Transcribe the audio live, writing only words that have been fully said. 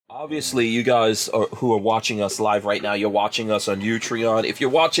Obviously, you guys who are watching us live right now, you're watching us on Utreon. If you're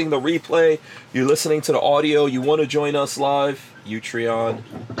watching the replay, you're listening to the audio, you want to join us live, Utreon,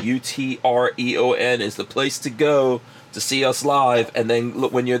 Utreon is the place to go to see us live. And then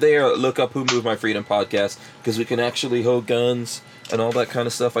look, when you're there, look up Who Moved My Freedom podcast, because we can actually hold guns and all that kind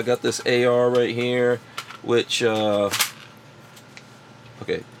of stuff. I got this AR right here, which, okay,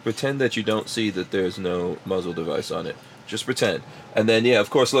 pretend that you don't see that there's no muzzle device on it. Just pretend. And then, yeah, of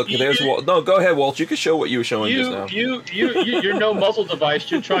course, look, there's Walt. No, go ahead, Walt. You can show what you were showing just now. You're no muzzle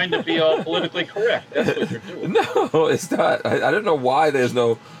device. You're trying to be all politically correct. That's what you're doing. No, it's not. I don't know why there's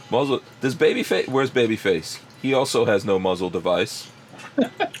no muzzle. Does Babyface? Where's Babyface? He also has no muzzle device.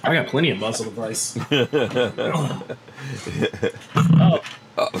 I got plenty of muzzle device.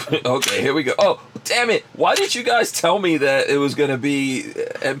 Okay, here we go. Oh, damn it. Why didn't you guys tell me that it was going to be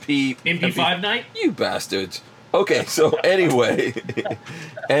MP5 night? You bastards. Okay, so anyway,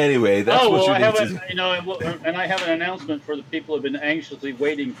 that's what you need to do. And I have an announcement for the people who've been anxiously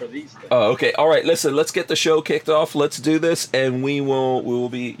waiting for these things. Oh, okay. All right, listen, let's get the show kicked off. Let's do this, and we will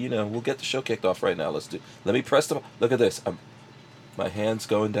be, we'll get the show kicked off right now. Let me press the, look at this. My hand's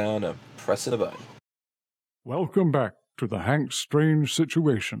going down. I'm pressing a button. Welcome back to the Hank Strange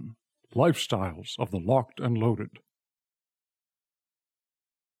Situation, Lifestyles of the Locked and Loaded.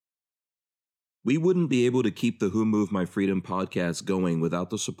 We wouldn't be able to keep the Who Moved My Freedom podcast going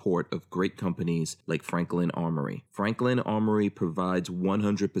without the support of great companies like Franklin Armory. Franklin Armory provides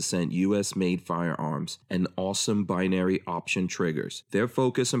 100% US-made firearms and awesome binary option triggers. Their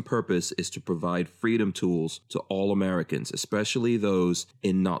focus and purpose is to provide freedom tools to all Americans, especially those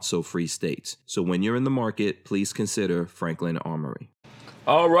in not-so-free states. So when you're in the market, please consider Franklin Armory.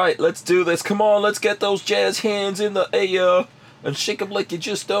 All right, let's do this. Come on, let's get those jazz hands in the air and shake them like you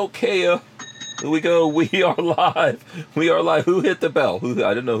just don't care. Here we go. We are live. We are live. Who hit the bell?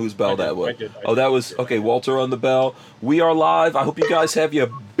 I didn't know whose bell that was. Oh, that was, okay, Walter on the bell. We are live. I hope you guys have your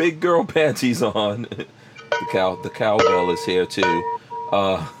big girl panties on. The cowbell is here, too.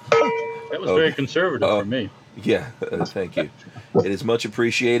 That was very conservative for me. Yeah, thank you. It is much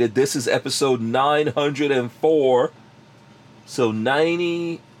appreciated. This is episode 904. So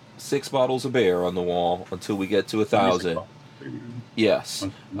 96 bottles of beer on the wall until we get to 1,000. Yes.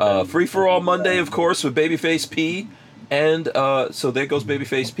 Free for all Monday, of course, with Babyface P. And so there goes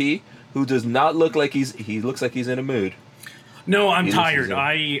Babyface P, who does not look like he looks like he's in a mood. No, I'm tired.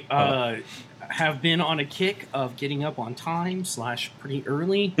 I have been on a kick of getting up on time / pretty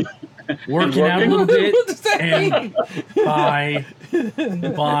early, working out a little bit, and by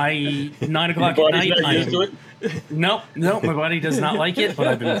 9 o'clock at night, No, my body does not like it, but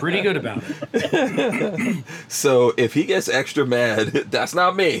I've been pretty good about it. So if he gets extra mad, that's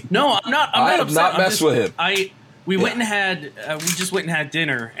not me. No, I'm not. I have not messed with him. We just went and had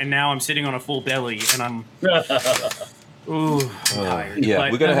dinner, and now I'm sitting on a full belly, and I'm tired. Yeah,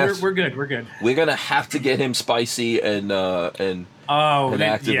 but we're good. We're good. We're gonna have to get him spicy and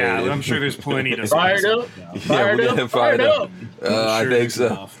activated. Yeah, I'm sure there's plenty to fired up. Fired up. I think so.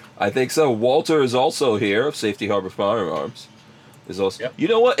 Enough. I think so. Walter is also here of Safety Harbor Firearms. Is also. Yep. You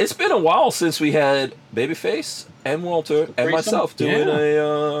know what? It's been a while since we had Babyface and Walter and myself doing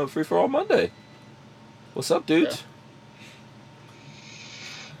a Free for All Monday. What's up, dudes?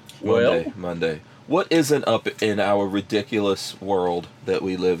 Yeah. Monday. What isn't up in our ridiculous world that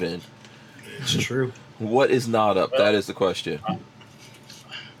we live in? It's true. What is not up? That is the question.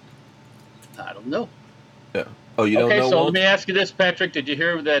 I don't know. Yeah. Oh, you don't know? Okay, so Walt? let me ask you this, Patrick. Did you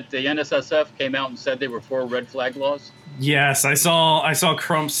hear that the NSSF came out and said they were for red flag laws? Yes, I saw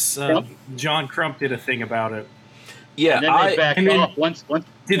Crump's John Crump did a thing about it. Yeah, and then they backed off. Once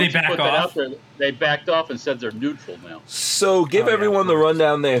they back off? They backed off and said they're neutral now. So give everyone the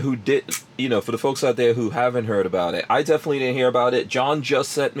rundown there who did, for the folks out there who haven't heard about it. I definitely didn't hear about it. John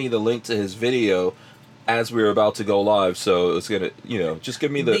just sent me the link to his video as we were about to go live, so it's gonna, just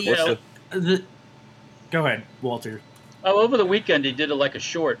give me the Go ahead, Walter. Over the weekend, he did a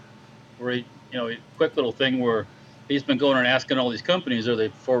short where he, a quick little thing where he's been going and asking all these companies, are they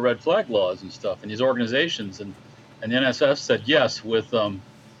for red flag laws and stuff, and these organizations, and the NSF said yes with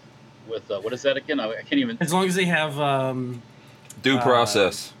what is that again? I can't even. As long as they have due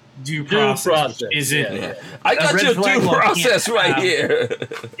process. Due process. Is it? Yeah. I got your due process right here.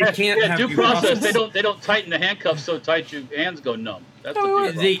 It can't have due process. They don't tighten the handcuffs so tight your hands go numb. That's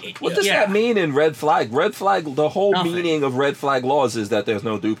what does that mean in red flag? Red flag. The whole meaning of red flag laws is that there's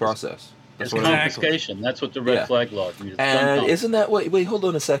no due process. It's confiscation. That's what the red flag laws mean. And isn't that what? Wait, hold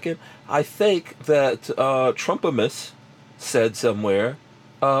on a second. I think that Trumpamus said somewhere,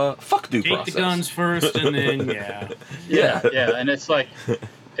 "Fuck due process." Take the guns first, and then yeah, and it's like.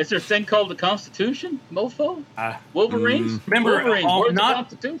 Is there a thing called the Constitution, mofo? Wolverines? Remember, Wolverines, where's the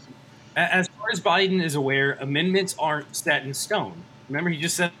Constitution? As far as Biden is aware, amendments aren't set in stone. Remember, he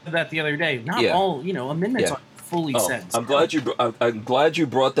just said that the other day. Not all, amendments aren't fully set in stone. I'm glad you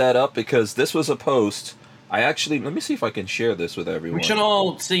brought that up, because this was a post. Let me see if I can share this with everyone. We should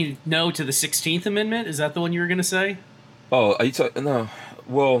all say no to the 16th Amendment. Is that the one you were going to say? Oh, are you talking? No.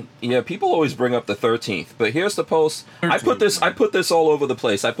 Well, yeah, people always bring up the 13th, but here's the post. 13th. I put this all over the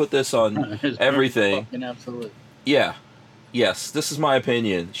place. I put this on everything. Fucking absolute. Yeah. Yes, this is my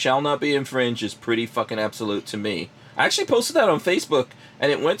opinion. Shall not be infringed is pretty fucking absolute to me. I actually posted that on Facebook,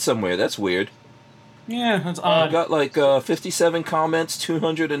 and it went somewhere. That's weird. Yeah, that's odd. I got like 57 comments,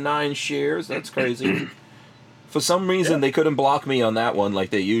 209 shares. That's crazy. For some reason, they couldn't block me on that one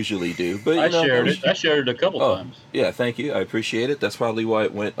like they usually do. But I shared it a couple times. Yeah, thank you. I appreciate it. That's probably why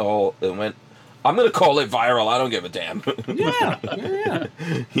it went. I'm gonna call it viral. I don't give a damn. Yeah.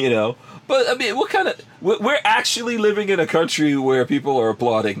 But I mean, what kind of? We're actually living in a country where people are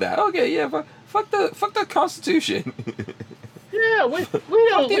applauding that. Okay, yeah, but fuck the Constitution. Yeah, we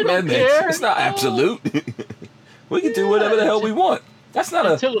don't care. It's not absolute. We can do whatever the hell we want. That's not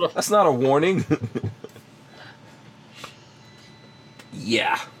a warning.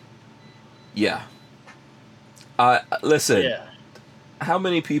 Yeah. Listen. Yeah. How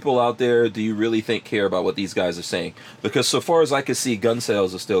many people out there do you really think care about what these guys are saying? Because so far as I can see, gun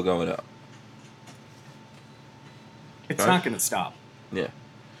sales are still going up. It's not going to stop. Yeah.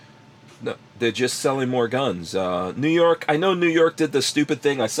 No, they're just selling more guns. New York, I know New York did the stupid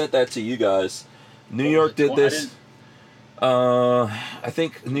thing. I sent that to you guys. New York did this. I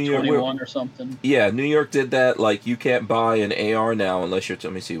think New York 21 or something. Yeah, New York did that. Like, you can't buy an AR now unless you're.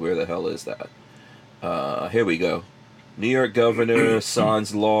 Let me see, where the hell is that? Here we go. New York governor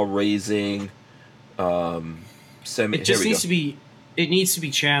signs law raising. It just needs to be. It needs to be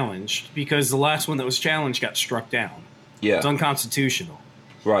challenged, because the last one that was challenged got struck down. Yeah, it's unconstitutional.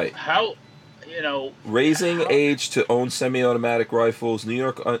 Right. How? Raising age to own semi-automatic rifles.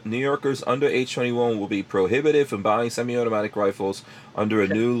 New Yorkers under age 21 will be prohibited from buying semi-automatic rifles under a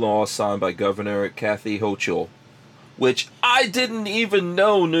new law signed by Governor Kathy Hochul, which I didn't even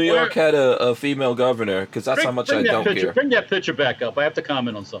know New York had a female governor, because that's how much I don't care. Bring that picture back up. I have to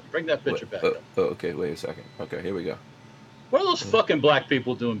comment on something. Bring that picture back up. Oh, okay, wait a second. Okay, here we go. What are those fucking black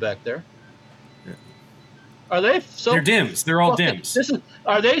people doing back there? Are they so? They're Dems. They're all Dems.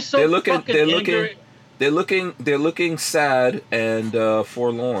 Are they so? They're looking sad and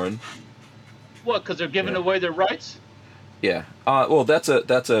forlorn. What? Because they're giving away their rights? Yeah. Well, that's a.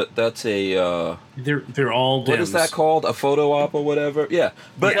 They're all Dems. What is that called? A photo op or whatever? Yeah.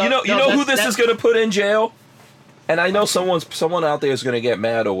 But you know who this is going to put in jail? And I know someone out there is going to get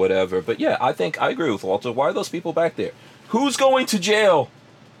mad or whatever. But yeah, I agree with Walter. Why are those people back there? Who's going to jail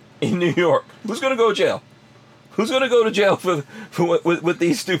in New York? Who's going to go to jail? Who's going to go to jail with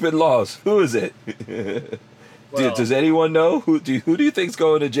these stupid laws? Who is it? Well, does anyone know? Who do you think's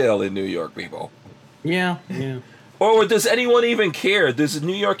going to jail in New York, people? Yeah. Or does anyone even care? Does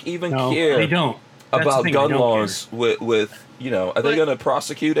New York even care? They don't. About gun laws with are they going to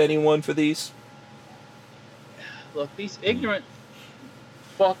prosecute anyone for these? Look, these ignorant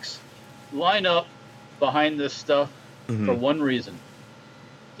fucks line up behind this stuff for one reason.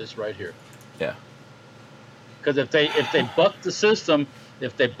 This right here. Yeah. Because if they buck the system,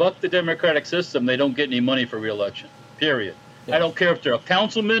 if they buck the democratic system, they don't get any money for re-election. Period. Yeah. I don't care if they're a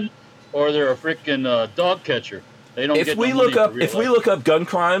councilman or they're a freaking dog catcher. They don't get money for re-election. If we look up gun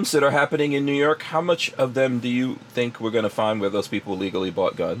crimes that are happening in New York, how much of them do you think we're going to find where those people legally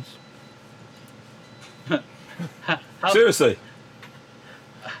bought guns? Seriously.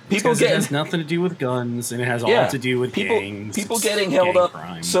 It has nothing to do with guns, and it has all to do with gangs. People getting held up.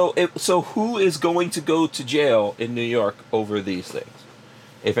 Crime. So who is going to go to jail in New York over these things,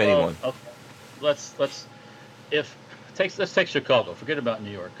 if anyone? Okay. Let's take Chicago. Forget about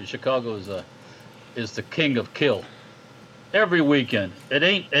New York, because Chicago is the king of kill. Every weekend, it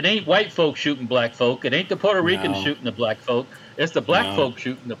ain't white folk shooting black folk. It ain't the Puerto Ricans shooting the black folk. It's the black folk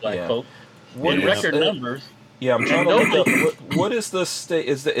shooting the black folk in record numbers. Yeah, I'm trying to look up. What is the state?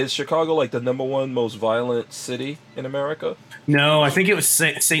 Is Chicago like the #1 most violent city in America? No, I think it was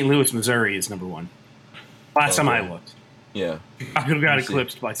St. Louis, Missouri is #1. Last time I looked. Yeah. I could have got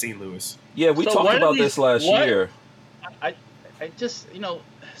eclipsed by St. Louis. Yeah, we talked about this last year. I just,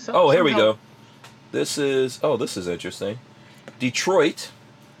 here we go. This is interesting. Detroit.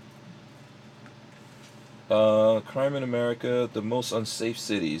 Crime in America, the most unsafe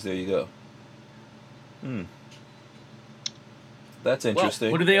cities. There you go. That's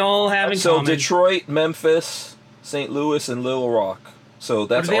interesting. What do they all have in common? So Detroit, Memphis, St. Louis, and Little Rock. So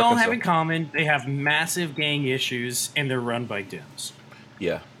that's what do they all Arkansas. have in common? They have massive gang issues, and they're run by Dems.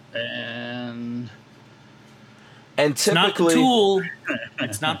 Yeah. And It's not the typically, tool.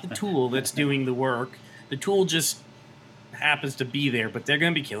 It's not the tool that's doing the work. The tool just happens to be there, but they're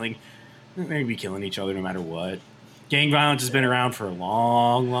going to be killing. They're going to be killing each other no matter what. Gang violence has been around for a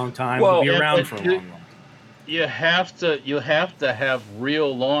long, long time. Well, It'll be yeah, around but for a long, long time. you have to have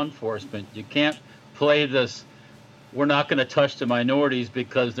real law enforcement. You can't play this. We're not going to touch the minorities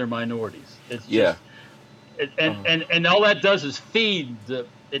because they're minorities. It's just, and all that does is feed the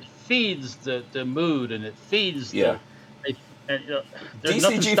mood, and it feeds there's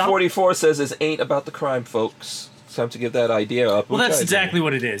nothing DCG stopping- 44 says this ain't about the crime, folks. It's time to give that idea up. Well, which that's I exactly agree.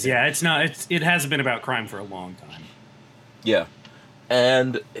 what it is. Yeah, it's not. It hasn't been about crime for a long time. Yeah.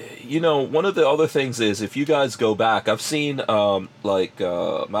 And, one of the other things is, if you guys go back, I've seen, Malcolm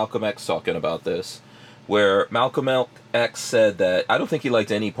X talking about this, where Malcolm X said that, I don't think he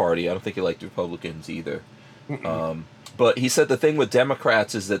liked any party, I don't think he liked Republicans either. But he said the thing with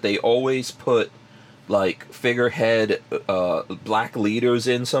Democrats is that they always put, figurehead black leaders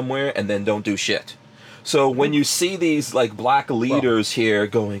in somewhere and then don't do shit. So when you see these, black leaders here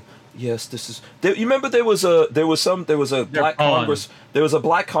going... Yes, this is. You remember there was a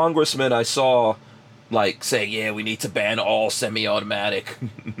black congressman I saw, saying, "Yeah, we need to ban all semi-automatic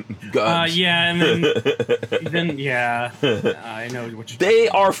guns." Yeah, and then I know what you're. They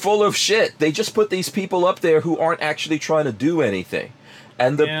are full of shit. They just put these people up there who aren't actually trying to do anything.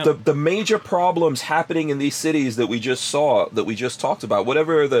 And the major problems happening in these cities that we just talked about,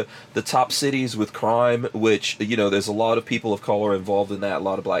 whatever the top cities with crime, which, there's a lot of people of color involved in that, a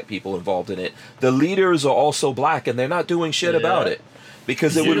lot of black people involved in it. The leaders are also black, and they're not doing shit about it.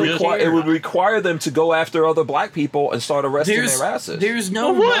 Because it would require them to go after other black people and start arresting their asses. There's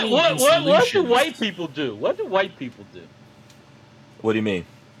no what do white people do? What do white people do? What do you mean?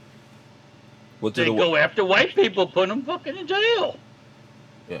 They go after white people, put them fucking in jail.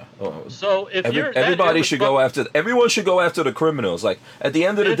 Yeah. So if everyone should go after the criminals. Like, at the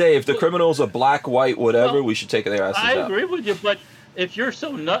end of the day, if the criminals are black, white, whatever, we should take their asses out. I agree with you, but if you're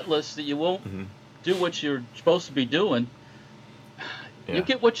so nutless that you won't do what you're supposed to be doing, you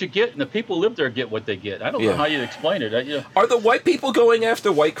get what you get, and the people who live there get what they get. I don't know how you explain it. Are the white people going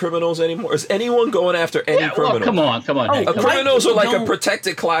after white criminals anymore? Is anyone going after any criminal? Well, come on. Criminals are like a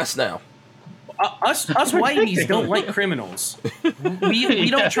protected class now. Us whiteys don't like criminals.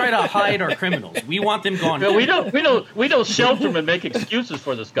 We don't try to hide our criminals. We want them gone. No, we don't shelter them and make excuses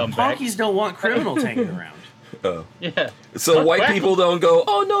for the scumbags. Honkies don't want criminals hanging around. Oh. Yeah. So white people don't go,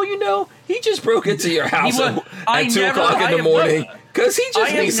 oh, no, he just broke into your house at 2 o'clock in the morning because he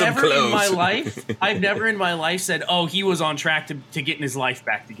just needs some clothes. I've never in my life said, oh, he was on track to getting his life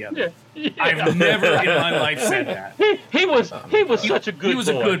back together. Yeah. I've never in my life said that. He was such a good boy. He was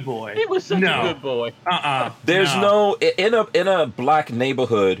a good boy. He was such a good boy. There's no in a black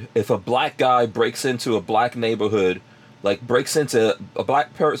neighborhood, if a black guy breaks into a black neighborhood, breaks into a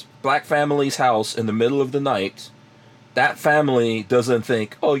black family's house in the middle of the night, that family doesn't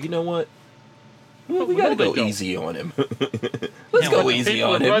think, oh, you know what? Well, we gotta go easy on him. Let's go easy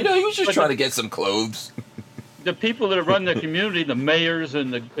on him. He was just trying to get some clothes. The people that run the community, the mayors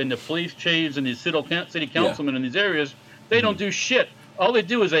and the police chiefs and the city councilmen in these areas, they don't do shit. All they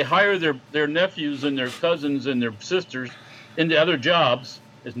do is they hire their nephews and their cousins and their sisters into other jobs.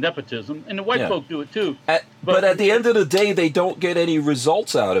 Is nepotism, and the white folk do it too. But at the end of the day, they don't get any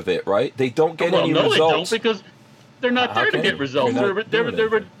results out of it, right? They don't get any results. No, they don't, because they're not there to get results.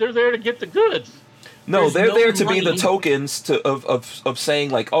 They're there to get the goods. No, they're there to be the tokens of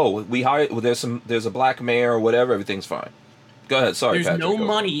saying oh, we hired. There's a black mayor or whatever. Everything's fine. Go ahead. Sorry, There's Patrick. no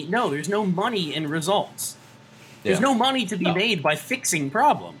money. No, there's no money in results. There's no money to be made by fixing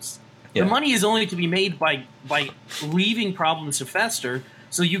problems. The money is only to be made by leaving problems to fester.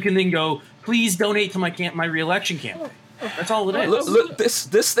 So you can then go, please donate to my re-election campaign. That's all it is. Look,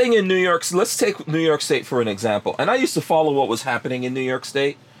 this thing in New York. Let's take New York State for an example. And I used to follow what was happening in New York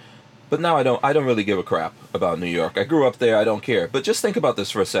State, but now I don't. I don't really give a crap about New York. I grew up there. I don't care. But just think about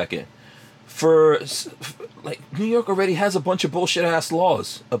this for a second. New York already has a bunch of bullshit ass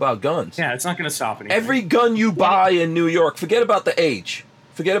laws about guns. Yeah, it's not going to stop anything. Every gun you buy in New York, forget about the age.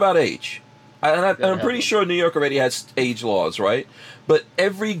 Forget about age. I'm pretty sure New York already has age laws, right? But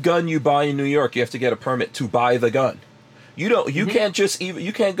every gun you buy in New York, you have to get a permit to buy the gun. You can't just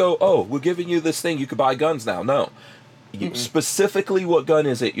you can't go, oh, we're giving you this thing, you can buy guns now. No. Specifically, what gun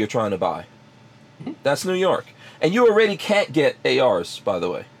is it you're trying to buy? That's New York. And you already can't get ARs, by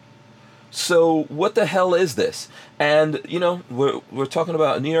the way. So what the hell is this? And, we're talking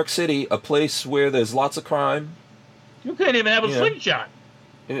about New York City, a place where there's lots of crime, You can't even have a slingshot.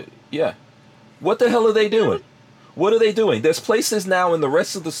 Yeah. What the hell are they doing? What are they doing? There's places now in the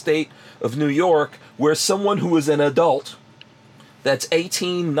rest of the state of New York where someone who is an adult that's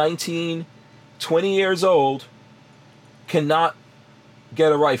 18, 19, 20 years old cannot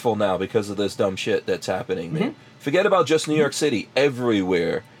get a rifle now because of this dumb shit that's happening there. Forget about just New York City.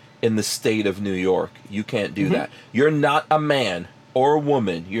 Everywhere in the state of New York, you can't do that. You're not a man or a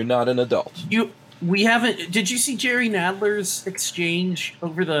woman. You're not an adult. We haven't. Did you see Jerry Nadler's exchange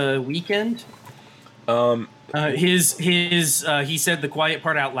over the weekend? He said the quiet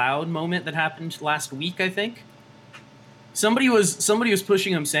part out loud moment that happened last week, I think. Somebody was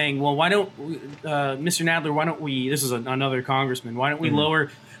pushing him, saying, "Well, why don't Mr. Nadler? Why don't we? This is another congressman. Why don't we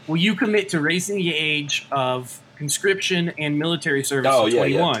lower? Will you commit to raising the age of conscription and military service to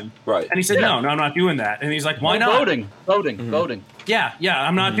 21?" Right. And he said, "No, I'm not doing that." And he's like, "Why not?" Voting. Yeah,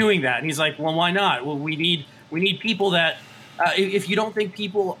 I'm not doing that. And he's like, "Well, why not?" Well, we need people that if you don't think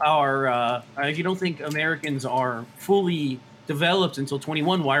people are if you don't think Americans are fully developed until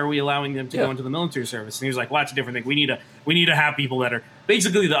 21, why are we allowing them to go into the military service? And he was like, "Well, that's a different thing. We need to have people that are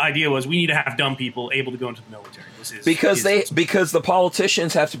basically the idea was we need to have dumb people able to go into the military." Because the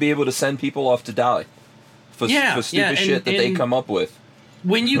politicians have to be able to send people off to die for stupid shit that they come up with.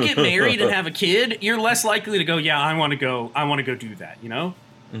 When you get married and have a kid, you're less likely to go, "Yeah, I want to go do that," you know?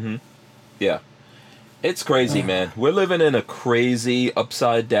 Yeah. It's crazy, man. We're living in a crazy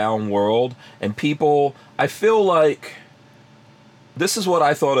upside down world, and people, I feel like this is what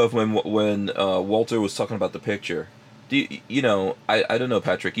I thought of when Walter was talking about the picture. I don't know,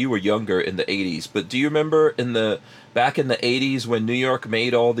 Patrick, you were younger in the 80s, but do you remember back in the 80s when New York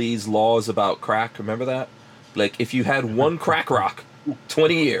made all these laws about crack? Remember that? Like, if you had one crack rock,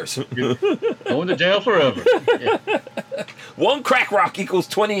 20 years. Going to jail forever. Yeah. One crack rock equals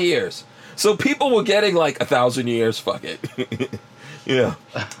 20 years. So people were getting like 1,000 years, fuck it.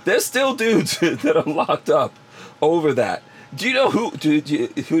 There's still dudes that are locked up over that. Do you know who do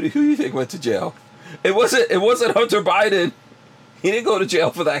you think went to jail? It wasn't Hunter Biden. He didn't go to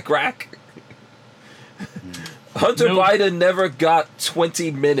jail for that crack. Hunter Biden never got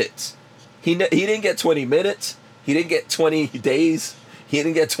 20 minutes. He didn't get 20 minutes. He didn't get 20 days. He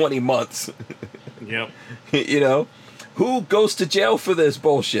didn't get 20 months. Yep. Who goes to jail for this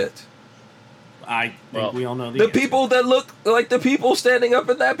bullshit? I think we all know the people that look like the people standing up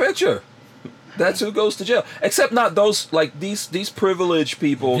in that picture. That's who goes to jail. Except not those, like, these privileged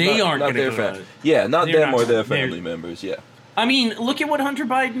people. They not, aren't not their family. Yeah, not them or their family members, yeah. I mean, look at what Hunter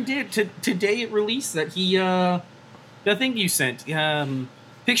Biden did. Today it released that he, the thing you sent,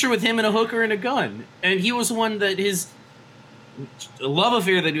 picture with him and a hooker and a gun. And he was the one that his love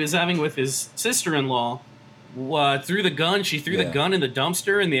affair that he was having with his sister-in-law threw the gun. She threw the gun in the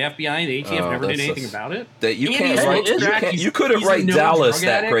dumpster, and the FBI and the ATF never did anything about it. That you couldn't write Dallas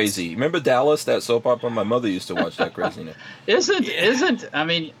that crazy. Remember Dallas, that soap opera? My mother used to watch that craziness. Isn't I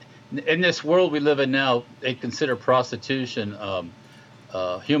mean, in this world we live in now, they consider prostitution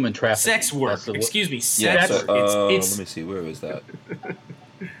human trafficking. Sex work. Excuse me, sex work. Let me see. Where is that?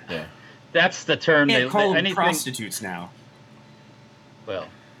 Yeah. That's the term. They call them prostitutes now. Well,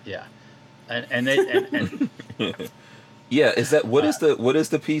 yeah. And they yeah, is that what is the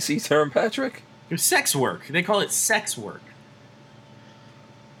PC term, Patrick? Sex work. They call it sex work.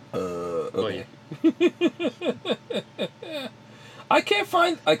 Okay. I can't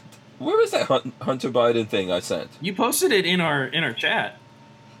find. Where is that Hunter Biden thing I sent? You posted it in our chat.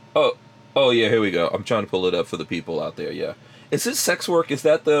 Oh yeah, here we go. I'm trying to pull it up for the people out there. Yeah, is this sex work? Is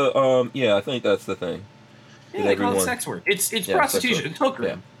that the Yeah, I think that's the thing. Yeah, they call it sex work. It's prostitution. It's hookering.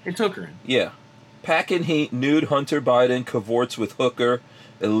 Yeah. It's hookering. Yeah. Packing heat, nude Hunter Biden cavorts with hooker,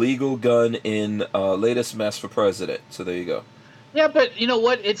 illegal gun in latest mess for president. So there you go. Yeah, but you know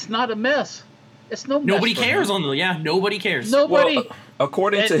what? It's not a mess. It's no mess. Nobody cares on the nobody cares. Nobody. Well,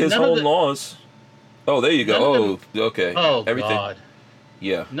 according to his own laws. Oh, there you go. Okay. Oh, everything. God.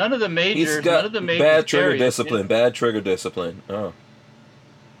 Yeah. None of the major. He's got none of the major bad trigger discipline. Bad trigger discipline. Oh.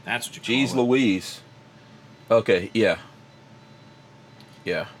 That's what you call Jeez Louise. Okay. Yeah.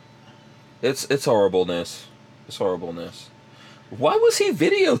 Yeah. It's horribleness. It's horribleness. Why was he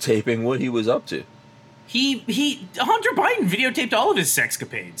videotaping what he was up to? Hunter Biden videotaped all of his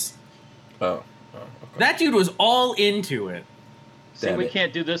sexcapades. Oh. Okay. That dude was all into it. See, we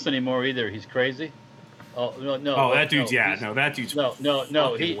can't do this anymore either. He's crazy. Oh no. Oh, that dude's that dude's no.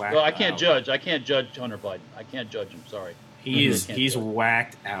 I can't judge. I can't judge Hunter Biden. I can't judge him. Sorry. He's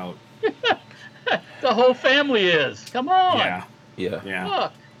whacked out. The whole family is. Come on. Yeah.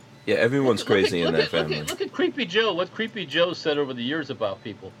 Look. Yeah, everyone's crazy in that family. Look at Creepy Joe. What Creepy Joe said over the years about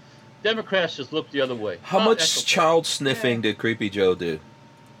people. Democrats just look the other way. How much child sniffing did Creepy Joe do?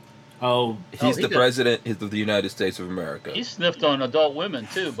 He's the president of the United States of America. He sniffed on adult women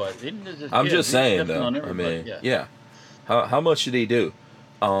too, but he didn't I'm just saying though. I mean, yeah. How much did he do?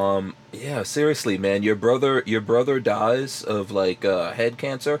 Yeah, seriously, man. Your brother dies of like head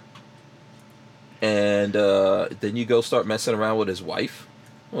cancer, and then you go start messing around with his wife,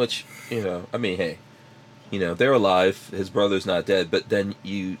 which I mean, hey, they're alive. His brother's not dead, but then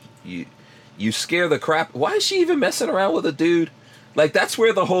you scare the crap. Why is she even messing around with a dude? Like, that's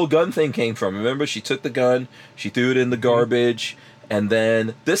where the whole gun thing came from. Remember, she took the gun, she threw it in the garbage, and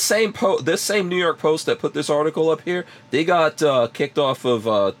then this same New York Post that put this article up here, they got kicked off of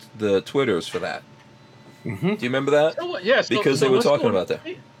the Twitters for that. Mm-hmm. Do you remember that? Yes, because they were talking about that.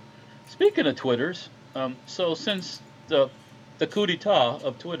 Speaking of Twitters, so since the coup d'etat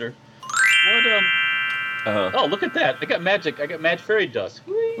of Twitter, what oh, look at that! I got Mad Fairy Dust.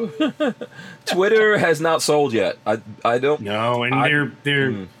 Twitter has not sold yet. I don't. No, and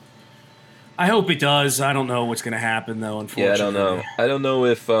they're. I hope it does. I don't know what's going to happen though. Unfortunately, yeah, I don't know. I don't know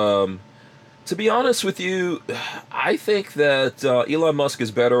if. To be honest with you, I think that Elon Musk is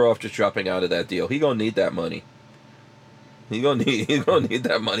better off just dropping out of that deal. He gonna need that money. He gonna need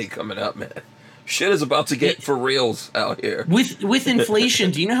that money coming up, man. Shit is about to get for reals out here. With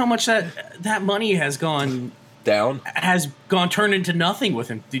inflation, do you know how much that money has gone down? Has gone turned into nothing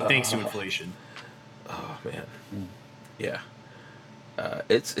thanks to inflation. Oh man, yeah.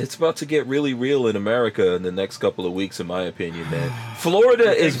 It's about to get really real in America in the next couple of weeks, in my opinion, man.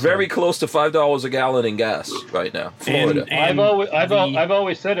 Florida is very close to $5 a gallon in gas right now. Florida. And I've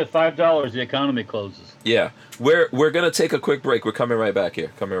always said at $5 the economy closes. Yeah, we're gonna take a quick break. We're coming right back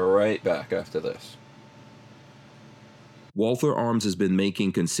here. Coming right back after this. Walther Arms has been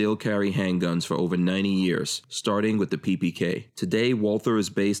making concealed carry handguns for over 90 years, starting with the PPK. Today, Walther is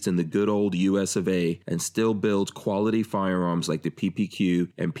based in the good old US of A and still builds quality firearms like the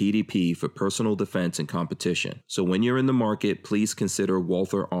PPQ and PDP for personal defense and competition. So when you're in the market, please consider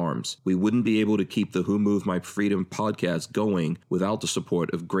Walther Arms. We wouldn't be able to keep the Who Moved My Freedom podcast going without the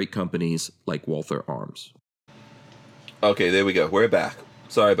support of great companies like Walther Arms. Okay, there we go. We're back.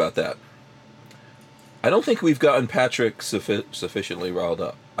 Sorry about that. I don't think we've gotten Patrick sufficiently riled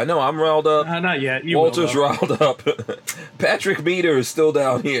up. I know I'm riled up. Not yet. Walter's riled up. Patrick Meter is still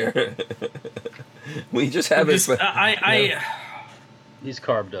down here. We just haven't. He's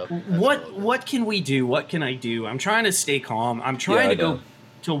carved up. What can we do? What can I do? I'm trying to stay calm. I'm trying to go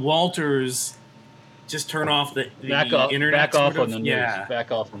to Walter's. Just turn off the internet. Back off on the news. Yeah.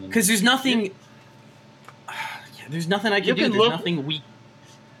 Back off on the news. Because there's nothing. There's nothing I can do. There's nothing we.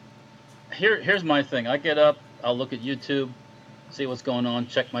 Here's my thing. I get up, I'll look at YouTube, see what's going on,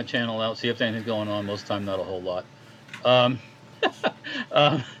 check my channel out, see if anything's going on. Most of the time, not a whole lot.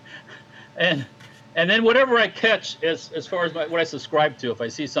 And then whatever I catch, as far as what I subscribe to, if I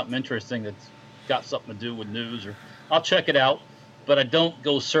see something interesting that's got something to do with news, or I'll check it out. But I don't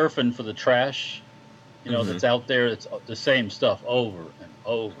go surfing for the trash, that's out there. It's the same stuff over and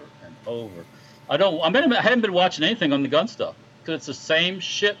over and over. I haven't been watching anything on the gun stuff. Because it's the same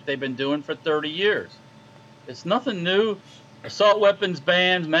shit they've been doing for 30 years. It's nothing new. Assault weapons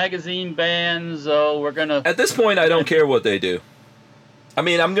bans, magazine bans. We're gonna. At this point, I don't care what they do. I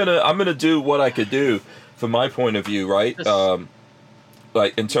mean, I'm gonna do what I could do from my point of view, right?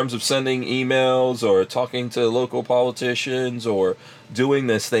 Like in terms of sending emails or talking to local politicians or doing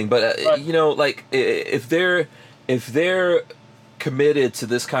this thing. But like if they're committed to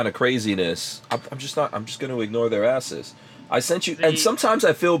this kind of craziness, I'm just gonna ignore their asses. I sent you, and sometimes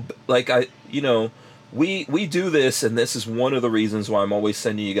I feel like we do this, and this is one of the reasons why I'm always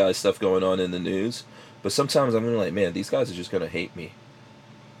sending you guys stuff going on in the news. But sometimes I'm like, man, these guys are just gonna hate me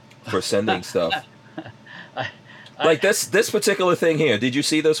for sending stuff. Like this particular thing here. Did you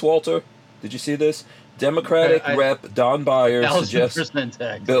see this, Walter? Did you see this? Democratic Rep Don Byers suggests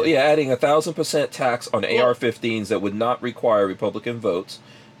adding 1,000% tax on AR-15s that would not require Republican votes.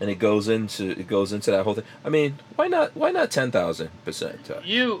 And it goes into that whole thing. I mean, why not 10,000%?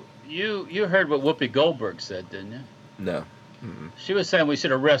 You heard what Whoopi Goldberg said, didn't you? No. Mm-hmm. She was saying we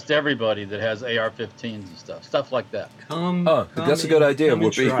should arrest everybody that has AR-15s and stuff like that. That's a good idea,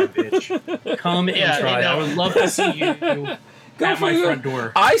 Whoopi. Try, bitch. Come and try. I would love to see you. At my front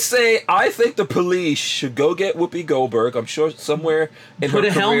door. I think the police should go get Whoopi Goldberg. I'm sure somewhere in her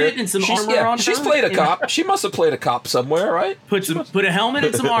career. Put a helmet and some armor on her. She's played a cop. She must have played a cop somewhere, right? Put a helmet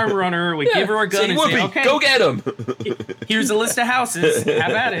and some armor on her. We give her a gun and Whoopi, say, okay, go get him. Here's a list of houses.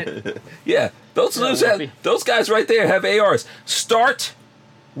 Have at it. Yeah, those guys right there have ARs. Start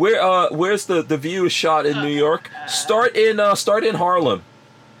where's the View is shot in New York. Start in Harlem.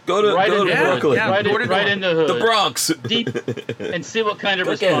 Go to Brooklyn. Right in the hood. The Bronx. Deep, and see what kind of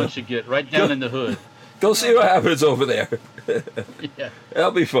response you get right down in the hood. Go see what happens over there. Yeah.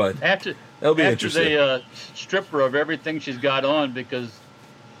 That'll be fun. That'll be interesting. They strip her of everything she's got on because,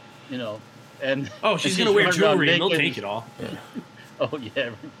 and she's gonna wear jewelry and they'll take it all. Yeah. Oh yeah,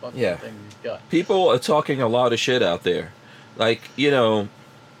 every fucking thing she's got. People are talking a lot of shit out there, like I don't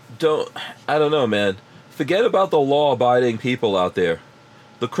know, man. Forget about the law-abiding people out there.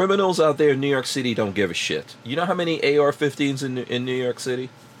 The criminals out there in New York City don't give a shit. You know how many AR-15s in New York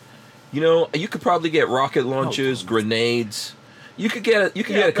City? You could probably get rocket launchers, grenades. You could get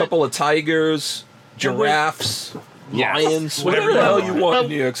a couple of tigers, giraffes, lions, whatever the hell you want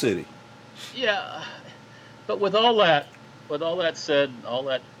in New York City. Yeah, but with all that said, all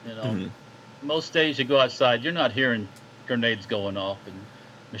that most days you go outside, you're not hearing grenades going off and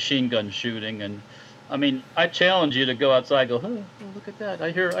machine gun shooting, and I mean, I challenge you to go outside. And go, oh, look at that!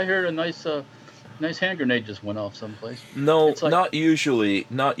 I hear a nice hand grenade just went off someplace. No, not usually.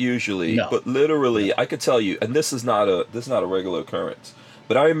 No. But literally, I could tell you, and this is not a regular occurrence.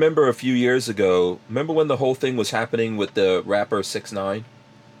 But I remember a few years ago. Remember when the whole thing was happening with the rapper 6ix9ine?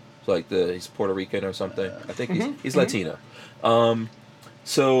 Like he's Puerto Rican or something. I think he's Latino.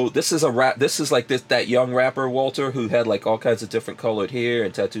 So this is that young rapper Walter who had like all kinds of different colored hair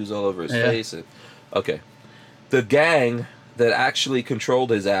and tattoos all over his face. Okay, the gang that actually controlled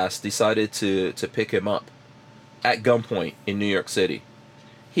his ass decided to pick him up at gunpoint in New York City.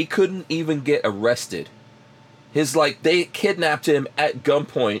 He couldn't even get arrested. They kidnapped him at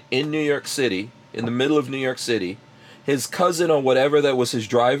gunpoint in New York City, in the middle of New York City. His cousin or whatever that was his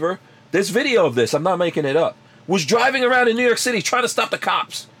driver, there's video of this, I'm not making it up, was driving around in New York City trying to stop the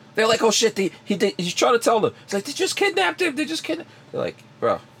cops. They're like, oh shit, he's trying to tell them. It's like, they just kidnapped him, They're like,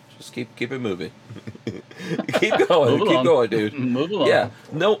 bro, just keep it moving. Keep going, dude. Move along. Yeah,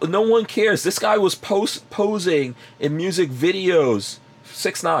 no one cares. This guy was posing in music videos.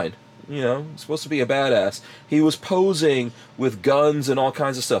 6ix9ine, he's supposed to be a badass. He was posing with guns and all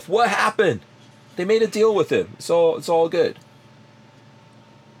kinds of stuff. What happened? They made a deal with him. It's all good.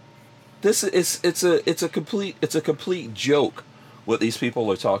 It's a complete joke what these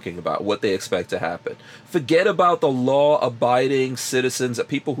people are talking about, what they expect to happen. Forget about the law-abiding citizens,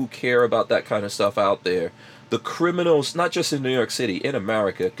 people who care about that kind of stuff out there. The criminals, not just in New York City, in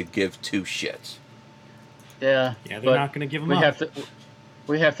America, could give two shits. Yeah, they're not going to give them up.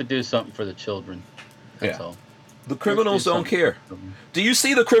 We have to do something for the children. That's all. The criminals don't care. Do you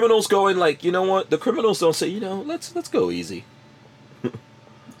see the criminals going like, you know what? The criminals don't say, let's go easy.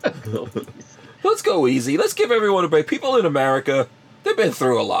 Let's go easy. Let's give everyone a break. People in America, they've been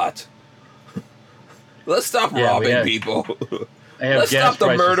through a lot. Let's stop robbing people. Let's stop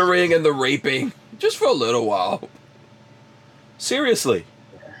the murdering and the raping. Just for a little while. Seriously.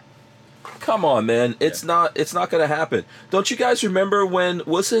 Come on, man. It's not going to happen. Don't you guys remember when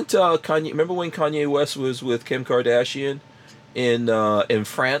Kanye West was with Kim Kardashian in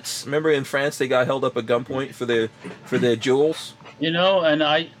France? Remember in France they got held up at gunpoint for their jewels?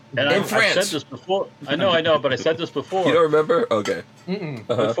 I said this before. I know, but I said this before. You don't remember? Okay.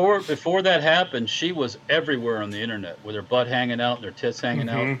 Before that happened, she was everywhere on the internet with her butt hanging out and her tits hanging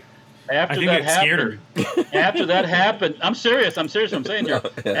out. After that happened, I'm serious. I'm saying here.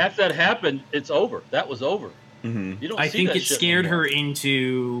 Yeah. After that happened, it's over. That was over. Mm-hmm. You don't. I think it scared her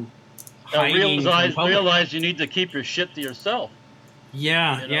into hiding. Realize you need to keep your shit to yourself.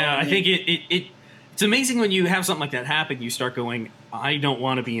 Yeah, I think it's amazing when you have something like that happen. You start going, I don't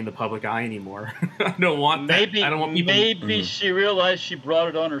want to be in the public eye anymore. I don't want that. I don't want people. Maybe she realized she brought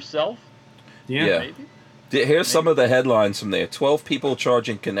it on herself. Yeah. Maybe. Here's some of the headlines from there. 12 people charged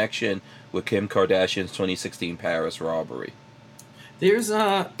in connection with Kim Kardashian's 2016 Paris robbery. There's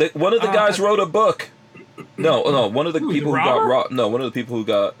one of the guys wrote a book. No, one of the people who got robbed. No, one of the people who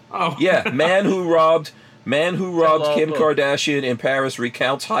got. Oh. Yeah, man who robbed Kim Kardashian in Paris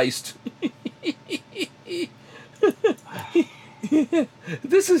recounts heist.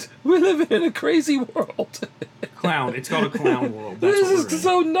 We're living in a crazy world. Clown. It's called a clown world. That's this is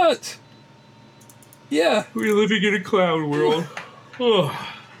so nuts. Yeah, we're living in a clown world.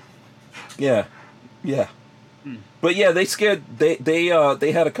 Yeah. But yeah, they scared. They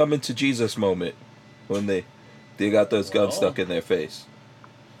had a come into Jesus moment when they got those guns stuck in their face.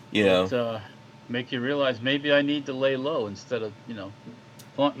 Make you realize maybe I need to lay low instead of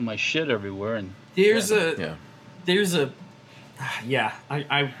flaunting my shit everywhere. And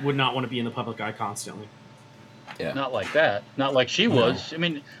I would not want to be in the public eye constantly. Yeah. Not like that. Not like she was. I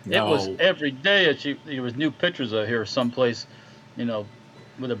mean, it was every day. There was new pictures of her someplace, with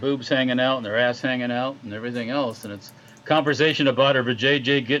her boobs hanging out and her ass hanging out and everything else. And conversation about her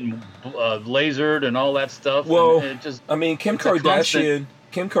JJ getting lasered and all that stuff. Well, and it just, I mean, Kim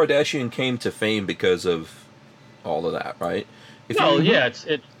Kardashian came to fame because of all of that, right?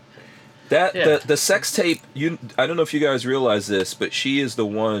 The sex tape. I don't know if you guys realize this, but she is the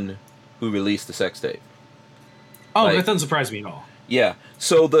one who released the sex tape. Oh, that doesn't surprise me at all. Yeah.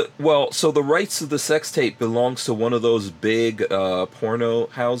 So the rights to the sex tape belongs to one of those big porno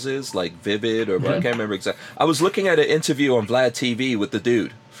houses like Vivid or I can't remember exactly. I was looking at an interview on Vlad TV with the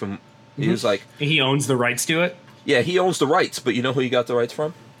dude from. He was like, he owns the rights to it. Yeah, he owns the rights, but you know who he got the rights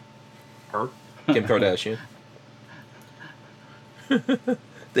from? Her. Kim Kardashian.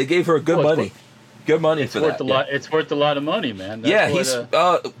 They gave her good money. Good money for that. It's worth a lot of money, man.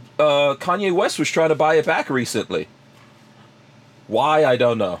 Kanye West was trying to buy it back recently. Why, I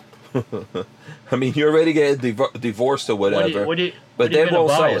don't know. I mean, you're already getting divorced or whatever. But they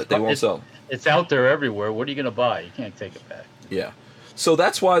won't sell it. They won't sell it. It's out there everywhere. What are you going to buy? You can't take it back. Yeah. So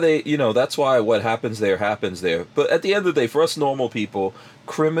that's why that's why what happens there happens there. But at the end of the day, for us normal people,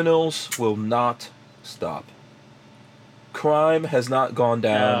 criminals will not stop. Crime has not gone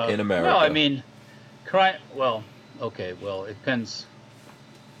down in America. No, I mean, crime. Well, okay. Well, it depends.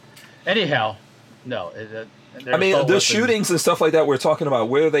 Anyhow, no. I mean, the shootings and stuff like that we're talking about.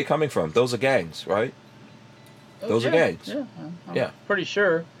 Where are they coming from? Those are gangs, right? Those are gangs. Yeah, I'm pretty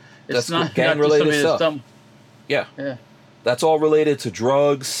sure. It's not gang-related stuff. Yeah. That's all related to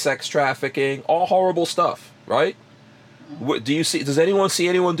drugs, sex trafficking, all horrible stuff, right? Does anyone see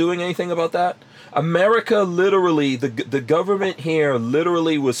anyone doing anything about that? America literally, the government here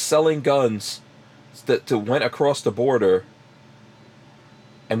literally was selling guns that went across the border,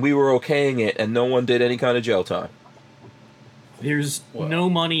 and we were okaying it, and no one did any kind of jail time. There's no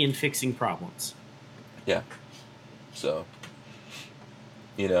money in fixing problems. Yeah. So,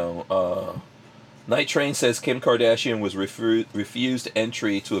 Night Train says Kim Kardashian was refused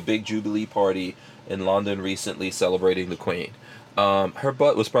entry to a big Jubilee party in London recently celebrating the Queen. Her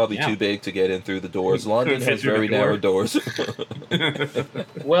butt was probably too big to get in through the doors. London has very narrow doors.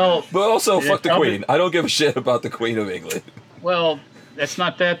 Well, but also fuck the Queen. I don't give a shit about the Queen of England. Well, it's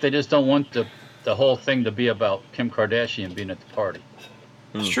not that. They just don't want the whole thing to be about Kim Kardashian being at the party.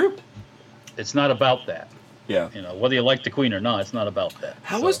 It's true. It's not about that. Yeah. Whether you like the Queen or not, it's not about that.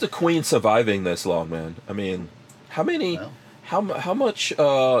 How is the Queen surviving this long, man? I mean, how much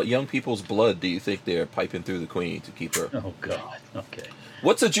young people's blood do you think they're piping through the Queen to keep her? Oh God. Okay.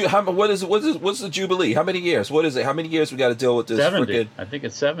 What's the Jubilee? How many years? What is it? How many years we got to deal with this? 70. I think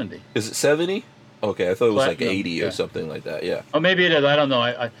it's 70. Is it 70? Okay, I thought it was like 80 or something like that. Yeah. Oh, maybe it is. I don't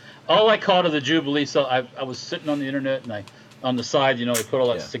know. All I caught of the Jubilee. So I was sitting on the internet and on the side, they put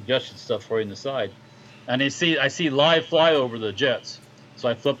all that suggestion stuff for you on the side, and I see live fly over the jets. So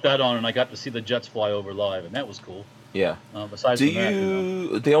I flipped that on and I got to see the jets fly over live, and that was cool. Yeah. Besides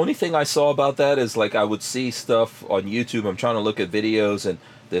that, the only thing I saw about that is like I would see stuff on YouTube. I'm trying to look at videos, and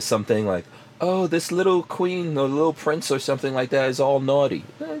there's something like, oh, this little queen or little prince or something like that is all naughty.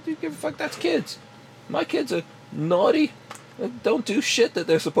 Do you give a fuck? That's kids. My kids are naughty. Don't do shit that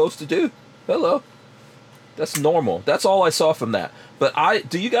they're supposed to do. Hello. That's normal. That's all I saw from that. But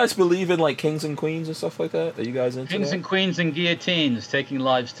do you guys believe in like kings and queens and stuff like that? Are you guys into kings that? and queens and guillotines taking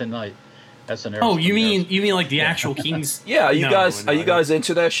lives tonight? That's an. Oh, you mean like the actual kings? Yeah. Are you guys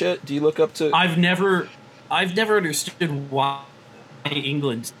into that shit? Do you look up to? I've never understood why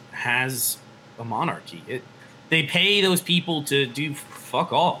England has a monarchy. They pay those people to do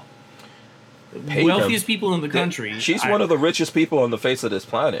fuck all. Wealthiest people in the country. She's one of the richest people on the face of this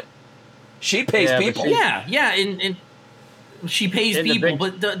planet. She pays people. And she pays people,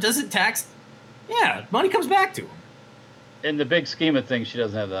 but doesn't tax. Yeah, money comes back to them. In the big scheme of things, she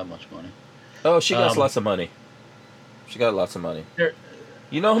doesn't have that much money. Oh, she got lots of money. She got lots of money.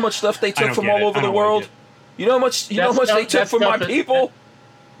 You know how much stuff they took from all over the world? You know how much they took from my people?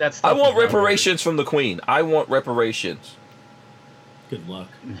 I want reparations from the Queen. I want reparations. Good luck.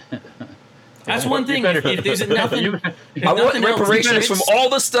 That's one thing. If there's nothing, I want reparations from all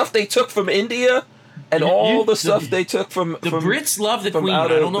the stuff they took from India and all the stuff they took from the Brits love the Queen. I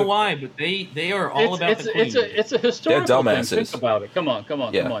don't know why, but they are all about the Queen. It's a historical They're dumbasses. thing. Think about it. Come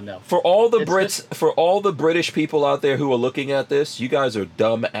on now. For all the British people out there who are looking at this, you guys are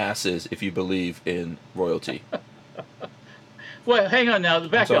dumb asses if you believe in royalty. Well, hang on now.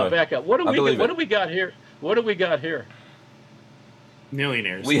 Back up. What do we got here? What do we got here?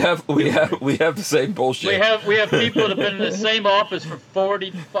 Millionaires. We have the same bullshit. We have people that have been in the same office for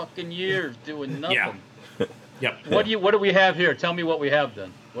 40 fucking years doing nothing. Yeah. Yep. What do we have here? Tell me what we have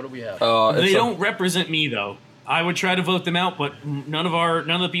then. What do we have? They don't represent me though. I would try to vote them out, but none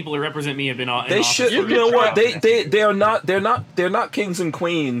of the people who represent me have been on. They should. You know what? They are not. They're not kings and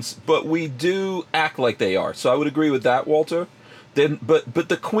queens, but we do act like they are. So I would agree with that, Walter. Then, but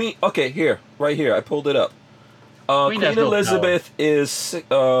the queen. Okay, right here. I pulled it up. Queen Elizabeth is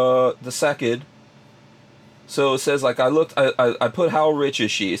the second. So it says, like, I put how rich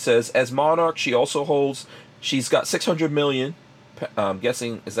is she? It says, as monarch, she also holds. She's got 600 million. I'm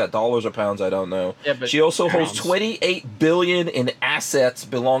guessing, is that dollars or pounds? I don't know. Yeah, but she also holds 28 billion in assets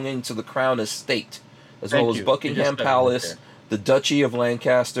belonging to the Crown Estate, as well as Buckingham Palace, the Duchy of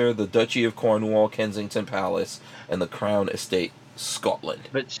Lancaster, the Duchy of Cornwall, Kensington Palace, and the Crown Estate, Scotland.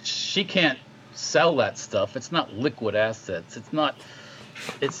 But she can't sell that stuff. It's not liquid assets. It's not.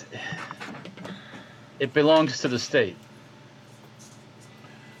 It belongs to the state.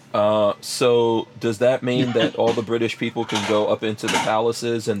 So does that mean that all the British people can go up into the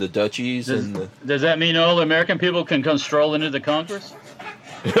palaces and the duchies? Does that mean all the American people can come stroll into the Congress?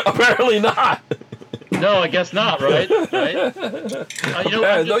 Apparently not. No, I guess not, right?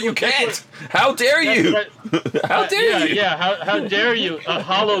 No, you can't. How dare you? How dare you? Yeah, how dare you?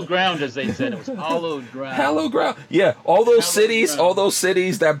 Hallowed ground, as they said. It was hallowed ground. Hallowed ground. Yeah, all those cities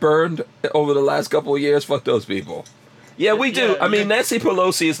that burned over the last couple of years, fuck those people. Yeah, we do. I mean, Nancy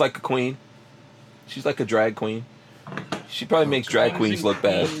Pelosi is like a queen. She's like a drag queen. She probably makes drag queens look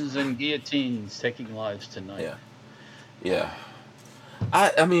bad. And guillotines taking lives tonight. Yeah.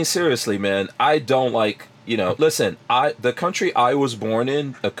 I mean, seriously, man. I don't like, listen, the country I was born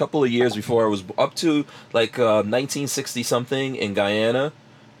in a couple of years before I was up to like 1960 something in Guyana,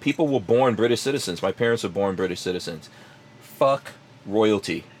 people were born British citizens. My parents were born British citizens. Fuck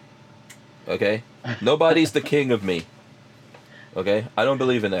royalty. Okay? Nobody's the king of me. Okay? I don't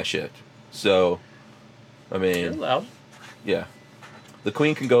believe in that shit. So, I mean, you're allowed. Yeah. The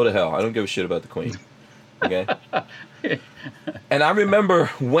queen can go to hell. I don't give a shit about the queen. Okay? And I remember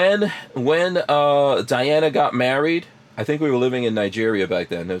when Diana got married, I think we were living in Nigeria back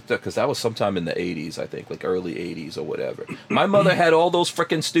then, because that was sometime in the 80s, I think, like early 80s or whatever. My mother had all those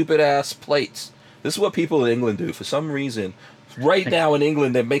freaking stupid-ass plates. This is what people in England do. For some reason, right now in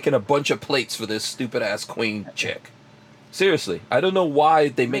England, they're making a bunch of plates for this stupid-ass queen chick. Seriously. I don't know why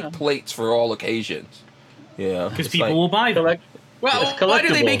they make plates for all occasions. Yeah, because people will buy them. Well, why do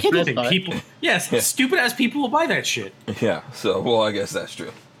they make anything? People, stupid ass people will buy that shit. Yeah. So, well, I guess that's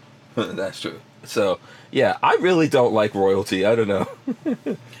true. That's true. So, yeah, I really don't like royalty. I don't know.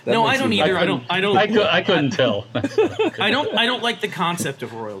 No, I don't either. I couldn't tell. I don't like the concept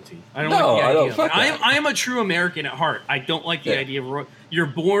of royalty. I don't like the idea. I am a true American at heart. I don't like the idea of royalty. You're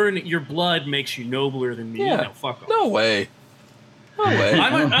born. Your blood makes you nobler than me. Yeah. No, fuck off. No way. No way.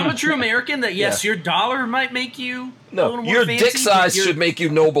 I'm a true American. That your dollar might make you. A little more your fancy, dick size should make you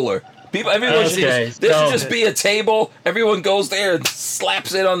nobler. Everyone should just be a table. Everyone goes there and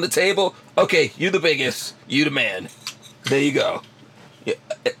slaps it on the table. Okay, you the biggest. You the man. There you go. Yeah,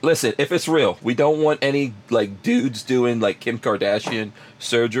 listen, if it's real, we don't want any like dudes doing like Kim Kardashian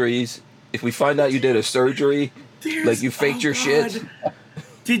surgeries. If we find out you did a surgery, like you faked your shit.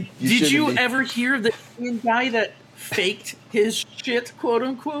 Did you ever hear of the Indian guy that faked his shit, quote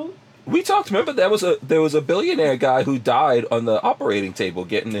unquote? We talked. Remember, there was a billionaire guy who died on the operating table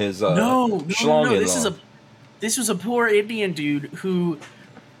getting his schlong in. This was a poor Indian dude who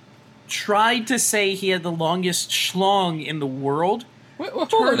tried to say he had the longest schlong in the world.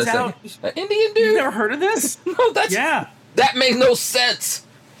 Turns out, an Indian dude. You've never heard of this? No, that made no sense.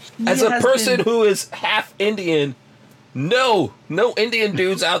 As a person who is half Indian. No Indian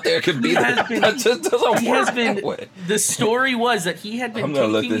dudes out there can be that. That just doesn't work that way. The story was that he had been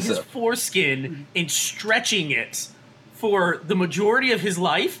taking his foreskin and stretching it for the majority of his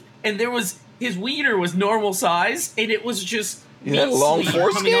life, and his wiener was normal size, and it was just long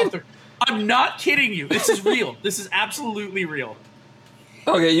foreskin. I'm not kidding you. This is real. This is absolutely real.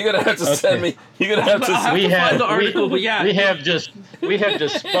 Okay, you're gonna have to send me. You're gonna have to. We have the article, but we have just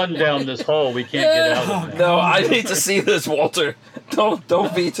spun down this hole. We can't get out of it. No, I need to see this, Walter. Don't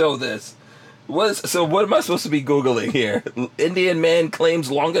veto this. So what am I supposed to be googling here? Indian man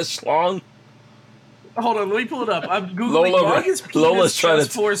claims longest schlong. Hold on, let me pull it up. I'm googling longest penis. Lola's trying to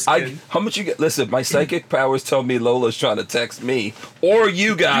foreskin. How much you get? Listen, my psychic powers tell me Lola's trying to text me or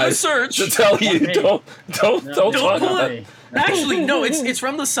you guys to tell you don't talk about it. Actually, no, it's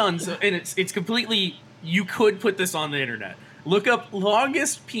from the Sun, and it's completely. You could put this on the internet. Look up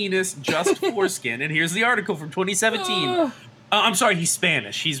longest penis just foreskin, and here's the article from 2017. I'm sorry, he's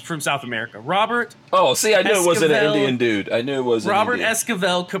Spanish. He's from South America. Robert. Oh, see, I knew it wasn't an Esquivel- Indian dude. I knew it was Robert Indian.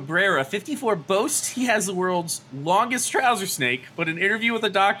 Esquivel Cabrera, 54, boasts he has the world's longest trouser snake, but an interview with a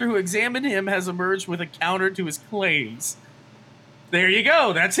doctor who examined him has emerged with a counter to his claims. There you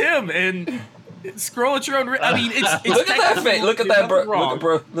go. That's him. And scroll at your own. I mean, it's Look at that face. Look at that, bro. wrong.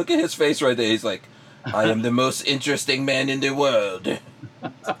 Look at his face right there. He's like, I am the most interesting man in the world.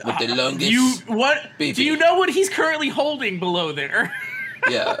 With the longest. Baby. Do you know what he's currently holding below there?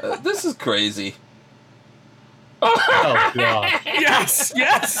 Yeah, this is crazy. Oh God! Yes,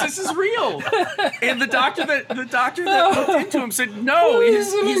 this is real. And the doctor that looked into him said, no,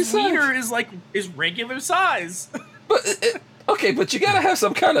 his wiener is regular size. But okay, but you gotta have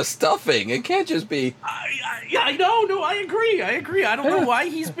some kind of stuffing. It can't just be. I know. No, I agree. I don't know why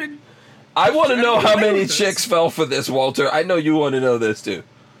he's been. I want to know how many chicks fell for this, Walter. I know you want to know this too.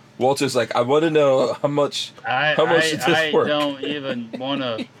 Walter's like, I want to know how much. How much does this work? I don't even want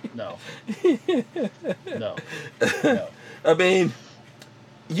to. No. I mean,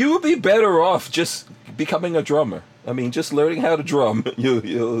 you would be better off just becoming a drummer. I mean, just learning how to drum,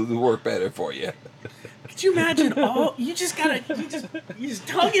 you'll work better for you. Could you imagine? You just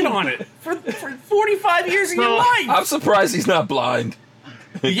tugging on it for 45 years of your life. I'm surprised he's not blind.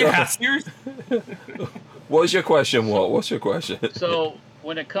 Yeah, seriously. What's your question, Walt? What's your question? So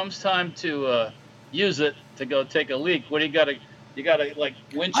when it comes time to use it to go take a leak, what do you gotta like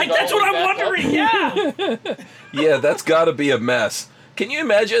winch it all That's the what way I'm back wondering. up? Yeah. Yeah, that's got to be a mess. Can you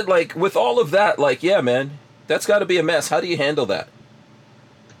imagine, like, with all of that? Like, yeah, man, that's got to be a mess. How do you handle that?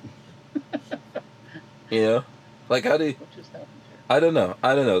 You know, like, how do you? What just happened here?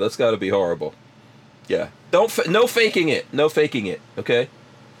 I don't know. That's got to be horrible. Yeah. No faking it. No faking it. Okay.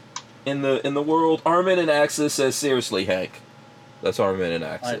 In the world, Armin and Axis says seriously, Hank. That's Armin and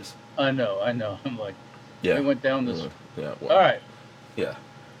Axis. I know. I'm like, Yeah. we went down this. Yeah. All right. Yeah.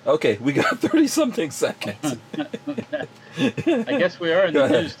 Okay, we got 30-something seconds. I guess we are in Go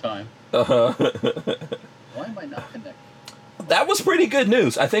the ahead. news time. Uh-huh. Why am I not connected? That was pretty good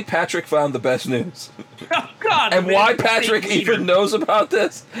news. I think Patrick found the best news. Oh, God. And man, why Patrick fake even wiener. knows about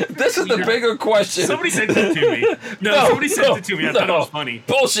this? This is the bigger question. Somebody sent it to me. Somebody sent it to me. I thought it was funny.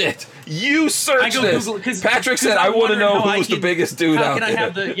 Bullshit. You searched I go this. Google it, Patrick said, I want to know who's the biggest dude how out can I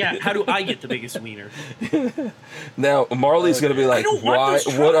have there. how do I get the biggest wiener? Now, Marley's going to be like, I don't want why? those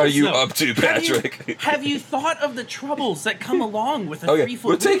What are troubles, you though. up to, Patrick? Have you thought of the troubles that come along with a Okay,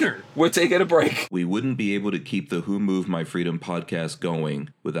 3-foot wiener? we're taking a break. We wouldn't be able to keep the Who Moved My Freedom podcast going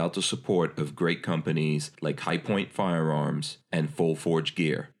without the support of great companies like High Point Firearms and Full Forge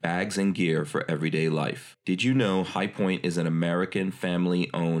Gear, bags and gear for everyday life. Did you know High Point is an American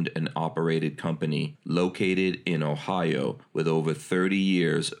family-owned and operated company located in Ohio with over 30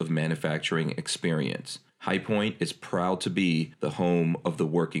 years of manufacturing experience? High Point is proud to be the home of the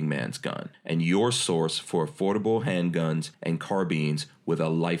working man's gun and your source for affordable handguns and carbines with a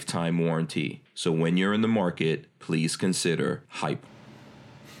lifetime warranty. So when you're in the market, please consider High Point.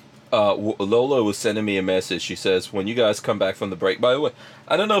 Lola was sending me a message. She says, when you guys come back from the break, by the way,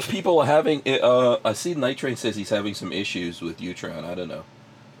 I don't know if people are having, I see Night Train says he's having some issues with Utron. I don't know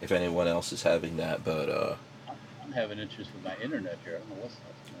if anyone else is having that, but, I'm having issues with my internet here. I don't know what's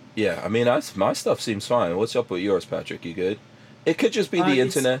happening. yeah, I mean, my stuff seems fine. What's up with yours, Patrick? You good? It could just be the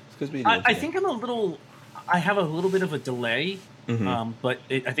internet. It could be the internet. I think I have a little bit of a delay, Mhm. but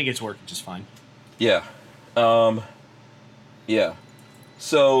I think it's working just fine. Yeah. Yeah.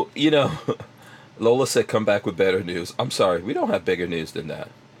 So, Lola said come back with better news. I'm sorry, we don't have bigger news than that.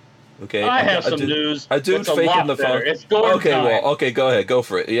 Okay? I have some news. I do It's a faking lot the better. phone. It's Gorn Okay, time. Walt. Okay, go ahead. Go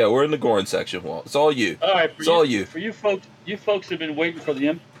for it. Yeah, we're in the Gorn section, Walt. It's all you. All right, It's all you. For you folks have been waiting for the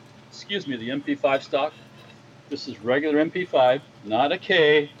MP5 stock. This is regular MP5, not a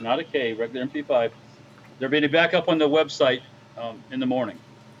K, regular MP5. They're being back up on the website in the morning.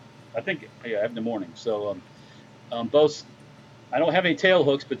 I think, yeah, in the morning. So both, I don't have any tail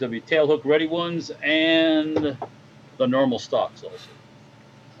hooks, but there'll be tail hook ready ones and the normal stocks also.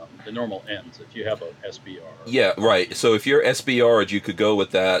 The normal ends if you have a SBR. Yeah, right. So if you're SBR'd, you could go with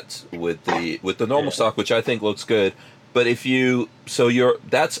that with the normal stock, which I think looks good. But if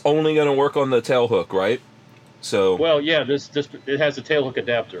that's only going to work on the tail hook, right? So Well, yeah, this it has a tail hook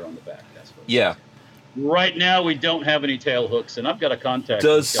adapter on the back. That's what. yeah. Right now, we don't have any tail hooks, and I've got to contact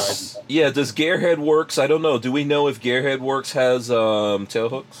these guys. Does Gearhead Works? I don't know. Do we know if Gearhead Works has tail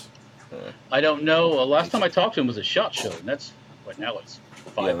hooks? I don't know. Last time I talked to him was a SHOT Show, and that's now it's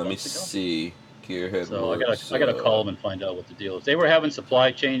 5 Yeah, let me months ago. see. Gearhead So Works. I gotta call them and find out what the deal is. They were having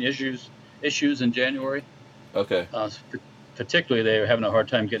supply chain issues in January. Okay. Particularly, they were having a hard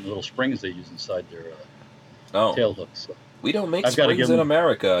time getting the little springs they use inside their Oh. tail hooks. We don't make I've got to springs give in them.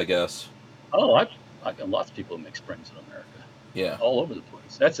 America, I guess. Oh, I got lots of people who make springs in America. Yeah. All over the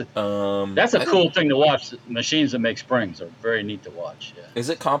place. That's a cool thing to watch. Machines that make springs are very neat to watch. Yeah. Is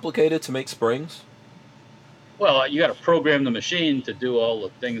it complicated to make springs? Well, you got to program the machine to do all the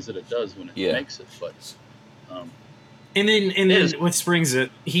things that it does when it makes it. But and then with springs,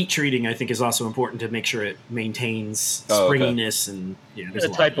 heat treating I think is also important to make sure it maintains springiness and the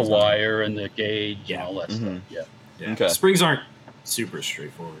type of wire and the gauge and all that stuff. Yeah. Okay. Springs aren't super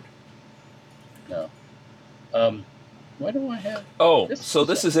straightforward. No. What do I have?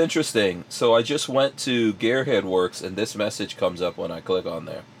 This is interesting. So I just went to Gearhead Works, and this message comes up when I click on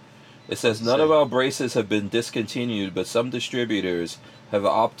there. It says, none of our braces have been discontinued, but some distributors have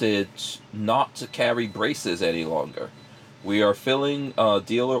opted not to carry braces any longer. We are filling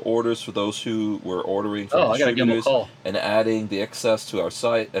dealer orders for those who were ordering from distributors and adding the excess to our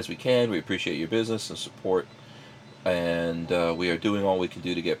site as we can. We appreciate your business and support, and we are doing all we can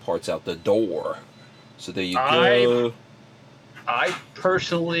do to get parts out the door. So there you go. I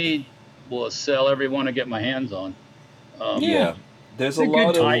personally will sell every one I get my hands on. There's a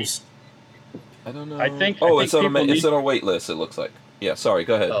lot of. I don't know. I think it's on a wait list. It looks like. Yeah. Sorry.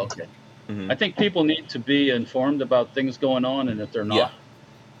 Go ahead. Oh, okay. Mm-hmm. I think people need to be informed about things going on, and if they're not,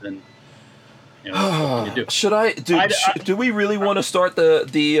 then what can you do? Should I do we really want to start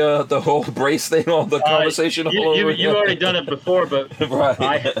the whole brace thing on the conversation? You've already done it before, but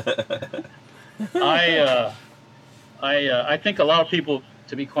right. I think a lot of people,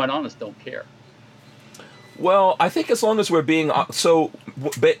 to be quite honest, don't care. Well, I think as long as we're being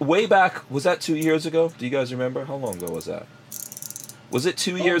way back, was that 2 years ago? Do you guys remember? How long ago was that? Was it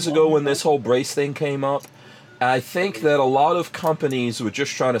 2 years ago when this whole brace thing came up? I think that a lot of companies were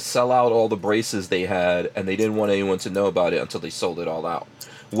just trying to sell out all the braces they had, and they didn't want anyone to know about it until they sold it all out.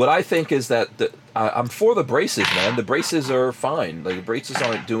 What I think is that I'm for the braces, man. The braces are fine. Like, the braces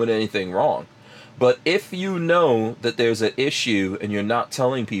aren't doing anything wrong. But if you know that there's an issue and you're not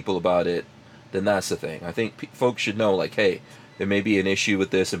telling people about it, then that's the thing. I think folks should know, like, hey, there may be an issue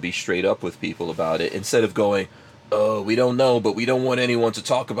with this, and be straight up with people about it, instead of going, oh, we don't know, but we don't want anyone to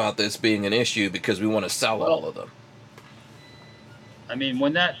talk about this being an issue because we want to sell all of them. I mean,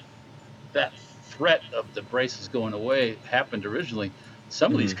 when that threat of the braces going away happened originally,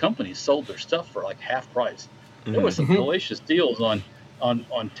 some of these companies sold their stuff for like half price. There were some hellacious deals on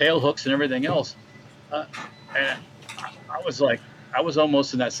tail hooks and everything else. And I was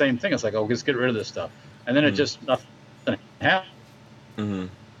almost in that same thing. It's like, oh, let's get rid of this stuff. And then it just, nothing happened.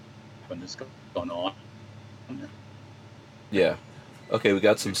 When this going on. Yeah. Okay, we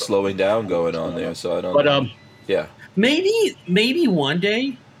got some slowing down going on there, so I don't know. Yeah. Maybe one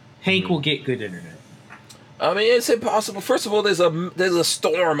day Hank will get good internet. I mean, it's impossible. First of all, there's a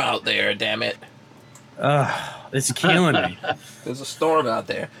storm out there, damn it. It's killing me. There's a storm out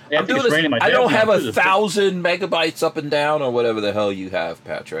there. I'm doing this. I don't have 1,000 megabytes up and down or whatever the hell you have,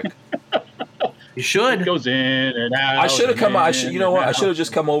 Patrick. You should. It goes in and out. I should have come. You know what? I should have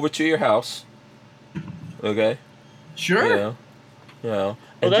just come over to your house. Okay. Sure. Well,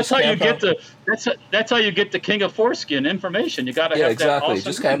 that's how you get that's how you get the King of Foreskin information. You got to have exactly. That awesome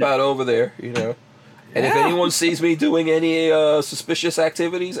just camp out over there, And if anyone sees me doing any suspicious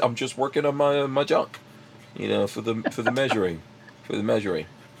activities, I'm just working on my junk, for the measuring, for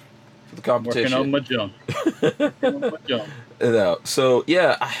the competition. Working on my junk. So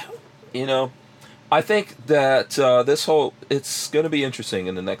yeah, I think that it's going to be interesting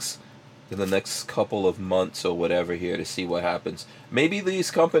in the next couple of months or whatever here to see what happens. Maybe a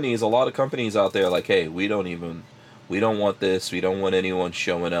lot of companies out there are like, hey, we don't want this. We don't want anyone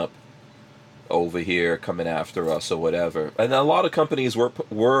showing up over here coming after us or whatever. And a lot of companies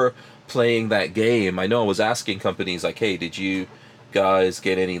were playing that game. I know I was asking companies like, hey, did you guys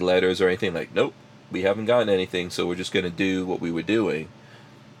get any letters or anything? Like, nope, we haven't gotten anything, so we're just going to do what we were doing.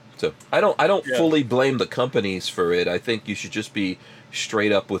 So I don't fully blame the companies for it. I think you should just be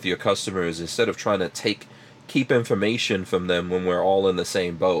straight up with your customers instead of trying to keep information from them when we're all in the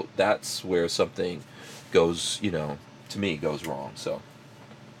same boat. That's where something goes, to me, goes wrong. So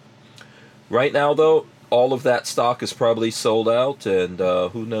right now, though, all of that stock is probably sold out, and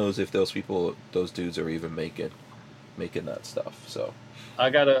who knows if those dudes are even making that stuff. So I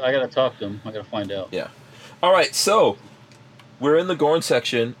gotta talk to them. I gotta find out. Yeah. All right. So we're in the Gorn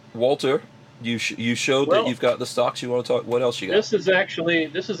section. Walter, you showed that you've got the stocks. You want to talk? What else you got? This is actually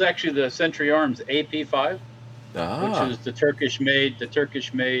the Century Arms AP5, which is the Turkish made.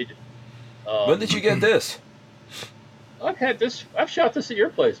 When did you get this? I've had this. I've shot this at your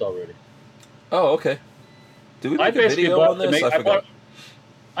place already. Oh, okay. Did we make a video on this? I forgot.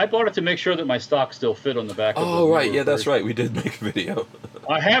 I bought it to make sure that my stock still fit on the back. Oh, right. Yeah, that's right. We did make a video.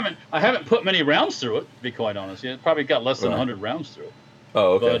 I haven't put many rounds through it, to be quite honest. It probably got less than 100 rounds through it.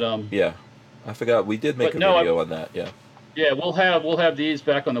 Oh, okay. But, yeah, I forgot we did make a video on that. Yeah. Yeah, we'll have these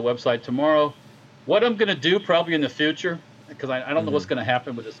back on the website tomorrow. What I'm going to do probably in the future, because I don't know what's going to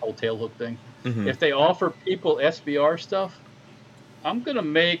happen with this whole tailhook thing. Mm-hmm. If they offer people SBR stuff, I'm going to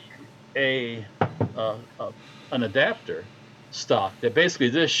make an adapter stock that basically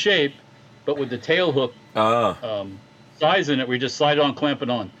this shape, but with the tail hook size in it, we just slide on, clamp it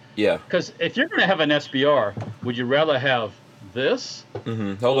on. Yeah. Because if you're going to have an SBR, would you rather have this?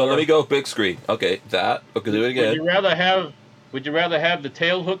 Mm-hmm. Hold on, let me go big screen. Okay, that. Okay, do it again. Would you rather have the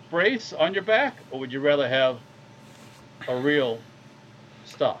tail hook brace on your back, or would you rather have a real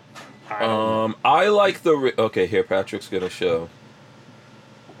stock? I like the. Okay, here Patrick's gonna show.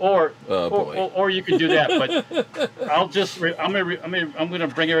 Or you can do that, but I'll just I'm gonna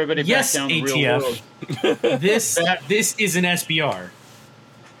bring everybody back down to the real world. This is an SBR.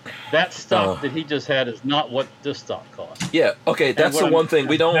 That stock that he just had is not what this stock costs. Yeah, okay, that's the one thing.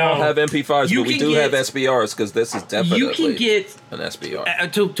 We don't all have MP5s, but we do have SBRs because this is definitely an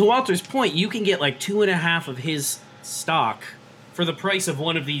SBR. To Walter's point, you can get like 2.5 of his stock for the price of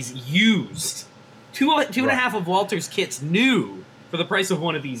one of these used. Two and a half of Walter's kits new for the price of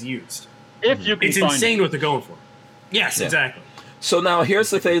one of these used. If you can it's insane what they're going for. Yes, exactly. So now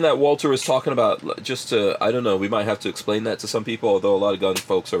here's the thing that Walter was talking about. Just to, I don't know, we might have to explain that to some people, although a lot of gun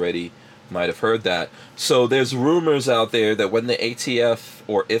folks already might have heard that. So there's rumors out there that when the ATF,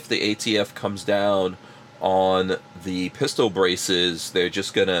 or if the ATF comes down on the pistol braces, they're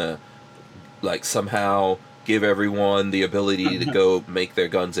just gonna like somehow give everyone the ability to go make their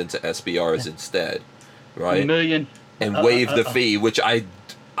guns into SBRs instead, right? And waive the fee, which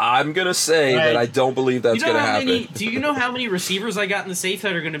I'm gonna say that I don't believe that's gonna happen. Do you know how many receivers I got in the safe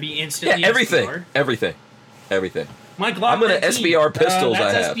that are gonna be instantly everything, SBR'd? everything. My Glock. I'm gonna 19, SBR pistols.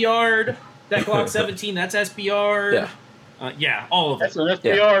 That's SBR'd. That Glock 17. That's SBR'd. Yeah, all of it. That's an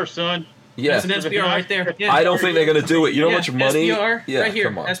SBR, son. Yeah, that's an SBR right there. Yeah. I don't think they're gonna do it. You know how much money? SBR, yeah, right here.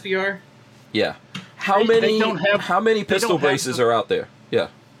 Come on. SBR. Yeah. How many pistol braces are out there? Yeah.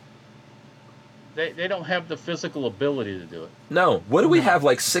 They don't have the physical ability to do it. No. What do we have,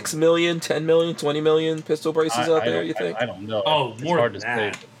 like 6 million, 10 million, 20 million pistol braces out there, you think? I don't know. Oh, it's more than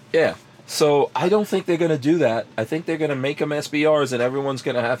that. Yeah. So I don't think they're going to do that. I think they're going to make them SBRs, and everyone's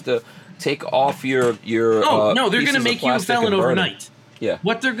going to have to take off your no, they're going to make you a felon overnight. Yeah.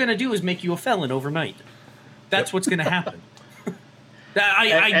 What they're going to do is make you a felon overnight. That's what's going to happen.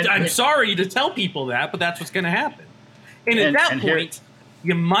 I'm sorry to tell people that, but that's what's going to happen. And at that point,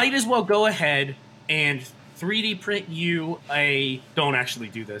 you might as well go ahead and 3D print you don't actually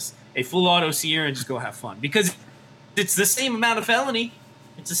do this, a full auto sear and just go have fun. Because it's the same amount of felony.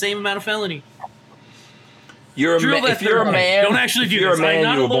 It's the same amount of felony. If you're a man, don't actually do this. You're a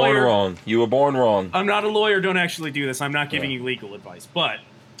man, you were born wrong. You were born wrong. I'm not a lawyer. Don't actually do this. I'm not giving you legal advice. But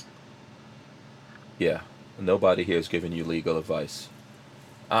yeah, nobody here is giving you legal advice.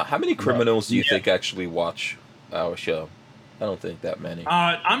 How many criminals do you think actually watch our show? I don't think that many.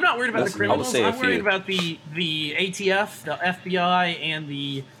 I'm not worried about the criminals. I'm worried about the ATF, the FBI, and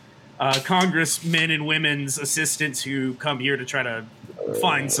the congressmen and women's assistants who come here to try to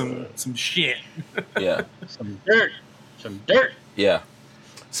find some shit. Yeah. Some dirt. Yeah.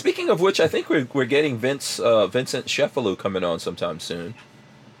 Speaking of which, I think we're getting Vincent Sheffalu coming on sometime soon.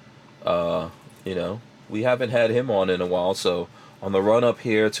 We haven't had him on in a while, so on the run up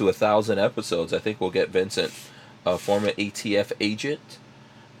here to 1,000 episodes, I think we'll get Vincent, a former ATF agent.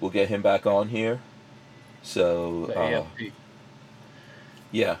 We'll get him back on here. So,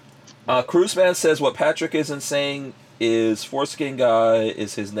 yeah. Cruiseman says what Patrick isn't saying is Foreskin Guy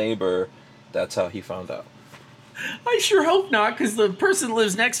is his neighbor. That's how he found out. I sure hope not, because the person that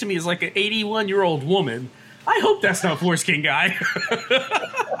lives next to me is like an 81-year-old woman. I hope that's not Foreskin Guy.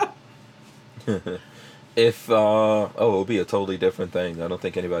 It'll be a totally different thing. I don't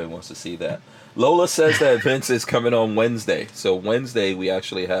think anybody wants to see that. Lola says that Vince is coming on Wednesday. So Wednesday we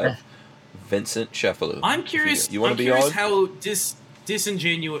actually have Vincent Sheffalu. I'm curious. You want to be on? How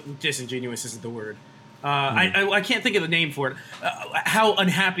disingenuous isn't the word. I can't think of the name for it. How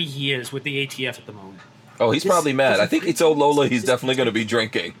unhappy he is with the ATF at the moment. Oh, he's probably mad. I think he told Lola he's definitely going to be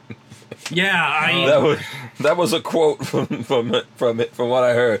drinking. Yeah, that was a quote from what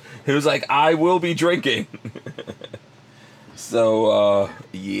I heard. He was like, "I will be drinking." So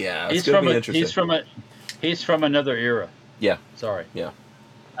yeah, it's going to be interesting. He's from another era. Yeah. Sorry. Yeah.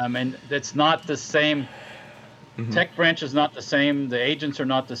 I mean, it's not the same. Tech branch is not the same. The agents are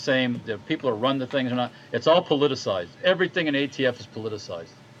not the same. The people who run the things are not. It's all politicized. Everything in ATF is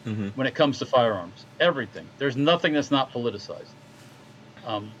politicized when it comes to firearms. Everything. There's nothing that's not politicized.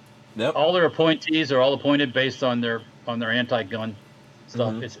 All their appointees are all appointed based on their anti-gun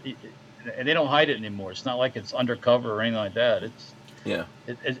stuff. And they don't hide it anymore. It's not like it's undercover or anything like that.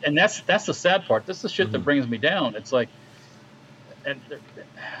 And that's the sad part. This is the shit that brings me down. It's like, and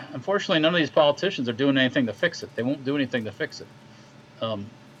unfortunately, none of these politicians are doing anything to fix it. They won't do anything to fix it. No,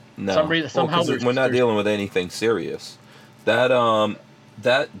 somehow we're not dealing with anything serious. That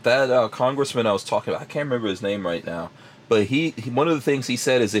congressman I was talking about, I can't remember his name right now, but he one of the things he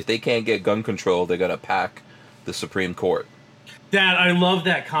said is if they can't get gun control, they're gonna pack the Supreme Court. I love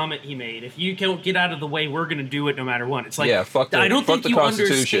that comment he made. If you can't get out of the way, we're going to do it no matter what. It's like, I don't think you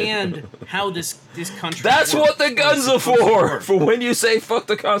understand how this country That's works. what the guns are for when you say fuck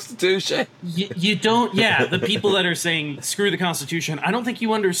the Constitution. You don't, the people that are saying screw the Constitution, I don't think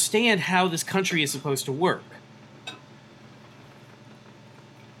you understand how this country is supposed to work.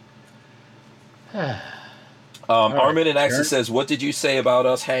 Armin and Axis says, what did you say about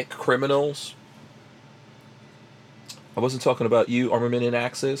us, Hank, criminals? I wasn't talking about you, Armament and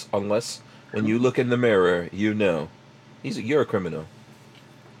Axis, unless when you look in the mirror, you know. You're a criminal.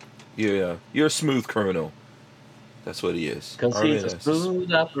 You're a smooth criminal. That's what he is. Because he's a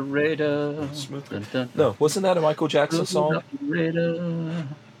smooth operator. No, wasn't that a Michael Jackson song?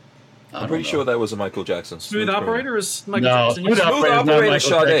 I'm pretty sure that was a Michael Jackson song. Smooth Operator is Michael Jackson. Smooth Operator is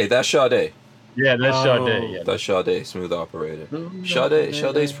Sade. That's Sade. Yeah, that's Sade. Yeah. That's Sade, Smooth Operator.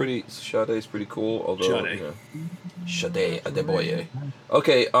 Sade's pretty cool, although Sade Adeboye.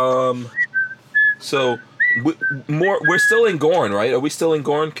 Okay, so we're still in Gorn, right? Are we still in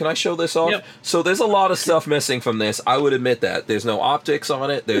Gorn? Can I show this off? Yep. So there's a lot of stuff missing from this. I would admit that. There's no optics on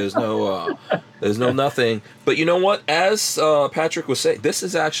it. There's no nothing. But you know what? As Patrick was saying, this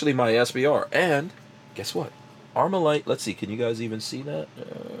is actually my SBR. And guess what? Armalite. Let's see. Can you guys even see that?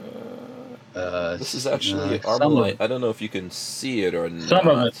 This is actually Armalite. I don't know if you can see it or not. Some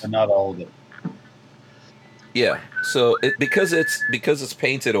of it, but not all of it. Yeah. So because it's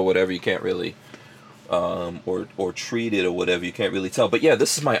painted or whatever, you can't really, or treated or whatever, you can't really tell. But yeah,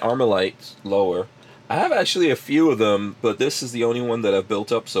 this is my Armalite lower. I have actually a few of them, but this is the only one that I've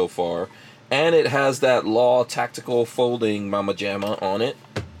built up so far, and it has that Law tactical folding Mama Jamma on it.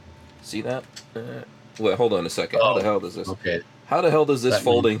 See that? Wait, hold on a second. How the hell does this? Okay. How the hell does this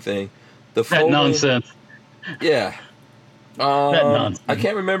folding thing? The folding, that nonsense. Yeah. That nonsense. I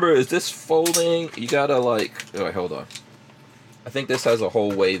can't remember. Is this folding? You gotta hold on. I think this has a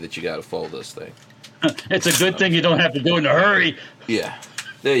whole way that you gotta fold this thing. It's a good thing you don't have to do it in a hurry. Yeah.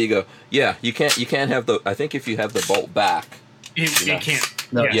 There you go. Yeah, you can't have the. I think if you have the bolt back, you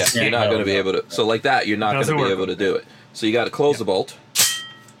can't. No, you're not gonna be able to. So like that, you're not gonna be able to do it. So you got to close the bolt,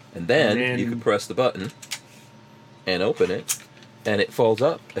 and then you can press the button, and open it. And it folds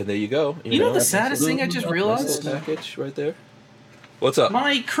up, and there you go. You know the saddest thing I just realized? Nice package right there. What's up?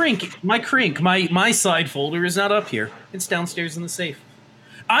 My side folder is not up here. It's downstairs in the safe.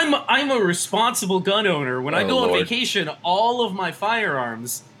 I'm a responsible gun owner. When I go on vacation, all of my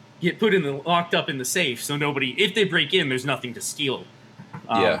firearms get locked up in the safe, so if they break in, there's nothing to steal.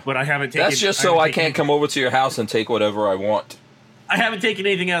 But I haven't taken. That's just so I can't come over to your house and take whatever I want. I haven't taken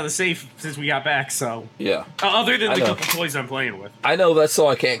anything out of the safe since we got back, so... Yeah. Other than the couple toys I'm playing with. I know that's so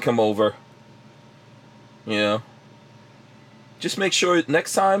I can't come over. You know? Just make sure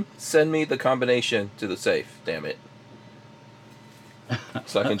next time, send me the combination to the safe, damn it.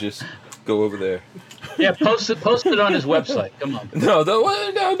 So I can just go over there. Yeah, post it on his website. Come on. No.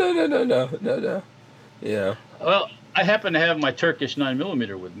 Yeah. Well, I happen to have my Turkish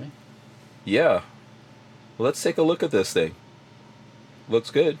 9mm with me. Yeah. Well, let's take a look at this thing.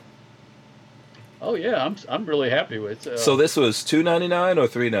 Looks good. Oh yeah, I'm really happy with it. So this was $2.99 or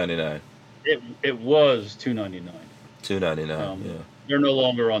 $3.99? It was $2.99. $2.99. Yeah. They're no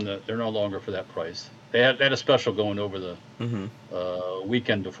longer for that price. They had a special going over the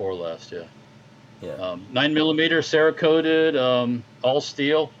weekend before last. Yeah. Yeah. 9mm Cerakoted, all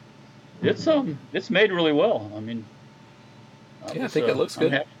steel. It's made really well. I mean. I think it looks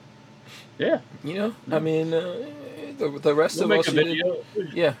good. Yeah. You know, I mean. The rest of us,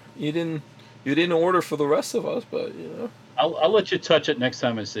 you didn't order for the rest of us, but you know, I'll let you touch it next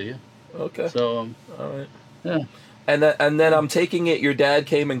time I see you. Okay. So, all right. Yeah. And then I'm taking it. Your dad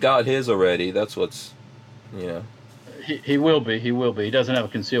came and got his already. That's what's, yeah. He will be. He will be. He doesn't have a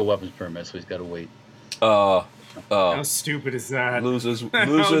concealed weapons permit, so he's got to wait. How stupid is that? Losers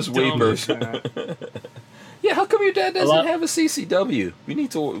weepers. Yeah. How come your dad doesn't have a CCW? We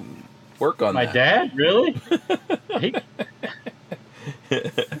need to. work on my that. dad, really?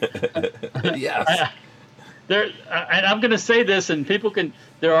 Yes. And I'm going to say this, and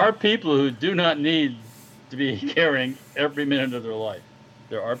there are people who do not need to be carrying every minute of their life.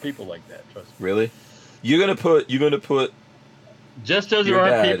 There are people like that, trust me. Really? You're gonna put just as there your are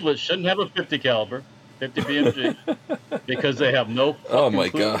dad. people that shouldn't have a 50 caliber, 50 BMG, because they have no Oh my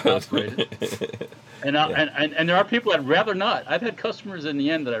clue God. how to operate it. And there are people I'd rather not. I've had customers in the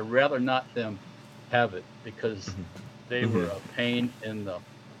end that I'd rather not them have it because they were a pain in the.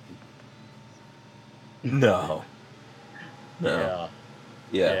 No. Yeah.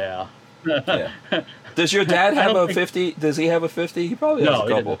 Yeah. Yeah. Does your dad have a think- 50? Does he have a 50? He probably has No, a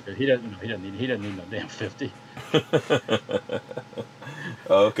couple. he doesn't need no damn 50.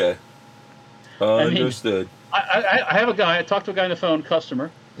 Okay. I mean, Understood. I have a guy. I talked to a guy on the phone, customer,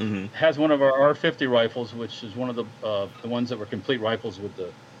 has one of our R50 rifles, which is one of the ones that were complete rifles with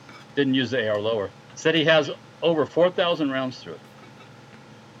didn't use the AR lower. Said he has over 4,000 rounds through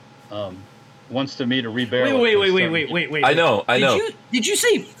it. Wants to me to rebarrel. Wait. I know. Did you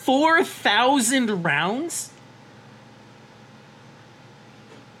say 4,000 rounds?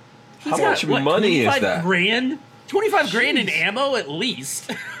 How much money is that? 25 grand in ammo at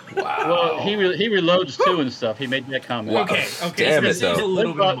least. Wow. Well, he reloads too and stuff. He made that comment. Wow. Okay. Damn so it, this is though. a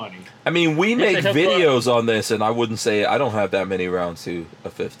little bit of money. I mean, we make they have videos on this, and I wouldn't say I don't have that many rounds to a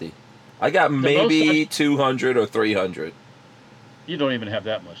 50. I got maybe 200 or 300. You don't even have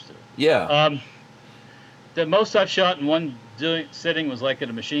that much to it. Yeah. The most I've shot in one sitting was like at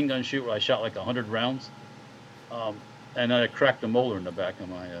a machine gun shoot where I shot like 100 rounds, and I cracked a molar in the back of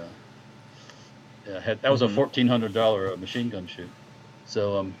my head. That was a $1,400 machine gun shoot.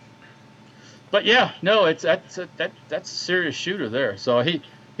 So, but yeah, no, that's a serious shooter there. So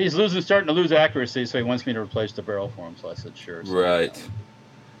he's starting to lose accuracy, so he wants me to replace the barrel for him. So I said sure. So, Right.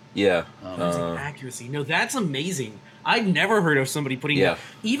 Yeah. Accuracy. No, that's amazing. I've never heard of somebody putting Yeah.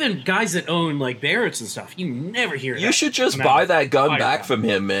 even guys that own like Barretts and stuff. You never hear. You that should just amount buy of that gun firepower. back from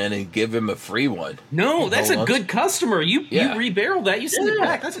him, man, and give him a free one. No, that's Hold a on. good customer. You rebarrel that. You send it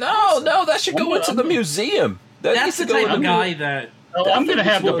back. That's awesome. No, that should go into the museum. That That's needs the to go type of into- guy that. Oh, I'm going to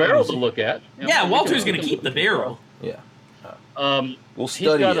have the what barrel it to is. look at. Yeah, Walter's going to keep the barrel. Yeah. We'll He's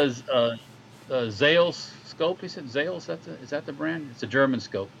study got it. a Zales scope. He said Zales. Is that the brand? It's a German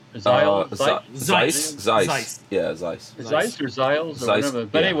scope. Zeiss Zeiss. Yeah, Zeiss. or Ziles or Zeiss, whatever.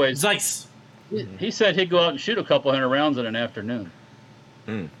 But yeah. anyways, Zeiss. he said he'd go out and shoot a couple hundred rounds in an afternoon.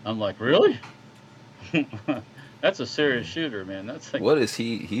 I'm like, really? That's a serious shooter, man. That's like, What is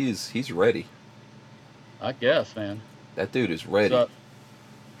he? He's ready. I guess, man. That dude is ready. So,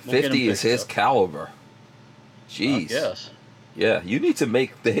 we'll get him 50 is fixed his up. caliber. I Jeez. guess. Yeah, you need to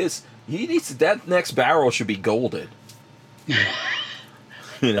make that next barrel should be golden. You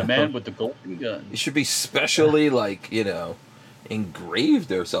know? The man with the golden gun. It should be specially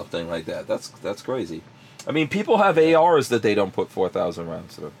engraved or something like that. That's crazy. I mean, people have ARs that they don't put 4,000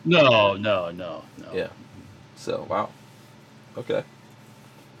 rounds through. No. Yeah. So, wow. Okay.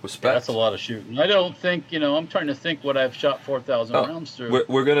 Respect. Yeah, that's a lot of shooting. I don't think, I'm trying to think what I've shot 4,000 rounds through.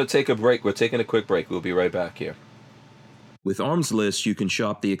 We're going to take a break. We're taking a quick break. We'll be right back here. With Arms List, you can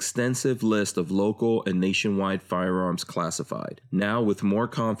shop the extensive list of local and nationwide firearms classified, now with more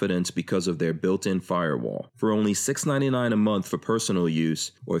confidence because of their built-in firewall. For only $6.99 a month for personal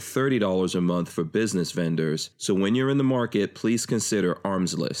use, or $30 a month for business vendors. So when you're in the market, please consider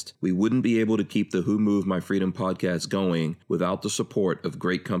Arms List. We wouldn't be able to keep the Who Moved My Freedom podcast going without the support of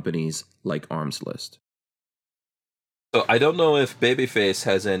great companies like Arms List. So I don't know if Babyface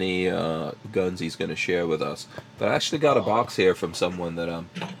has any guns he's going to share with us, but I actually got a box here from someone that I'm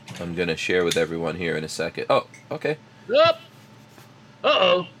going to share with everyone here in a second. Oh, okay. Up.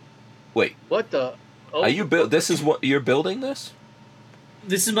 Uh-oh. Wait. What the? Oh, Are you this is what you're building this?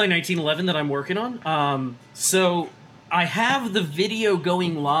 This is my 1911 that I'm working on. So I have the video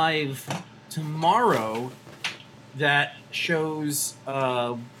going live tomorrow that shows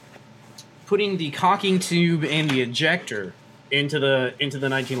putting the cocking tube and the ejector into the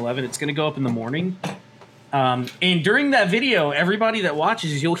 1911. It's going to go up in the morning. And during that video, everybody that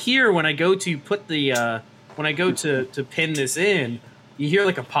watches, you'll hear when I go to put the to pin this in, you hear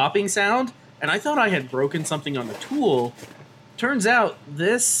like a popping sound. And I thought I had broken something on the tool. Turns out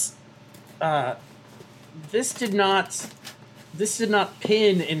this did not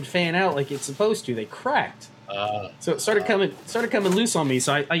pin and fan out like it's supposed to. They cracked. So it started coming loose on me.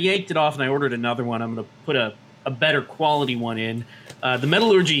 So I yanked it off and I ordered another one. I'm gonna put a better quality one in. The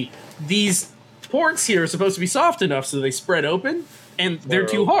metallurgy, these ports here are supposed to be soft enough so they spread open, and they're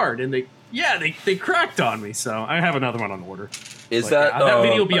too hard, and Yeah, they cracked on me, so I have another one on order. Is that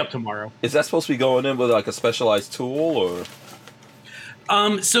video will be up tomorrow? Is that supposed to be going in with like a specialized tool or?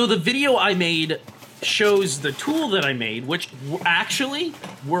 So the video I made shows the tool that I made, which actually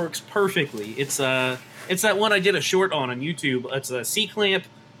works perfectly. It's that one I did a short on YouTube. It's a C-clamp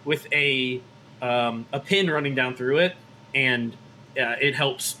with a pin running down through it, and it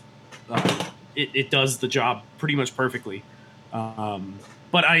helps. It does the job pretty much perfectly.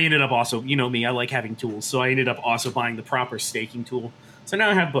 But I ended up also, you know me, I like having tools, so I ended up also buying the proper staking tool. So now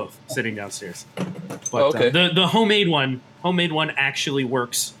I have both sitting downstairs. But okay. The homemade one actually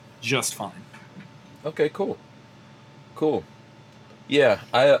works just fine. Okay, cool. Yeah,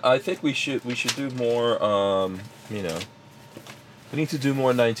 I think we should do more. We need to do more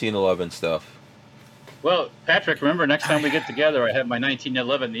 1911 stuff. Well, Patrick, remember next time we get together, I have my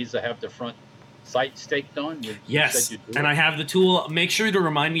 1911 needs to have the front sight staked on. Yes, and I have the tool. Make sure to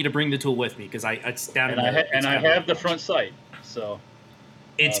remind me to bring the tool with me because it's down. And I have the front sight, so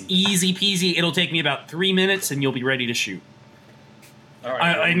it's easy peasy. It'll take me about 3 minutes, and you'll be ready to shoot. All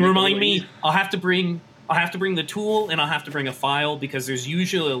right. And remind me, I'll have to bring the tool, and I'll have to bring a file because there's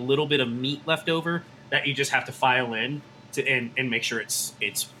usually a little bit of meat left over that you just have to file in and make sure it's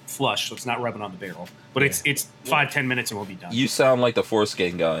flush, so it's not rubbing on the barrel. But it's 5-10 minutes and we'll be done. You sound like the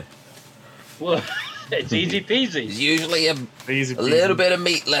foreskin guy. Well, it's easy peasy. There's usually a little bit of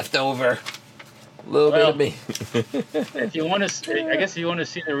meat left over. A little bit of meat. If you want to, I guess if you want to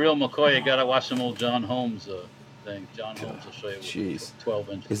see the real McCoy, you got to watch some old John Holmes thing. John Holmes will show you. Jeez. 12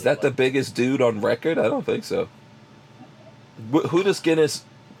 inches. Is that the biggest dude on record? I don't think so. Who does Guinness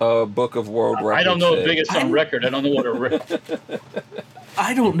Book of World Records? I don't know the biggest on record. I don't know what a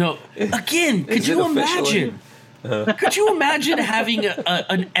I don't know. Again, could you imagine? Could you imagine having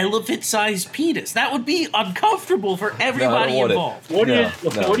an elephant-sized penis? That would be uncomfortable for everybody involved. What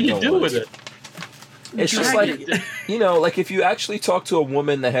do you do with it? It's just like, like if you actually talk to a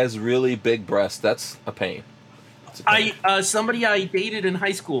woman that has really big breasts, that's a pain. Somebody I dated in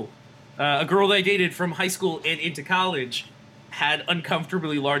high school, a girl that I dated from high school and into college, had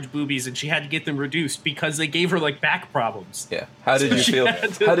uncomfortably large boobies, and she had to get them reduced because they gave her like back problems. Yeah. How did you feel?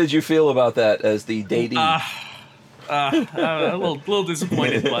 How did you feel about that as the datee? A little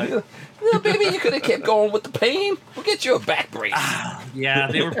disappointed, but baby, you could have kept going with the pain. We'll get you a back brace.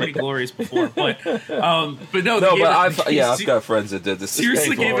 Yeah, they were pretty glorious before, but I've got friends that did this.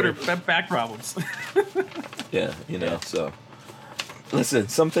 Seriously, gave it her back problems. Yeah, so. Listen,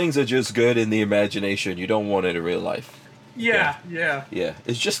 some things are just good in the imagination. You don't want it in real life. Yeah.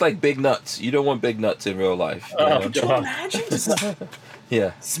 It's just like big nuts. You don't want big nuts in real life. Could you imagine?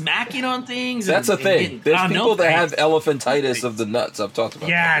 Yeah. Smacking on things. That's a thing. There's people that have elephantitis of the nuts. I've talked about that.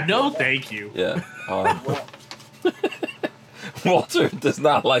 Yeah, no thank you. Yeah. Walter does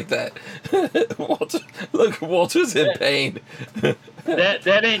not like that. Walter's in pain.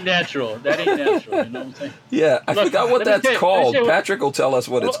 That ain't natural. That ain't natural. You know what I'm saying? Yeah, I forgot what that's called. Patrick will tell us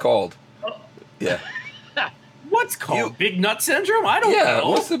what it's called. Yeah. What's called? Big nut syndrome? I don't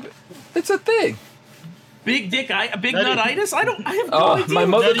know. It's a thing. Big nutitis? I have no idea. My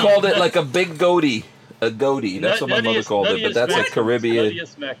mother called it like a big goatee. A goatee. That's what my mother called it, but that's a Caribbean.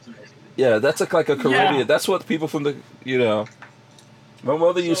 Yeah, that's like a Caribbean. Yeah. That's what people from the My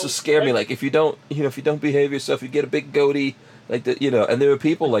mother used to scare me, like if you don't behave yourself, you get a big goatee, like that, And there were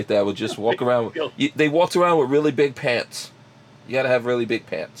people like that would just walk around. They walked around with really big pants. You got to have really big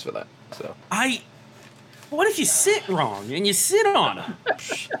pants for that. So what if you sit wrong and you sit on them?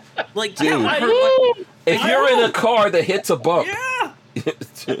 Like, dude, if you're in a car that hits a bump. Yeah.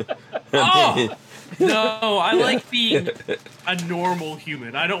 No, I like being a normal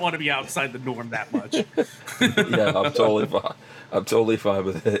human. I don't want to be outside the norm that much. Yeah, I'm totally fine. I'm totally fine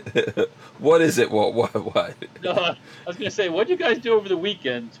with it. What is it? What? No, I was going to say, what did you guys do over the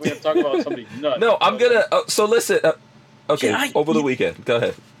weekend? So we have to talk about something nuts. No, I'm going to... so listen. Okay, over the weekend. Go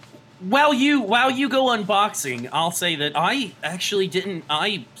ahead. While you go unboxing, I'll say that I actually didn't...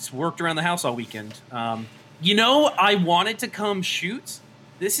 I worked around the house all weekend. I wanted to come shoot.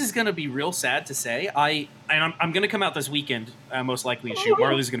 This is going to be real sad to say. I'm going to come out this weekend, most likely to shoot.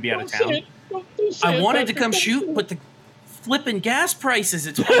 Marley's going to be out of town. I wanted to come shoot, but the flipping gas prices,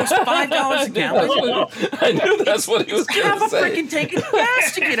 it's almost $5 a gallon. I knew that's what he was going to say. Half a freaking tank of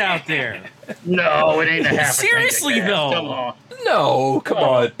gas to get out there. No, it ain't a half. Seriously, though. Come on. No, come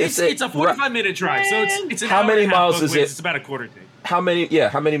on. It's a 45-minute drive, so it's an how many miles is it? It's about a quarter day. How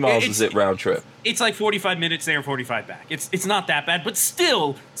many miles is it round trip? It's like 45 minutes there, 45 back. It's not that bad, but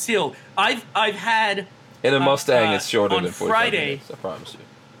still, I've had in a Mustang it's shorter than 45 Friday, minutes, I promise you.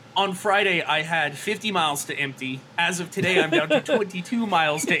 on Friday, I had 50 miles to empty. As of today, I'm down to 22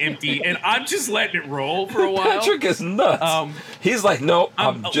 miles to empty, and I'm just letting it roll for a while. Patrick is nuts. He's like, no,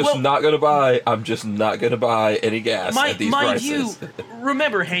 I'm just not going to buy any gas at these prices. You,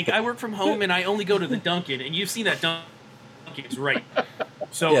 remember, Hank, I work from home, and I only go to the Dunkin', and you've seen that Dunkin' is right.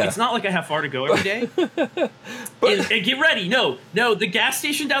 So it's not like I have far to go every day. and get ready. No, the gas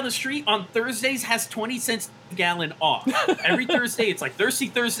station down the street on Thursdays has 20 cents a gallon off. Every Thursday, it's like Thirsty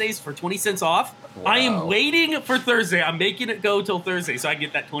Thursdays for 20 cents off. Wow. I am waiting for Thursday. I'm making it go till Thursday so I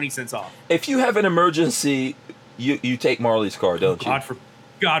get that 20 cents off. If you have an emergency, you take Marley's car, don't you?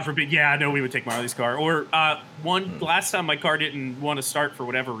 God forbid. Yeah, I know we would take Marley's car. Or last time my car didn't want to start for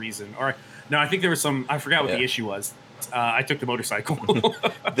whatever reason. Or no, I think there was I forgot what the issue was. I took the motorcycle.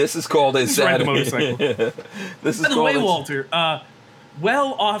 This is called insanity. Ride the motorcycle. This is By the way, Walter,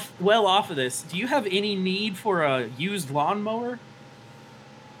 well off of this, do you have any need for a used lawnmower?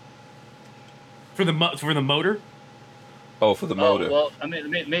 For the motor? Oh, for the motor. Well, I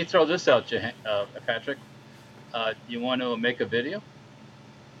mean, let me throw this out, Patrick. You want to make a video?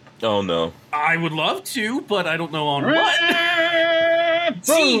 Oh, no. I would love to, but I don't know on what.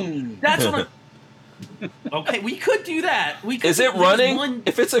 See, that's what okay, we could do that. Is it running?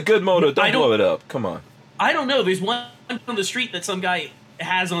 If it's a good motor, don't blow it up. Come on. I don't know. There's one on the street that some guy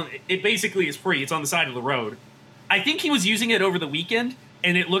has on. It basically is free. It's on the side of the road. I think he was using it over the weekend,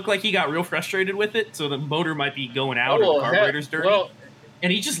 and it looked like he got real frustrated with it. So the motor might be going out, or the carburetor's dirty.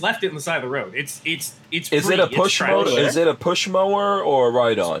 And he just left it on the side of the road. It's Is it a push mower? Is it a push mower or a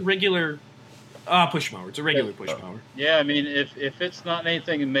ride-on? Regular push mower. It's a regular push mower. Yeah, I mean, if it's not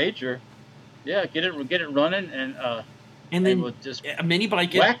anything major. Yeah, get it running, and then we'll just a mini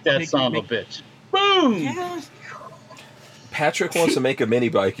bike. Whack that son of a bitch! Boom! Yeah. Patrick wants to make a mini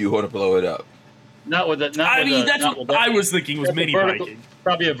bike. You want to blow it up? Not with that. That's what I was thinking was mini biking.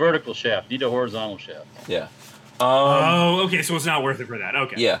 Probably a vertical shaft. Need a horizontal shaft. Yeah. Okay, so it's not worth it for that.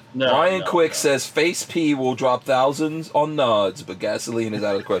 Okay. Yeah. Ryan Quick says Face P will drop thousands on nods, but gasoline is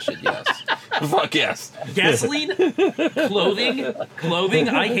out of the question. Yes. Fuck yes. Gasoline, clothing.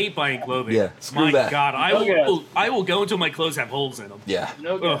 I hate buying clothing. Yeah. Screw that. My God, I will go until my clothes have holes in them. Yeah.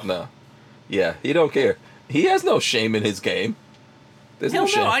 No. Yeah. He don't care. He has no shame in his game. There's no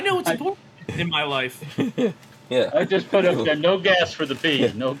shame. I know what's important in my life. Yeah. I just put up there, no gas for the P.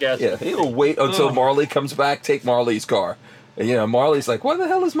 Yeah. No gas. Yeah, he'll wait until Marley comes back, take Marley's car. And, Marley's like, why the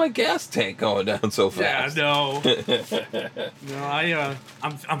hell is my gas tank going down so fast? Yeah, no.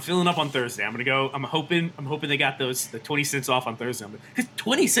 I'm filling up on Thursday. I'm gonna go. I'm hoping they got the 20 cents off on Thursday. Because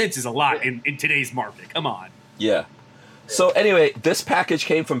 20 cents is a lot in today's market. Come on. Yeah. So anyway, this package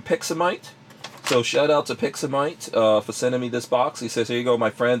came from Pixamite. So shout out to Pixamite for sending me this box. He says, here you go, my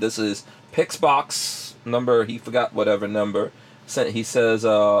friend. This is Pixbox number. He forgot whatever number. He says,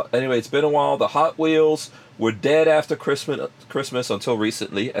 anyway, it's been a while. The Hot Wheels were dead after Christmas until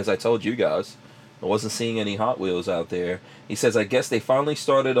recently, as I told you guys. I wasn't seeing any Hot Wheels out there. He says, I guess they finally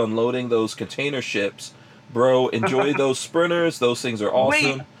started unloading those container ships. Bro, enjoy those Sprinters. Those things are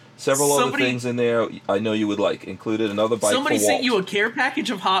awesome. Wait, Several other things in there I know you would like. Included another bike for Walt. Somebody sent you a care package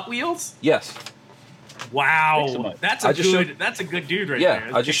of Hot Wheels? Yes. Wow, that's a good dude right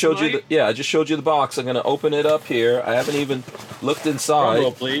there. I just showed you the box. I'm gonna open it up here. I haven't even looked inside.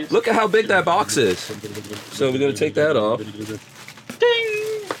 Roll, please. Look at how big that box is. So we're gonna take that off. Ding!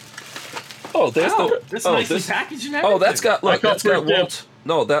 Oh, there's this nicely packaged and everything. Oh, that's got Walt.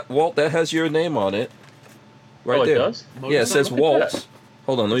 No, that has your name on it. Right there. It does? Yeah, it says Walt.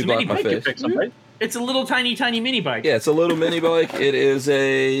 Hold on, let me block my face. It's a little tiny mini bike. Yeah, it's a little mini bike. It is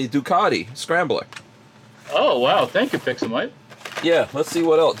a Ducati Scrambler. Oh wow! Thank you, Pixamite. Yeah, let's see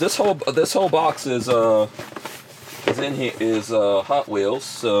what else. This whole box is in here is Hot Wheels.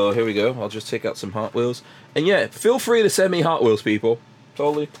 So here we go. I'll just take out some Hot Wheels. And yeah, feel free to send me Hot Wheels, people.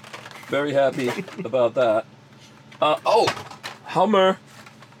 Totally, very happy about that. Hummer.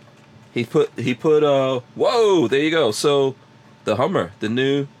 He put. Whoa! There you go. So, the Hummer, the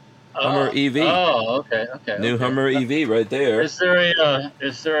new Hummer EV. Oh, okay. New Hummer EV right there. Is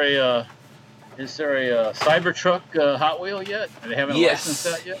there a Cybertruck Hot Wheel yet? They haven't licensed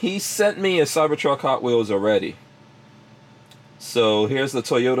that yet? He sent me a Cybertruck Hot Wheels already. So here's the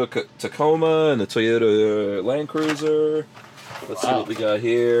Toyota Tacoma and the Toyota Land Cruiser. Let's see what we got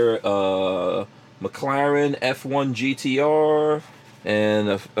here. McLaren F1 GTR and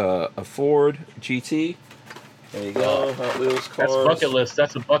a Ford GT. There you go. Hot Wheels cars. That's bucket list.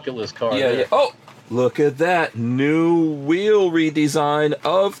 That's a bucket list car. Yeah. Oh, look at that new wheel redesign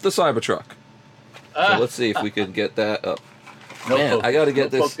of the Cybertruck. So let's see if we can get that up. I got to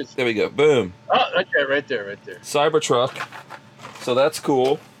get this. Focus. There we go. Boom. Oh, right there. Cybertruck. So that's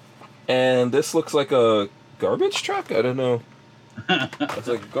cool. And this looks like a garbage truck? I don't know. It's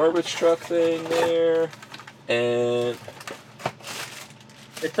like a garbage truck thing there. And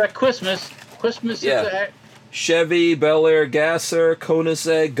it's that Christmas. Yeah. Chevy, Bel Air Gasser,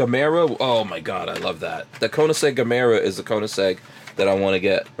 Koenigsegg Gamera. Oh my god, I love that. The Koenigsegg Gamera is the Koenigsegg that I want to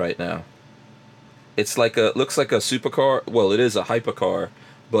get right now. It's like looks like a supercar. Well, it is a hypercar,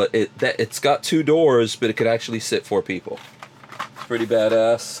 but it's got 2 doors, but it could actually sit 4 people. It's pretty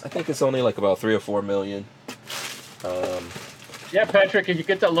badass. I think it's only like about 3 or 4 million. Yeah, Patrick, if you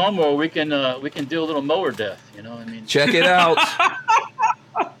get that lawnmower, we can do a little mower death. You know, I mean, check it out.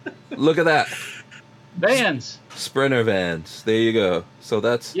 Look at that. Vans. Sprinter vans. There you go. So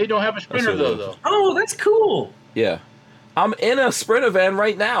that's. You don't have a Sprinter though. Oh, that's cool. Yeah, I'm in a Sprinter van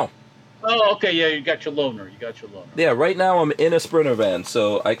right now. Oh, okay. Yeah, you got your loaner. Yeah, right now I'm in a Sprinter van,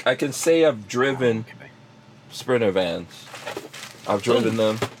 so I can say I've driven Sprinter vans. I've driven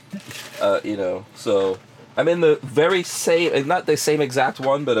them. You know, so I'm in the very same, not the same exact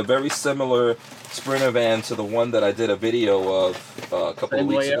one, but a very similar Sprinter van to the one that I did a video of a couple of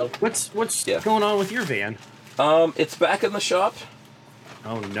weeks ago. What's going on with your van? It's back in the shop.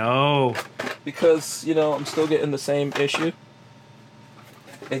 Oh no! Because I'm still getting the same issue.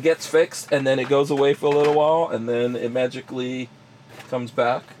 It gets fixed and then it goes away for a little while and then it magically comes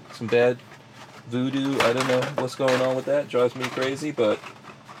back. Some bad voodoo. I don't know what's going on with that. Drives me crazy, but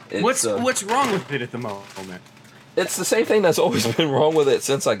it's, what's wrong with it at the moment? It's the same thing that's always been wrong with it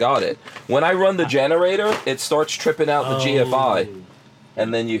since I got it. When I run the generator, it starts tripping out the GFI,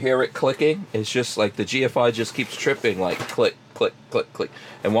 and then you hear it clicking. It's just like the GFI just keeps tripping, like click, click, click, click.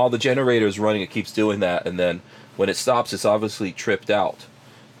 And while the generator is running, it keeps doing that, and then when it stops, it's obviously tripped out.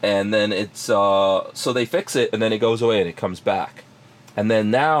 And then it's so they fix it, and then it goes away and it comes back. And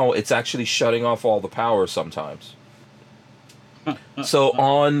then now it's actually shutting off all the power sometimes. So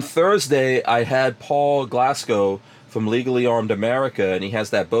on Thursday, I had Paul Glasgow from Legally Armed America, and he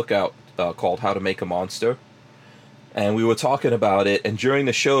has that book out called How to Make a Monster. And we were talking about it, and during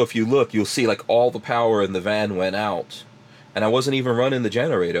the show, if you look, you'll see like all the power in the van went out. And I wasn't even running the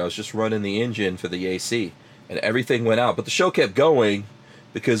generator, I was just running the engine for the AC. And everything went out. But the show kept going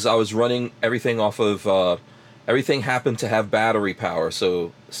because I was running everything off of... everything happened to have battery power,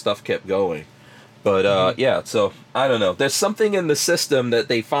 so stuff kept going. But yeah, so I don't know. There's something in the system that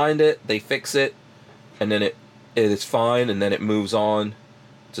they find it, they fix it, and then it is fine, and then it moves on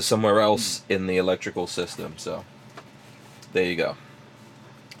to somewhere else in the electrical system. So there you go.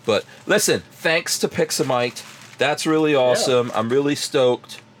 But listen, thanks to Pixamite. That's really awesome. Yeah. I'm really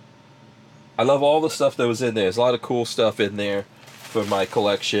stoked. I love all the stuff that was in there. There's a lot of cool stuff in there for my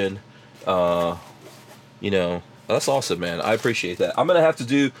collection. That's awesome, man. I appreciate that. I'm going to have to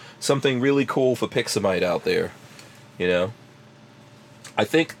do something really cool for Pixamite out there. I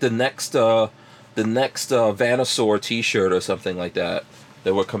think the next Vanasaur t-shirt or something like that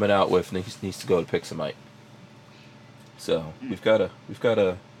we're coming out with needs to go to Pixamite. So we've got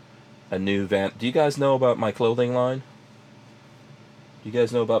a new van. Do you guys know about my clothing line? Do you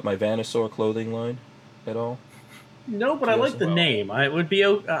guys know about my Vanasaur clothing line at all? No, but I like the name.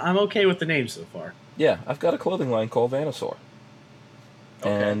 I'm okay with the name so far. Yeah, I've got a clothing line called Vanasaur.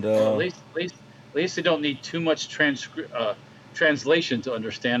 Okay. And well, at least they don't need too much translation to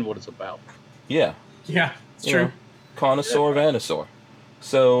understand what it's about. Yeah. Yeah, it's true. Connoisseur, Vanasaur.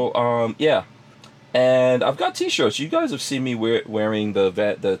 So, yeah. And I've got t-shirts. You guys have seen me wearing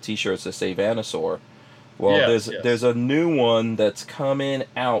the t-shirts that say Vanasaur. Well, there's a new one that's coming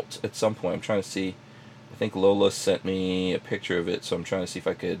out at some point. I'm trying to see. I think Lola sent me a picture of it, so I'm trying to see if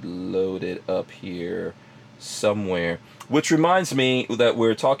I could load it up here somewhere. Which reminds me that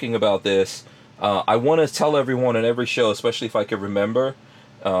we're talking about this. I want to tell everyone in every show, especially if I could remember,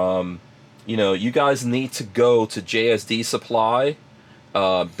 you guys need to go to JSD Supply.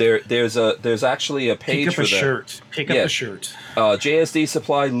 There's actually a page for that. Pick up a shirt. JSD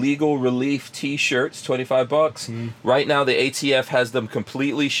Supply Legal Relief T-shirts, $25. Mm. Right now, the ATF has them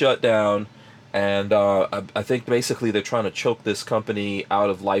completely shut down. And I think basically they're trying to choke this company out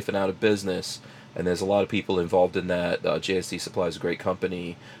of life and out of business. And there's a lot of people involved in that. JSD Supply is a great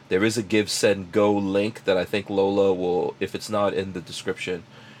company. There is a Give, Send, Go link that I think Lola will, if it's not in the description,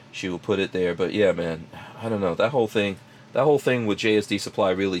 she will put it there. But yeah, man, I don't know. That whole thing with JSD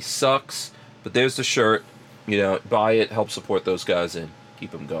Supply really sucks. But there's the shirt. Buy it, help support those guys, and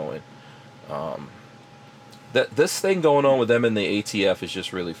keep them going. This thing going on with them in the ATF is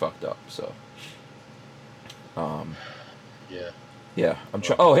just really fucked up. So. Yeah. I'm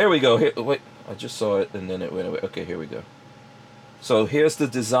trying. Oh, here we go. Wait, I just saw it and then it went away. Okay, here we go. So here's the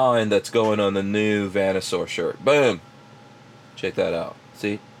design that's going on the new Vanasaur shirt. Boom. Check that out.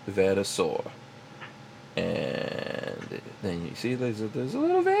 See, Venusaur. And then you see there's a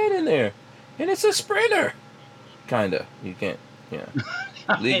little van in there. And it's a Sprinter. Kinda. You can't, yeah.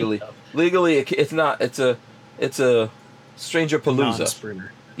 Legally, it's not. It's a Stranger Palooza.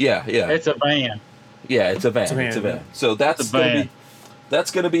 Non-Sprinter. Yeah. It's a van. Yeah, it's a van. So that's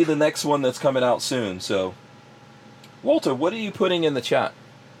gonna be the next one that's coming out soon. So, Walter, what are you putting in the chat?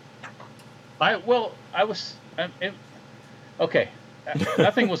 Okay.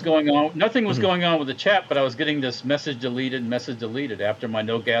 Nothing was going on. Nothing was going on with the chat, but I was getting this message deleted after my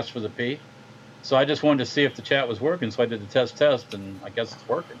no gas for the P. So I just wanted to see if the chat was working. So I did the test, and I guess it's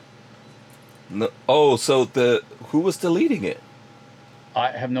working. No, oh, so who was deleting it? I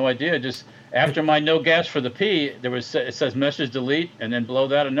have no idea. Just after my no gas for the P, it says message delete, and then below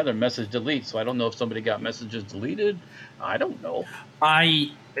that another message delete. So I don't know if somebody got messages deleted. I don't know.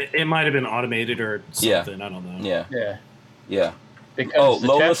 It might have been automated or something. Yeah. I don't know. Yeah. Because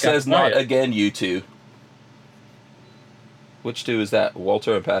Lola says not again, you two. Which two is that?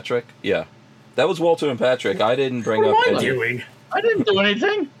 Walter and Patrick? Yeah. That was Walter and Patrick. I didn't bring up what am I doing? I didn't do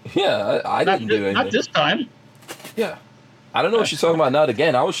anything. Yeah, I didn't do anything. Not this time. Yeah. I don't know what she's talking about. Not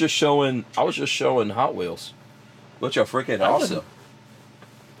again. I was just showing Hot Wheels, which are freaking awesome.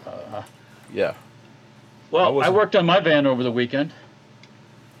 Yeah. Well, I worked on my van over the weekend.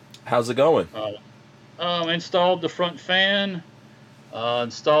 How's it going? Installed the front fan.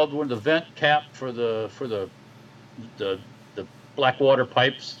 Installed one of the vent cap for the Blackwater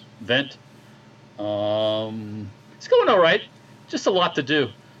pipes vent. It's going all right. Just a lot to do.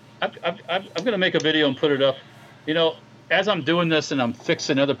 I'm going to make a video and put it up. You know, as I'm doing this and I'm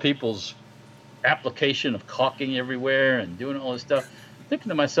fixing other people's application of caulking everywhere and doing all this stuff, I'm thinking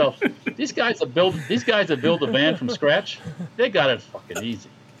to myself, these guys that build a van from scratch, they got it fucking easy.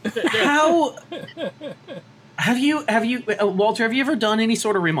 How have you Walter? Have you ever done any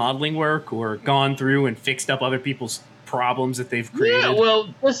sort of remodeling work or gone through and fixed up other people's problems that they've created? Yeah,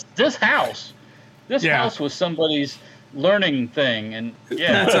 well, this house was somebody's learning thing, and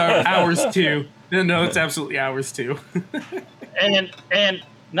yeah, that's ours too. No, it's absolutely ours too. and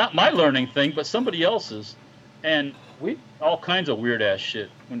not my learning thing, but somebody else's, and we all kinds of weird ass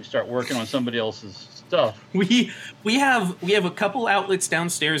shit when you start working on somebody else's stuff. We have a couple outlets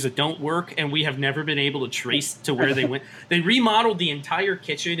downstairs that don't work, and we have never been able to trace to where they went. They remodeled the entire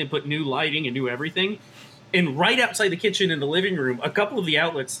kitchen and put new lighting and new everything. And right outside the kitchen in the living room, a couple of the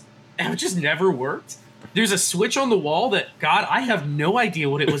outlets have just never worked. There's a switch on the wall that, God, I have no idea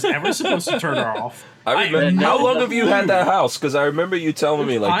what it was ever supposed to turn off. I remember. How long have you had that house? Because I remember you telling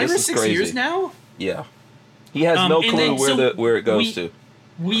me like this is crazy. 5 or 6 years now. Yeah, he has no clue where it goes to.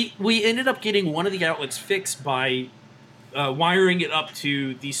 We ended up getting one of the outlets fixed by wiring it up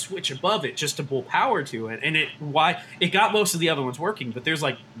to the switch above it just to pull power to it, and it got most of the other ones working. But there's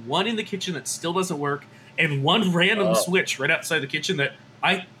like one in the kitchen that still doesn't work, and one random switch right outside the kitchen that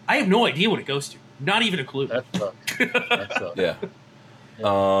I have no idea what it goes to. Not even a clue. That sucks. Yeah.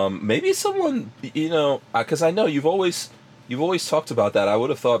 Maybe someone, because I know you've always talked about that. I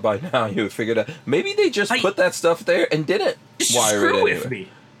would have thought by now you would figure that maybe they just put that stuff there and didn't wire it anyway. With me.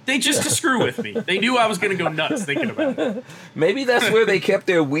 They just to screw with me. They knew I was going to go nuts thinking about it. Maybe that's where they kept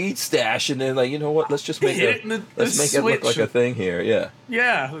their weed stash, and they're like, you know what? Let's just make it look like a thing here. Yeah.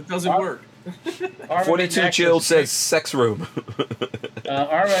 Yeah, it doesn't work. 42 Chill says sex room.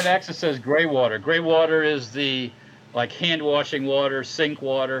 Armad Axis says gray water. Gray water is the hand washing water, sink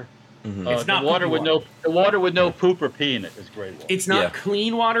water. Mm-hmm. It's not the water with no poop or pee in it is gray water. It's not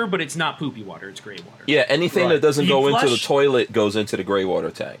clean water, but it's not poopy water. It's gray water. Yeah, anything that doesn't go into the toilet goes into the gray water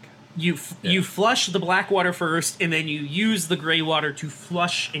tank. You flush the black water first, and then you use the gray water to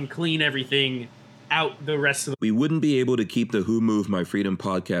flush and clean everything out the rest of the... We wouldn't be able to keep the Who Moved My Freedom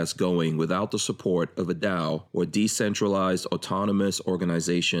podcast going without the support of a DAO, or decentralized autonomous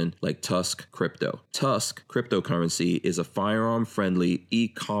organization like Tusk Crypto. Tusk cryptocurrency is a firearm-friendly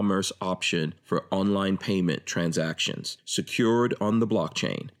e-commerce option for online payment transactions, secured on the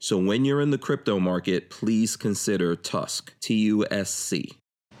blockchain. So when you're in the crypto market, please consider Tusk, T-U-S-C.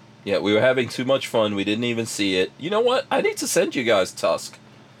 Yeah, we were having too much fun. We didn't even see it. You know what? I need to send you guys Tusk.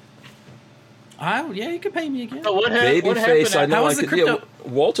 Yeah, you can pay me again. Babyface, I know I could. Yeah,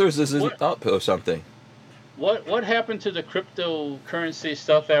 Walters isn't up or something. What happened to the cryptocurrency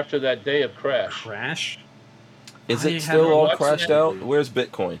stuff after that day of crash? Is it still all crashed out? Where's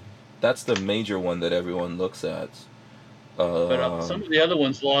Bitcoin? That's the major one that everyone looks at. But some of the other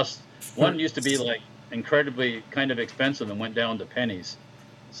ones lost. One used to be incredibly kind of expensive and went down to pennies.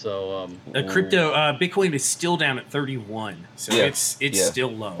 So Bitcoin is still down at 31, so it's still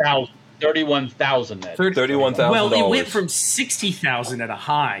low. 31,000. $31,000. Well, it went from 60,000 at a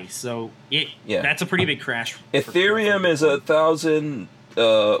high, so that's a pretty big crash. Ethereum is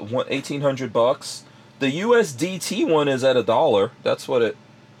 $1,800. The USDT one is at $1. That's what it.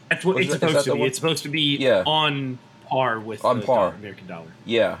 That's what it's supposed to be. It's supposed to be on par with the American dollar.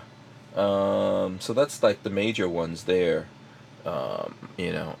 Yeah. So that's like the major ones there.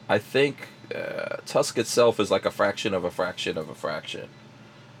 I think Tusk itself is like a fraction of a fraction of a fraction.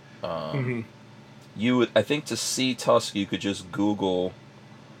 You would, I think, to see Tusk, you could just Google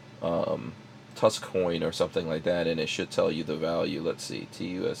Tusk coin or something like that, and it should tell you the value. Let's see,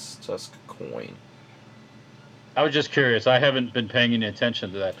 TUS Tusk coin. I was just curious. I haven't been paying any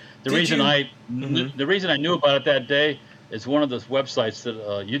attention to that. The reason I knew about it that day is one of those websites that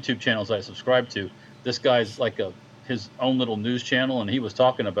YouTube channels I subscribe to. This guy's like his own little news channel, and he was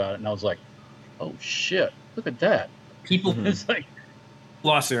talking about it, and I was like, "Oh shit! Look at that!" People it's like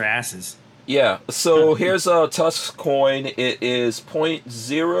lost their asses. Yeah. So here's a Tusk coin. It is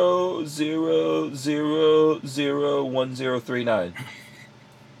 0.00001039.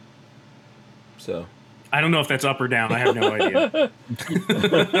 So. I don't know if that's up or down. I have no idea.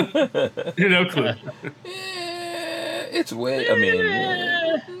 No clue. It's way. I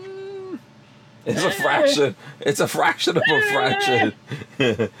mean, it's a fraction. It's a fraction of a fraction.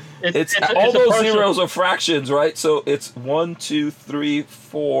 It's all those zeros are fractions, right? So it's 1, 2, 3,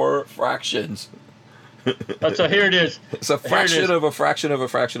 4 fractions. So here it is. It's a fraction of a fraction of a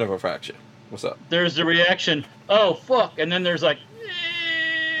fraction of a fraction. What's up? There's the reaction. Oh fuck! And then there's like.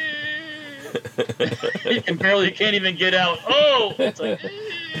 You can't even get out. Oh, it's like.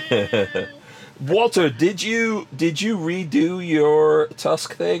 Walter, did you redo your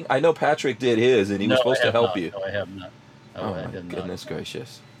Tusk thing? I know Patrick did his, and he was supposed to help you. No, I have not. Oh my goodness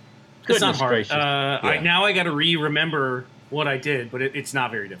gracious! It's not hard. Now I got to remember what I did, but it's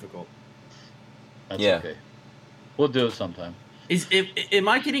not very difficult. That's okay. We'll do it sometime. Am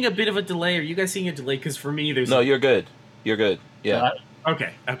I getting a bit of a delay? Are you guys seeing a delay? Because for me, there's you're good. You're good. Yeah.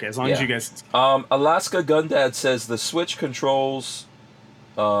 Okay. As long as you guys. Alaska Gundad says the switch controls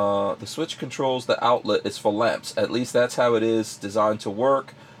the outlet. It's for lamps. At least that's how it is designed to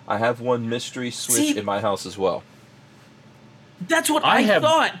work. I have one mystery switch in my house as well. That's what I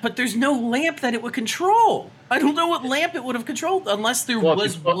thought, but there's no lamp that it would control. I don't know what lamp it would have controlled unless there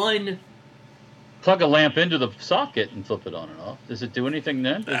was one. Plug a lamp into the socket and flip it on and off. Does it do anything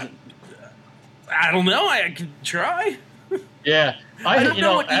then? I don't know. I can try. Yeah, I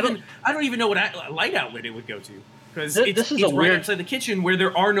don't even know what light outlet it would go to because it's right outside the kitchen where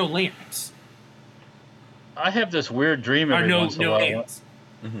there are no lamps. I have this weird dream every once in a while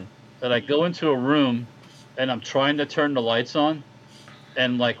that I go into a room and I'm trying to turn the lights on,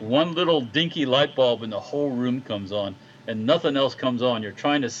 and like one little dinky light bulb in the whole room comes on, and nothing else comes on. You're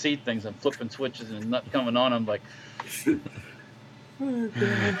trying to see things and flipping switches and not coming on. I'm like.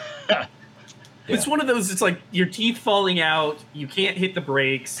 It's one of those, it's like your teeth falling out, you can't hit the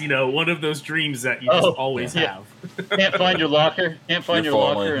brakes, one of those dreams that you just always have. Can't find your locker. Can't find your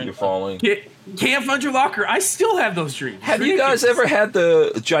locker. You're falling. Can't find your locker. I still have those dreams. Have you guys ever had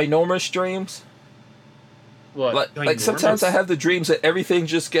the ginormous dreams? What? Like sometimes I have the dreams that everything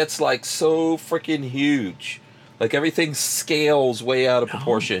just gets like so freaking huge. Like everything scales way out of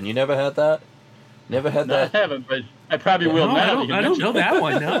proportion. You never had that? Never had that? I haven't, but I probably will now. I don't know that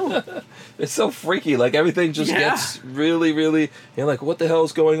one, no. It's so freaky. Like everything just gets really, really. You're like, what the hell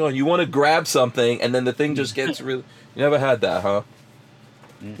is going on? You want to grab something, and then the thing just gets really. You never had that, huh?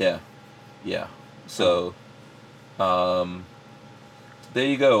 Yeah. So, there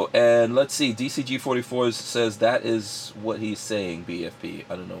you go. And let's see. DCG44 says that is what he's saying. BFP.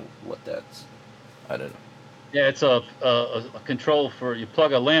 I don't know what that's. I don't know. Yeah, it's a control for you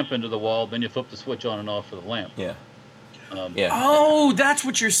plug a lamp into the wall, then you flip the switch on and off for the lamp. Yeah. Oh, that's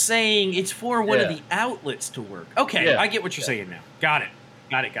what you're saying. It's for one of the outlets to work. Okay, I get what you're saying now. Got it.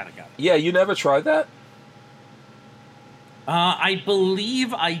 Yeah, you never tried that? I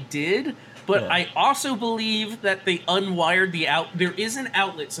believe I did, but I also believe that they unwired the out. There is an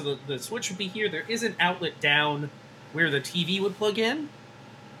outlet, so the switch would be here. There is an outlet down where the TV would plug in.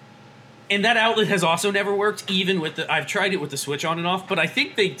 And that outlet has also never worked, even with I've tried it with the switch on and off, but I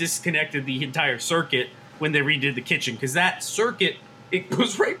think they disconnected the entire circuit when they redid the kitchen, because that circuit, it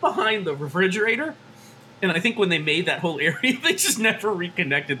goes right behind the refrigerator, and I think when they made that whole area, they just never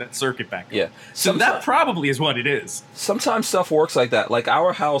reconnected that circuit back up. Yeah. So that probably is what it is. Sometimes stuff works like that. Like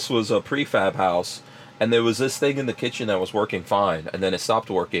our house was a prefab house, and there was this thing in the kitchen that was working fine, and then it stopped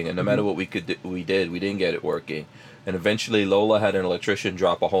working, and no matter what we didn't get it working. And eventually Lola had an electrician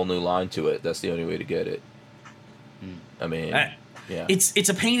drop a whole new line to it. That's the only way to get it. I mean... it's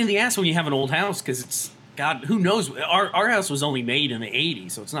a pain in the ass when you have an old house because it's God. Who knows? Our house was only made in the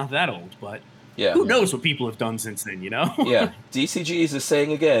 '80s, so it's not that old. But who knows what people have done since then? Yeah. DCGs is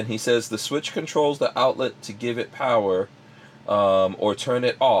saying again. He says the switch controls the outlet to give it power. Or turn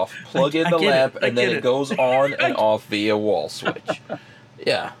it off, plug in the lamp, and then it goes on and off via wall switch.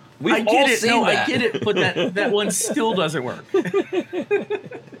 Yeah. We've all seen that. I get it, but that one still doesn't work.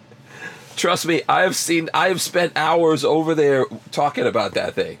 Trust me, I have spent hours over there talking about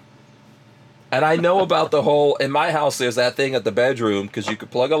that thing. And I know about the whole, in my house, there's that thing at the bedroom, because you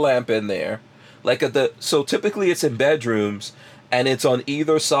could plug a lamp in there. So typically it's in bedrooms, and it's on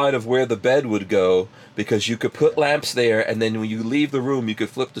either side of where the bed would go, because you could put lamps there, and then when you leave the room, you could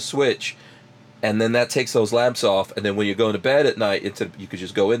flip the switch, and then that takes those lamps off, and then when you're going to bed at night, you could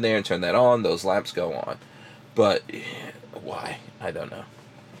just go in there and turn that on, those lamps go on. But why? I don't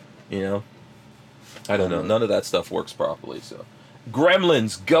know. I don't know. None of that stuff works properly. So,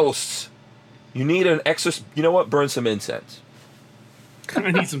 gremlins, ghosts. You need an exorcist. You know what? Burn some incense.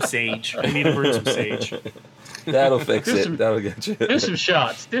 I need some sage. I need to burn some sage. That'll fix it. That'll get you. Do some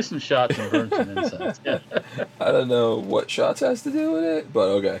shots. Do some shots and burn some incense. Yeah. I don't know what shots has to do with it, but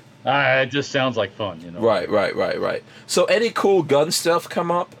okay. It just sounds like fun, Right. So, any cool gun stuff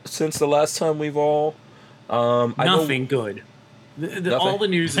come up since the last time we've all? Nothing good. All the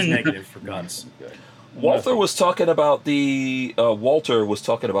news is negative for guns. Walther was talking about the Walther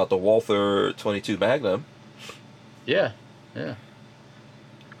 22 Magnum. Yeah.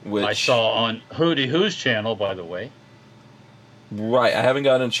 Which I saw on Hootie Who's channel, by the way. Right, I haven't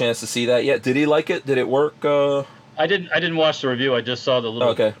gotten a chance to see that yet. Did he like it? Did it work? I didn't watch the review. I just saw the little.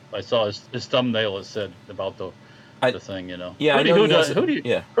 Okay. I saw his thumbnail. It said about the thing. Yeah,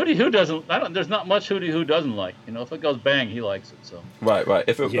 Hootie Who doesn't. There's not much Hootie Who doesn't like. If it goes bang, he likes it. So. Right.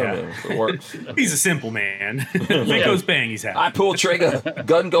 If it works. He's a simple man. If it goes bang, he's happy. I pull trigger,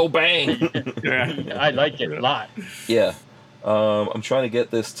 gun go bang. I like it a lot. Yeah. I'm trying to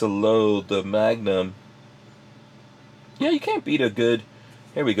get this to load the Magnum. Yeah, you can't beat a good...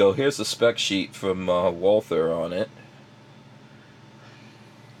 Here we go. Here's the spec sheet from Walther on it.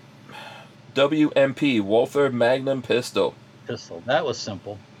 WMP, Walther Magnum Pistol. That was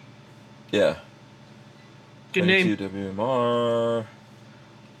simple. Yeah. Good name. WMR.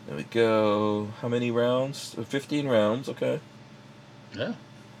 There we go. How many rounds? 15 rounds, okay. Yeah.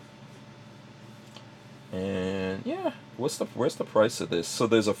 And yeah, where's the price of this? So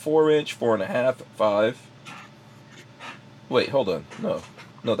there's a 4-inch, 4.5, 5. Wait, hold on.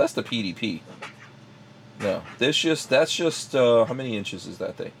 No, that's the PDP. No, that's just how many inches is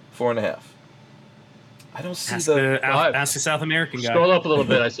that thing? 4.5. I don't see ask the South American guy. Scroll up a little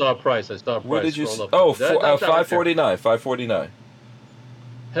bit. I saw a price. Where did you? Oh, 549. 549.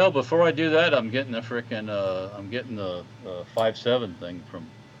 Hell, before I do that, I'm getting the frickin' I'm getting the 5.7 thing from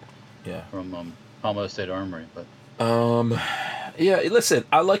Palmetto State Armory, but yeah. Listen,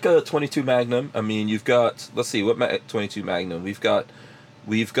 I like a 22 Magnum. I mean, you've got, let's see, what 22 Magnum we've got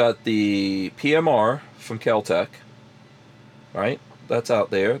the PMR from Keltec, right? That's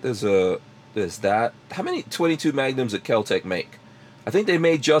out there. There's that. How many 22 Magnums did Keltec make? I think they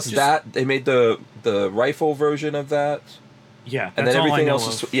made just that. They made the rifle version of that. Yeah, and then everything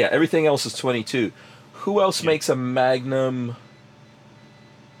else is everything else is 22. Who else makes a Magnum?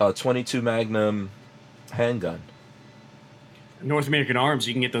 22 Magnum handgun. North American Arms,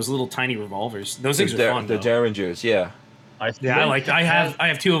 you can get those little tiny revolvers. Those things are fun. The Derringers, yeah. I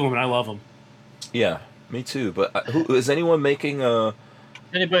have 2 of them and I love them. Yeah, me too. But who is anyone making a?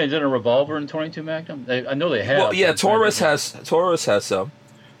 Anybody did a revolver in 22 Magnum? I know they have. Well, yeah, Taurus has some.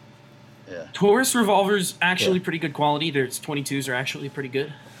 Yeah. Taurus revolvers actually pretty good quality. Their 22s are actually pretty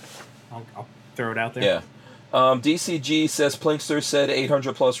good. I'll throw it out there. Yeah. DCG says Plinkster said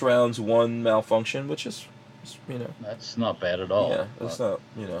 800 plus rounds, 1 malfunction, which is, that's not bad at all. Yeah, that's not,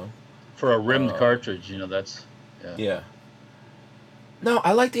 for a rimmed cartridge, that's yeah. No,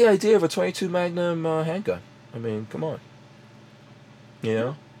 I like the idea of a 22 Magnum handgun. I mean, come on.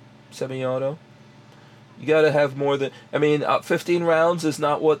 Semi-auto. You got to have more than 15 rounds is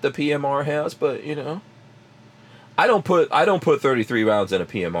not what the PMR has, but I don't put 33 rounds in a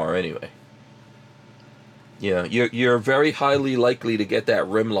PMR anyway. You're very highly likely to get that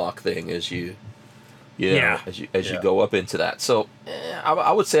rim lock thing as you go up into that. So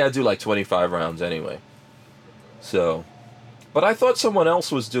I would say I do like 25 rounds anyway. So, but I thought someone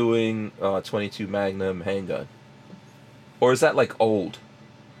else was doing 22 Magnum handgun, or is that like old?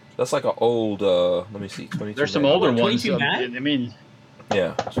 That's like an old. Let me see. 22. There's some older ones. 22 mag?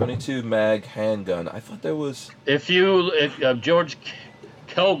 Yeah, 22 mag handgun. I thought there was. If George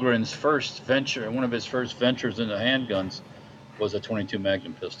Kelgren's first venture, one of his first ventures into handguns, was a 22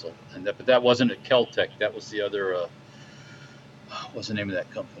 Magnum pistol, but that wasn't at Kel-Tec. That was the other. What's the name of that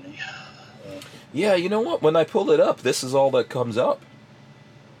company? Yeah, you know what? When I pull it up, this is all that comes up.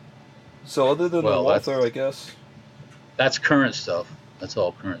 So other than the Walther, I guess. That's current stuff. That's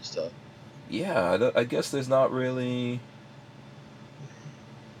all current stuff. Yeah, I guess there's not really.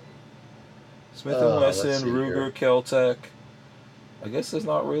 Smith & Wesson, Ruger, Kel-Tec. I guess there's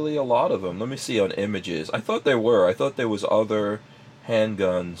not really a lot of them. Let me see on images. I thought there were. I thought there was other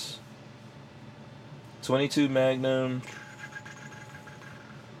handguns. 22 Magnum.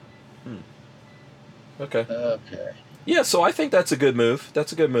 Okay. Okay. Yeah, so I think that's a good move.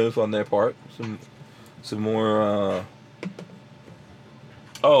 That's a good move on their part. Some more.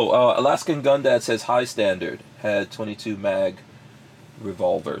 Alaskan Gun Dad says High Standard had 22 mag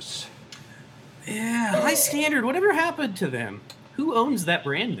revolvers. Yeah, High Standard. Whatever happened to them? Who owns that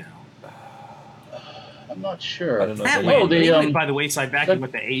brand now? I'm not sure. I don't know. That went by the wayside back in the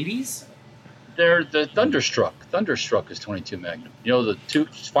 80s. They're the Thunderstruck. Thunderstruck is 22 Magnum. You know, the two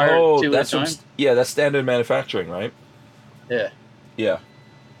fire two at a time? That's standard manufacturing, right? Yeah.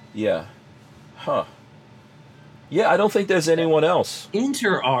 Yeah. Huh. Yeah, I don't think there's anyone else.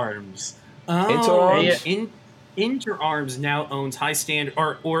 Interarms. Interarms now owns High Standard,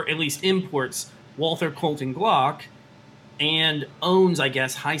 or at least imports Walther, Colt, and Glock, and owns, I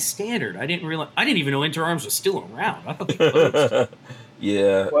guess, High Standard. I didn't even know Interarms was still around. I thought they closed.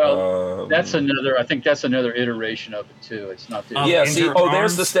 Yeah. Well, I think that's another iteration of it too. It's not the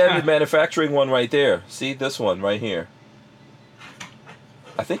there's the standard manufacturing one right there. See this one right here.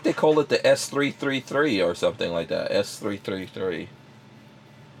 I think they call it the S333 or something like that. S333.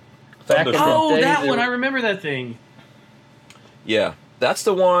 That one. I remember that thing. Yeah, that's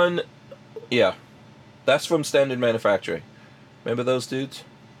the one. Yeah, that's from standard manufacturing. Remember those dudes?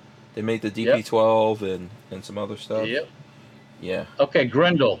 They made the DP12 and some other stuff. Yep. Yeah. Okay,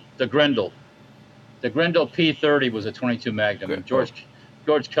 Grendel. The Grendel P30 was a 22 Magnum. George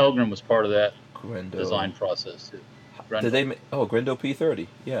Kellgren was part of that design process too. Grendel. Did they? Grendel P30.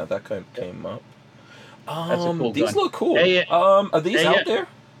 Yeah, that came up. That's a cool these gun. Look cool. Are these out there?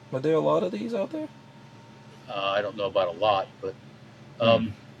 Are there a lot of these out there? I don't know about a lot, but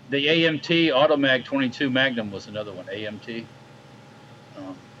the AMT Automag 22 Magnum was another one. AMT.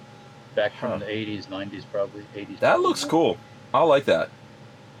 Back from the 80s, 90s, probably 80s. That looks cool. I like that.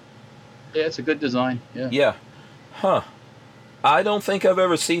 Yeah, it's a good design. Yeah. Yeah. Huh. I don't think I've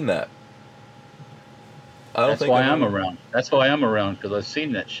ever seen that. That's why I'm around. That's why I'm around, because I've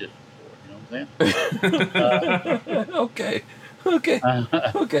seen that shit before. You know what I'm saying? Okay.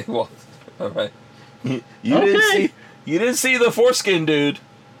 Okay. Well, all right. You didn't see the foreskin, dude.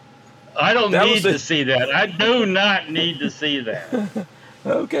 I don't need to see that. I do not need to see that.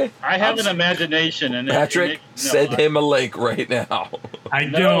 Okay. I have an imagination, and Patrick, send him a link right now. I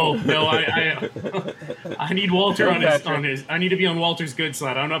don't. No, I need Walter on his. I need to be on Walter's good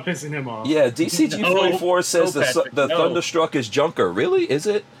side. I'm not pissing him off. Yeah, DCG44 says the Thunderstruck is junker. Really? Is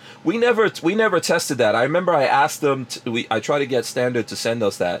it? We never tested that. I remember I asked them. I tried to get Standard to send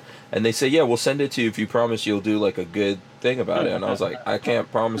us that, and they said, "Yeah, we'll send it to you if you promise you'll do like a good thing about it." And I was like, "I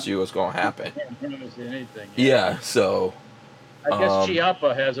can't promise you what's going to happen." I can't promise you anything. Yeah. So. I guess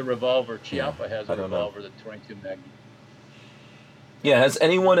Chiappa has a revolver. Chiappa has a revolver, the 22 Magnum. Yeah, has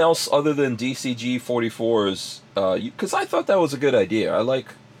anyone else other than DCG 44s? Because I thought that was a good idea. I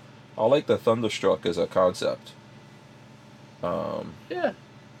like the Thunderstruck as a concept. Yeah.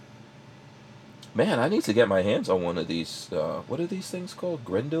 Man, I need to get my hands on one of these. What are these things called?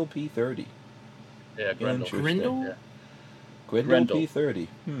 Grendel P30. Yeah, Grendel. Grendel? Yeah. Grendel P30.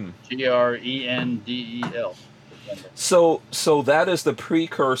 Grendel. So that is the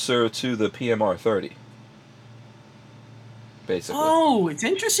precursor to the PMR 30. Basically. Oh, it's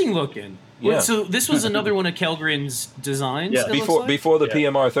interesting looking. Yeah. So this was another one of Kellgren's designs. Yeah. Before the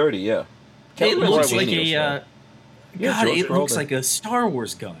PMR 30 . Yeah. It looks like it looks like a Star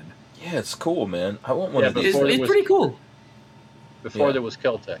Wars gun. Yeah, it's cool, man. I want one of these. It's pretty cool. Before there was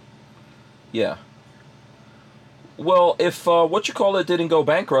Kel-Tec. Yeah. Well, if didn't go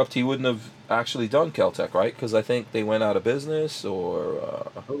bankrupt, he wouldn't have actually done Kel-Tec, right? Because I think they went out of business,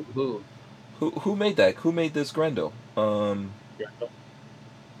 or who made that? Who made this Grendel?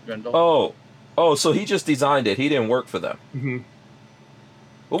 Grendel. Oh, so he just designed it. He didn't work for them. Mm-hmm.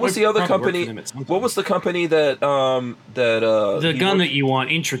 What was the other company? What was the company that the gun that you want,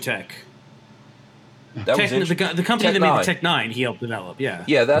 Intratec? That was the company that made the Tech 9. He helped develop. Yeah.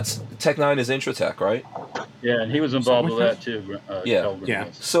 Yeah, that's Tech 9 is Intratec, right? Yeah, and he was involved with that too.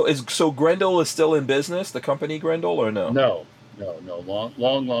 Yeah. So Grendel is still in business, the company Grendel, or no? No.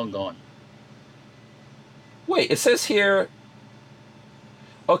 Long gone. Wait, it says here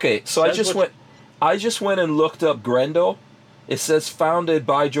Okay, so I just went and looked up Grendel. It says founded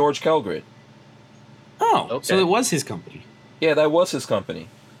by George Kellgren. Oh, okay. So it was his company. Yeah, that was his company.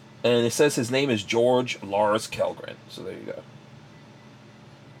 And it says his name is George Lars Kellgren. So there you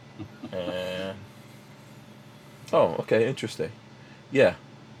go. And oh, okay, interesting. Yeah.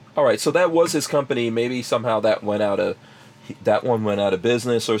 All right, so that was his company. Maybe somehow that one went out of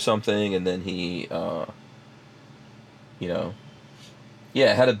business or something, and then he,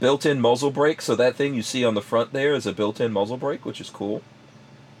 it had a built-in muzzle brake. So that thing you see on the front there is a built-in muzzle brake, which is cool.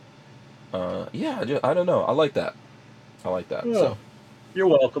 I don't know. I like that. Oh, so you're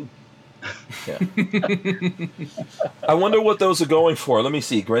welcome. Yeah. I wonder what those are going for. Let me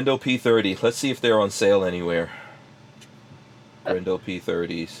see. Grendel P30. Let's see if they're on sale anywhere. Grendel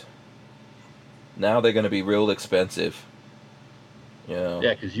P30s. Now they're going to be real expensive. Yeah,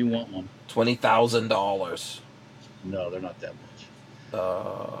 because you want one. $20,000. No, they're not that much.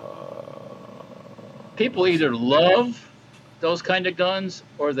 People either love those kind of guns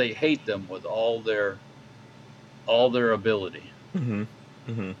or they hate them with all their ability. Mm-hmm.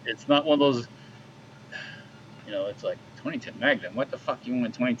 Mm-hmm. It's not one of those, it's like 22 Magnum. What the fuck you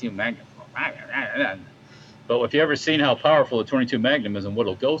want a 22 Magnum for? But if you ever seen how powerful a 22 Magnum is and what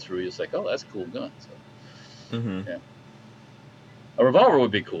it'll go through, it's like, oh, that's a cool gun. So, yeah. A revolver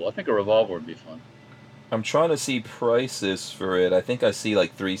would be cool. I think a revolver would be fun. I'm trying to see prices for it. I think I see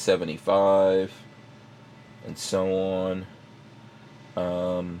like $375 and so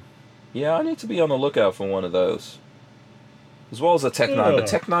on. Yeah, I need to be on the lookout for one of those. As well as a Tech 9, but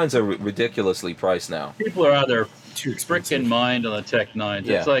Tech 9s are ridiculously priced now. People are out there freaking mind on the Tech 9s.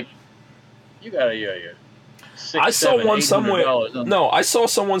 Yeah. It's like, you got your I saw one somewhere. No, I saw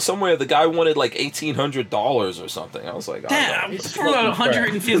someone somewhere. The guy wanted like $1,800 or something. I was like, damn, for a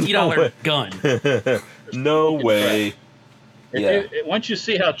 $150 gun. No way. Once you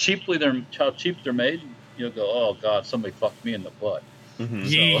see how cheap they're made, you'll go, oh god, somebody fucked me in the butt. Mm-hmm.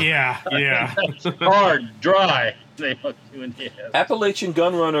 Yeah. Hard, dry. They fuck you in the ass. Appalachian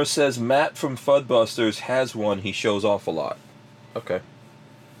Gunrunner says Matt from Fudbusters has one. He shows off a lot. Okay.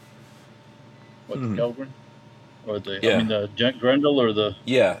 What's Kellgren? Or the Grendel or the...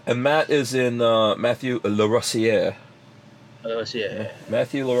 Yeah, and Matt is in Matthew Larossiere.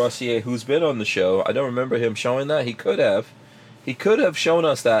 Matthew Larossiere, who's been on the show. I don't remember him showing that. He could have. He could have shown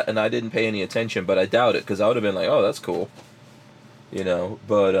us that, and I didn't pay any attention, but I doubt it, because I would have been like, oh, that's cool.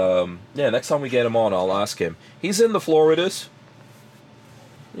 But, next time we get him on, I'll ask him. He's in the Floridas.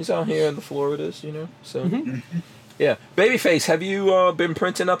 He's out here in the Floridas, so... Mm-hmm. Yeah. Babyface, have you been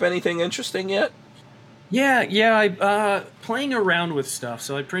printing up anything interesting yet? Yeah, I playing around with stuff.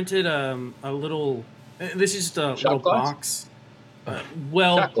 So I printed a little. This is just a little box.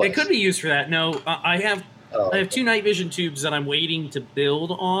 It could be used for that. No, I have two night vision tubes that I'm waiting to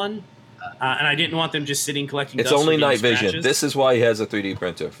build on, and I didn't want them just sitting collecting. It's only night vision. This is why he has a 3D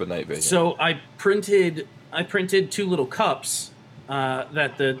printer for night vision. So I printed two little cups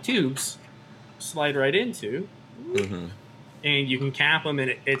that the tubes slide right into. Mm-hmm. And you can cap them,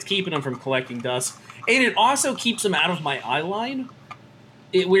 and it's keeping them from collecting dust. And it also keeps them out of my eye line,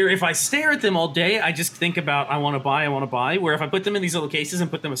 where if I stare at them all day, I just think about, I want to buy. Where if I put them in these little cases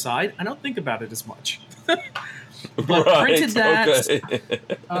and put them aside, I don't think about it as much. But printed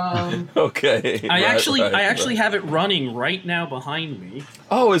that. Okay. I actually have it running right now behind me.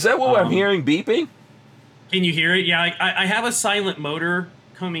 Oh, is that what I'm hearing beeping? Can you hear it? Yeah, I have a silent motor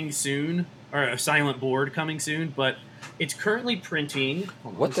coming soon, or a silent board coming soon, but... It's currently printing.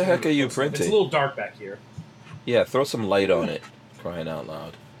 What the heck are you printing? It's a little dark back here. Yeah, throw some light on it. Crying out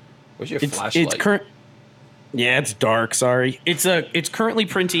loud. Where's your flashlight? Yeah, it's dark. Sorry. It's currently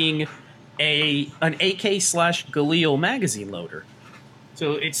printing an AK/Galil magazine loader.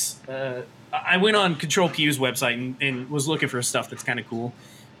 So it's. I went on Control Q's website and was looking for stuff that's kind of cool,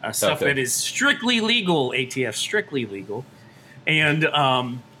 stuff that is strictly legal. ATF strictly legal, and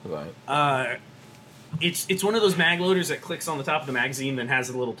right. It's one of those mag loaders that clicks on the top of the magazine, then has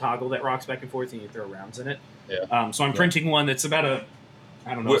a little toggle that rocks back and forth, and you throw rounds in it. Yeah. So I'm printing one that's about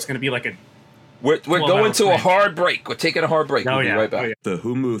it's going to be like a... We're going to a hard break. We're taking a hard break. We'll be right back. Oh, yeah. The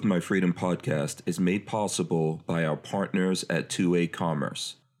Who Moved My Freedom podcast is made possible by our partners at 2A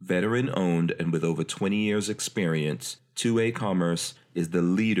Commerce. Veteran-owned and with over 20 years' experience, 2A Commerce is the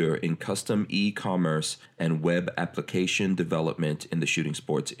leader in custom e-commerce and web application development in the shooting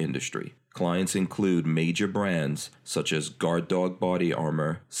sports industry. Clients include major brands such as Guard Dog Body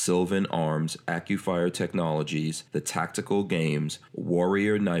Armor, Sylvan Arms, AccuFire Technologies, The Tactical Games,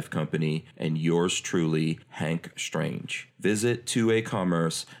 Warrior Knife Company, and yours truly, Hank Strange. Visit 2A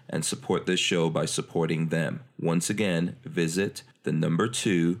Commerce and support this show by supporting them. Once again, visit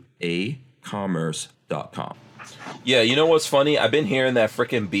 2acommerce.com. Yeah, you know what's funny? I've been hearing that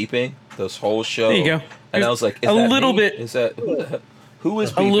freaking beeping this whole show. There you go. And I was like, a little bit. Is that who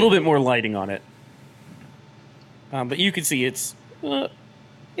is beeping? A little bit more lighting on it. But you can see it's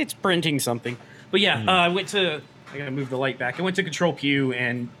printing something. But yeah, I gotta move the light back. I went to Control Q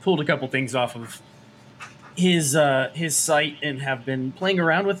and pulled a couple things off of his site and have been playing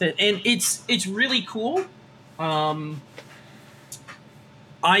around with it, and it's really cool.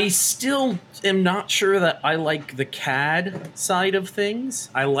 I still am not sure that I like the CAD side of things.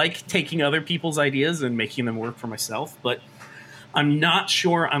 I like taking other people's ideas and making them work for myself, but I'm not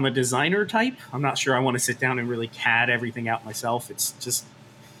sure I'm a designer type. I'm not sure I want to sit down and really CAD everything out myself. It's just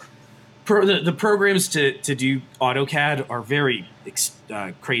the programs to do AutoCAD are very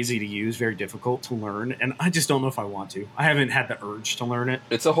crazy to use, very difficult to learn, and I just don't know if I want to. I haven't had the urge to learn it.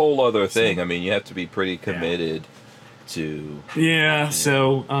 It's a whole other thing. I mean, you have to be pretty committed to... Yeah,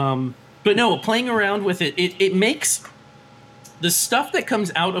 so... but no, playing around with it makes... The stuff that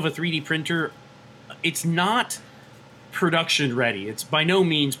comes out of a 3D printer, it's not production ready. It's by no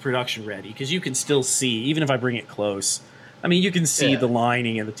means production ready, because you can still see, even if I bring it close... I mean, you can see the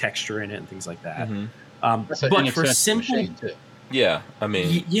lining and the texture in it and things like that. Mm-hmm. But for simple, yeah, I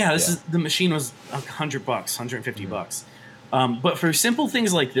mean, the machine was $100, $150. But for simple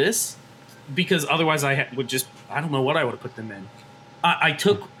things like this, because otherwise I don't know what I would have put them in. I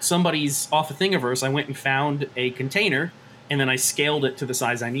took somebody's off of Thingiverse. I went and found a container, and then I scaled it to the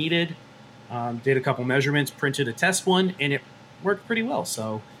size I needed. Did a couple measurements, printed a test one, and it worked pretty well.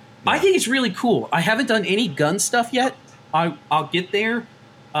 So I think it's really cool. I haven't done any gun stuff yet. I'll get there.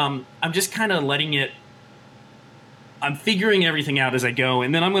 I'm just kind of letting it... I'm figuring everything out as I go,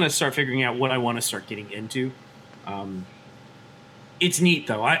 and then I'm going to start figuring out what I want to start getting into. It's neat,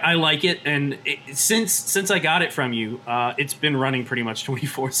 though. I like it, and since I got it from you, it's been running pretty much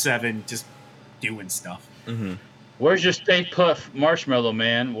 24/7, just doing stuff. Mm-hmm. Where's your Stay Puft Marshmallow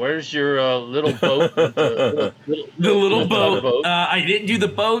Man? Where's your little boat? The little boat. I didn't do the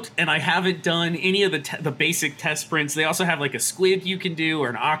boat, and I haven't done any of the basic test prints. They also have like a squid you can do, or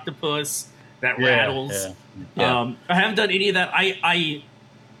an octopus that rattles. Yeah. I haven't done any of that. I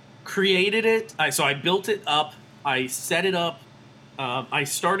created it. So I built it up. I set it up. I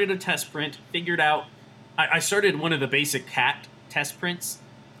started a test print. Figured out. I started one of the basic cat test prints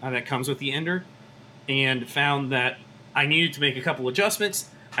that comes with the Ender. And found that I needed to make a couple adjustments.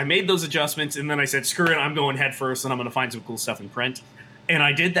 I made those adjustments, and then I said, screw it, I'm going head first, and I'm going to find some cool stuff in print. And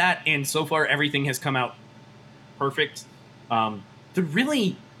I did that, and so far everything has come out perfect. They're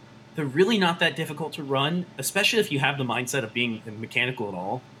really not that difficult to run, especially if you have the mindset of being mechanical at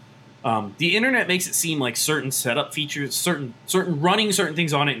all. The internet makes it seem like certain setup features, certain running certain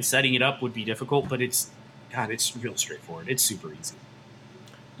things on it and setting it up would be difficult, but it's real straightforward. It's super easy.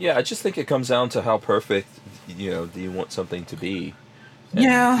 Yeah, I just think it comes down to how perfect, do you want something to be?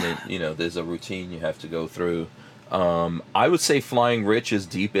 And, there's a routine you have to go through. I would say Flying Rich is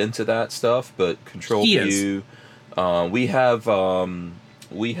deep into that stuff, but Control Q, we have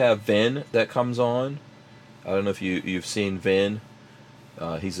Vin that comes on. I don't know if you've seen Vin.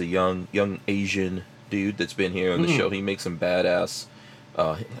 He's a young Asian dude that's been here on the show. He makes some badass.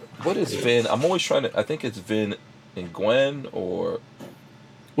 What is Vin? I'm always trying to. I think it's Vin and Gwen or.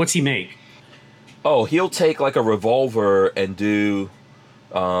 What's he make? Oh, he'll take like a revolver and do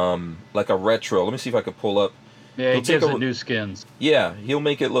like a retro. Let me see if I can pull up. Yeah, he gives it new skins. Yeah, he'll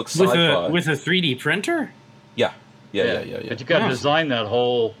make it look sci-fi. With a 3D printer? Yeah. But you got to design that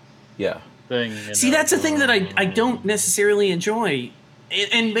whole thing. See, that's the thing that I don't necessarily enjoy.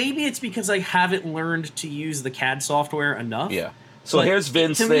 And maybe it's because I haven't learned to use the CAD software enough. Yeah. So but here's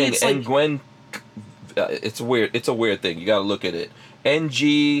Vin's thing, and Gwen... it's weird. It's a weird thing. You got to look at it.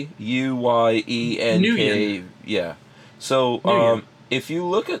 NGUYENK. Yeah. So if you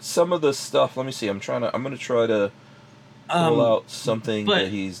look at some of the stuff, let me see. I'm going to try to pull out something that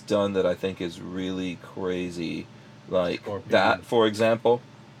he's done that I think is really crazy, like that, for example.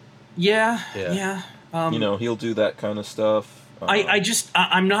 Yeah. He'll do that kind of stuff.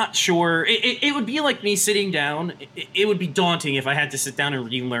 I'm not sure. It would be like me sitting down. It would be daunting if I had to sit down and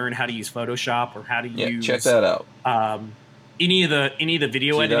relearn how to use Photoshop or how to use. Check that out. Any of the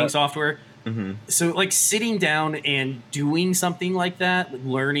video editing software. Mm-hmm. So like sitting down and doing something like that, like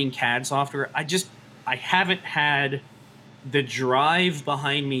learning CAD software, I haven't had the drive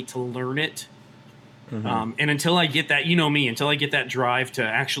behind me to learn it. Mm-hmm. And until I get that, until I get that drive to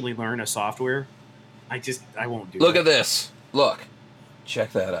actually learn a software, I won't do it. Look at this. Look.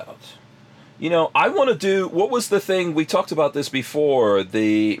 Check that out. I want to do... What was the thing... We talked about this before.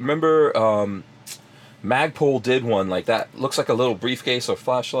 Remember Magpul did one like that. Looks like a little briefcase or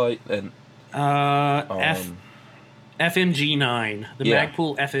flashlight, and FMG 9, the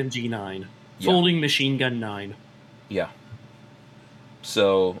Magpul FMG 9, folding machine gun 9. Yeah.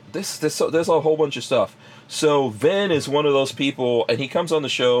 So there's a whole bunch of stuff. So Vin is one of those people, and he comes on the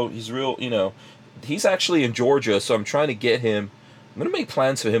show. He's real, he's actually in Georgia, so I'm trying to get him. I'm gonna make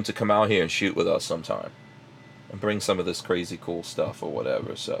plans for him to come out here and shoot with us sometime, and bring some of this crazy cool stuff or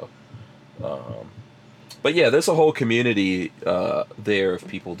whatever. So, but yeah, there's a whole community there of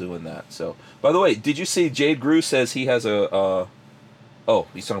people doing that. So, by the way, did you see Jade Grew says he has a? Oh,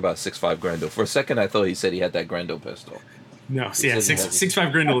 he's talking about a 6.5 Grendel. For a second, I thought he said he had that Grendel pistol. No, so yeah,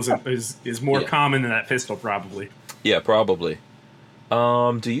 6.5 Grendel is more common than that pistol, probably. Yeah, probably.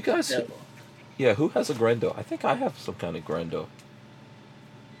 Do you guys? Yeah, who has a Grendel? I think I have some kind of Grendel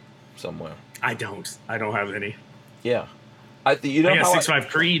somewhere. I don't have any. Yeah, I got 6.5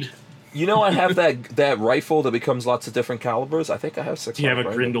 Creed. I have that rifle that becomes lots of different calibers. I think I have 6.5. Do you have a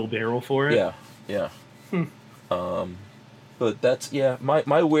Grendel barrel for it? Yeah. But that's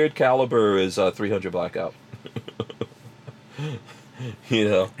my weird caliber is 300 Blackout. At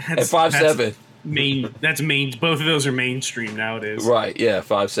 5.7. That's main. Both of those are mainstream nowadays. Right. Yeah.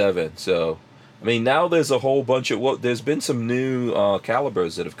 5.7. So, I mean, now there's a whole bunch of there's been some new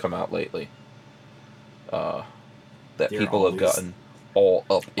calibers that have come out lately. That people have gotten all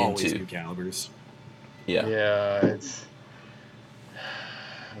up into. New calibers. Yeah. Yeah. It's.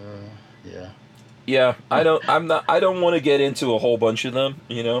 Yeah. Yeah. I don't want to get into a whole bunch of them.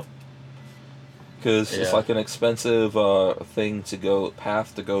 Because it's like an expensive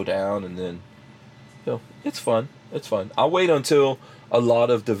path to go down, and then, it's fun. It's fun. I'll wait until a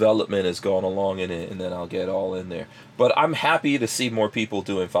lot of development has gone along in it, and then I'll get all in there. But I'm happy to see more people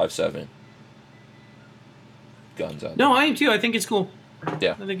doing 5.7 guns out there. No, I am too. I think it's cool.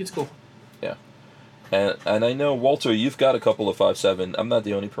 Yeah. I think it's cool. Yeah. And I know, Walter, you've got a couple of 5.7. I'm not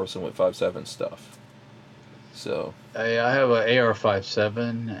the only person with 5.7 stuff. So. I have an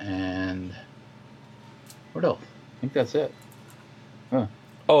AR-57 and... What else? I think that's it. Huh.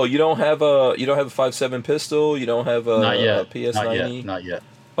 Oh, you don't have a 5.7 pistol. You don't have a PS90. Not yet.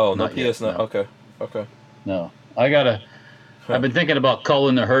 Oh, no PS90. No. Okay. No, I've been thinking about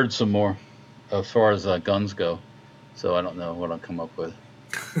culling the herd some more, as far as guns go. So I don't know what I'll come up with.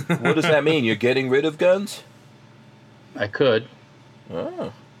 What does that mean? You're getting rid of guns? I could.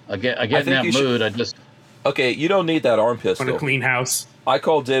 Oh. I get in that mood. I just. Okay, you don't need that arm pistol. Want to clean house. I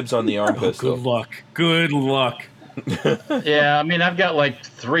call dibs on the arm pistol. Good luck. Yeah, I mean, I've got like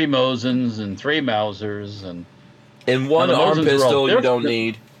 3 Mosins and 3 Mausers and one arm pistol. You don't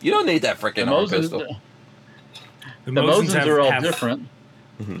need that freaking arm pistol. The Mosins are all different.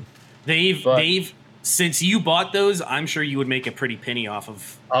 Mm-hmm. They've since you bought those, I'm sure you would make a pretty penny off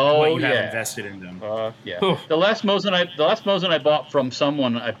of what you have invested in them. Yeah. The last Mosin I bought from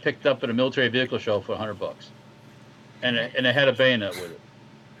someone I picked up at a military vehicle show for $100, and it had a bayonet with it.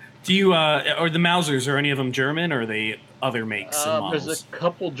 Do you are the Mausers, are any of them German, or are they other makes and models? There's a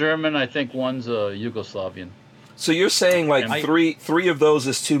couple German. I think one's a Yugoslavian. So you're saying like three of those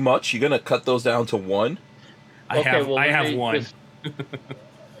is too much? You're gonna cut those down to one? I have one.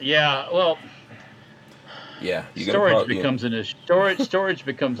 Yeah. Well. Yeah. Storage becomes an issue. Storage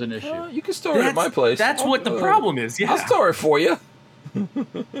becomes an issue. You can store it at my place. That's what the problem is. Yeah. I'll store it for you.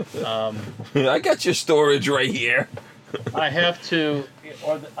 I got your storage right here. I have to.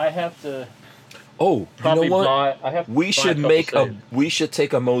 Oh, probably you know what? We should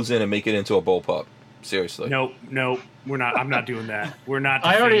take a Mosin and make it into a bullpup. Seriously. No, we're not. I'm not doing that. We're not.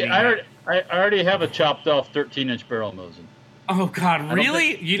 I already have a chopped off 13-inch barrel Mosin. Oh God,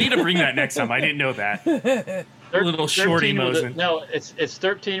 really? You need to bring that next time. I didn't know that. Little shorty Mosin. No, it's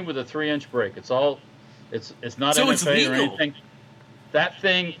 13 with a 3-inch break. It's not so NFA it's legal. or anything. That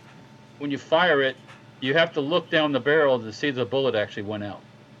thing, when you fire it, you have to look down the barrel to see the bullet actually went out.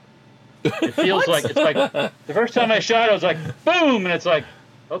 It feels like the first time I shot, I was like, boom, and it's like,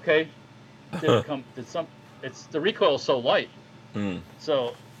 okay, it's the recoil is so light.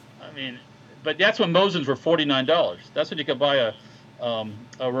 So, I mean, but that's when Mosins were $49. That's when you could buy a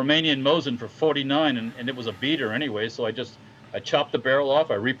Romanian Mosin for $49, and it was a beater anyway. So I chopped the barrel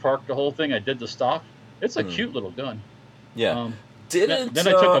off, I reparked the whole thing, I did the stock. It's a cute little gun. Yeah. Then I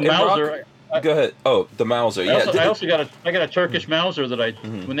took a Mauser. Go ahead. Oh, the Mauser. I also got a Turkish Mauser that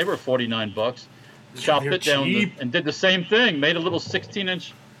when they were $49, chopped it down and did the same thing. Made a little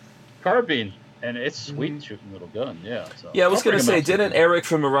 16-inch carbine, and it's sweet shooting little gun. Yeah. So I was gonna say, didn't Eric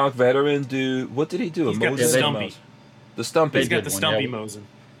from Iraq Veteran do? What did he do? He's got the Stumpy. The Stumpy. He's got the Stumpy Mosin.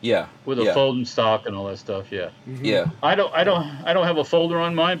 Yeah. With a folding stock and all that stuff. Yeah. Mm-hmm. Yeah. I don't have a folder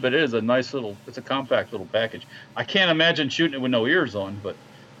on mine, but it is a nice it's a compact little package. I can't imagine shooting it with no ears on, but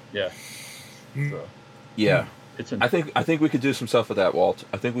yeah. So, yeah. I think we could do some stuff with that, Walt.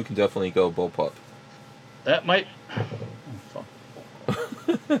 I think we can definitely go bullpup. That might.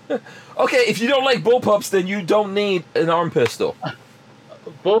 Okay, if you don't like bullpups, then you don't need an arm pistol.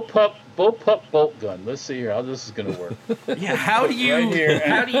 Bullpup bolt gun. Let's see here how this is going to work. Yeah, how do you? Right here.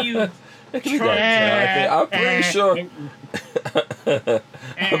 How do you? I'm pretty sure.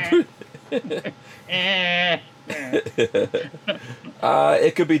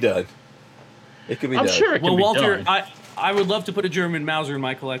 It could be done. It could be done. I'm sure it can be Walter, done. I would love to put a German Mauser in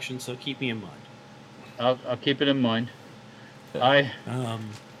my collection, so keep me in mind. I'll keep it in mind. I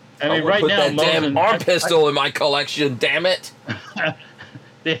mean, right put now, that damn arm pistol in my collection. Damn it!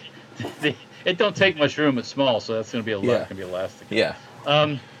 It don't take much room. It's small, so that's going to be be elastic. Yeah.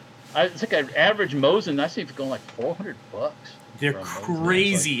 I think an average Mosin, I see it's going like $400. They're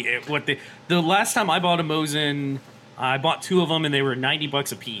crazy at what the last time I bought a Mosin, I bought 2 of them and they were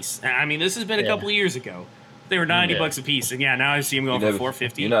 $90 a piece. I mean, this has been a couple of years ago. They were $90 a piece, and now I see them going for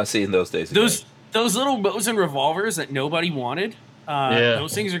 $450. You're not seeing those days. Those little Mosin revolvers that nobody wanted.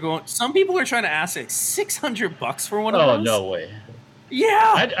 Those things are going. Some people are trying to ask it $600 for one of those. Oh, no way.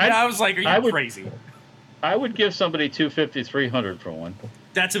 Yeah, I was like, are you crazy? I would give somebody $250, $300 for one.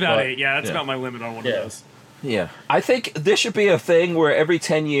 That's about it. Yeah, that's about my limit on one of those. Yeah, I think this should be a thing where every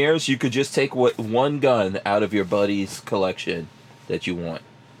 10 years you could just take one gun out of your buddy's collection that you want.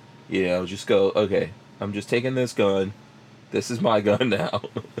 You know, just go, okay, I'm just taking this gun. This is my gun now.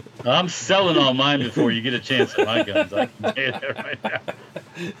 I'm selling all mine before you get a chance at my guns. I can tell you that right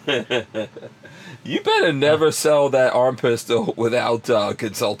now. You better never sell that arm pistol without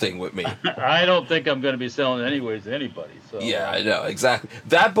consulting with me. I don't think I'm going to be selling it anyways to anybody. So. Yeah, I know, exactly.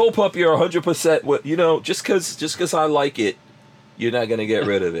 That bullpup, you're 100%, you know, just because I like it, you're not going to get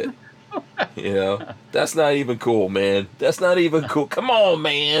rid of it. You know? That's not even cool, man. That's not even cool. Come on,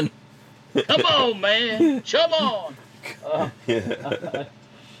 man. Come on, man. Come on.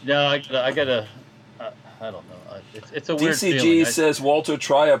 No, I gotta. I don't know. It's a weird DCG feeling. says, Walter,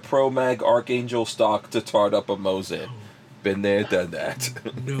 try a Pro Mag Archangel stock to tart up a Mosin. Been there, done that.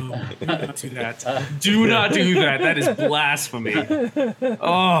 No, do not do that. Do not do that. That is blasphemy.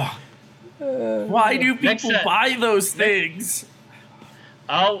 Oh, why do people buy those things?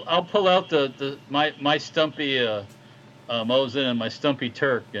 I'll pull out my Stumpy Mosin and my Stumpy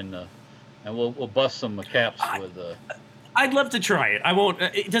Turk and we'll bust some caps with. I'd love to try it. I won't.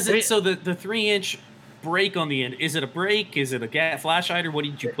 Does it? So the 3-inch break on the end, is it a break? Is it a flashlight, or what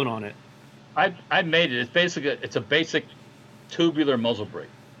did you put on it? I made it. It's a basic tubular muzzle brake.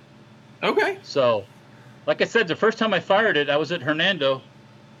 Okay. So, like I said, the first time I fired it, I was at Hernando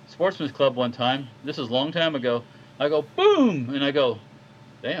Sportsman's Club one time. This is a long time ago. I go boom, and I go,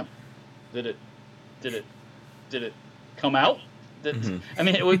 damn, did it come out? Mm-hmm. I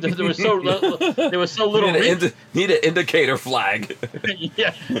mean, there was so little. Need an indicator flag.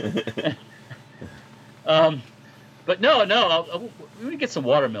 Yeah. But no. We need to get some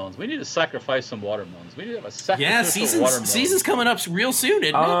watermelons. We need to sacrifice some watermelons. We need to have a sacrificial watermelon. Season's coming up real soon,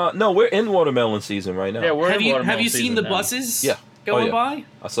 isn't it? No, we're in watermelon season right now. Yeah, we're in watermelon season. Have you seen the buses? Yeah. Going by?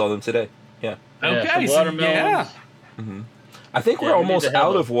 I saw them today. Yeah. Okay. So watermelons. Yeah. Mm-hmm. I think we're almost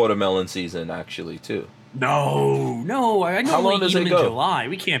out of watermelon season, actually, too. No. I know. How long does it go? In July.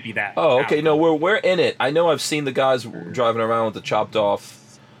 We can't be that. Oh, okay. No, we're in it. I know. I've seen the guys driving around with the chopped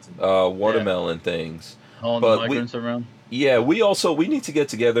off watermelon things. Hauling the migrants around. Yeah, we need to get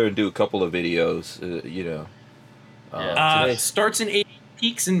together and do a couple of videos. Starts in April,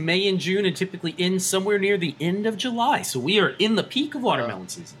 peaks in May and June, and typically ends somewhere near the end of July. So we are in the peak of watermelon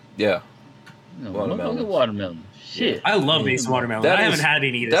season. Yeah. Watermelon. Shit. I love these watermelons. I haven't had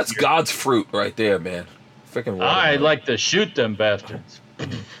any this That's year. God's fruit right there, man. Freaking watermelon. I like to shoot them bastards.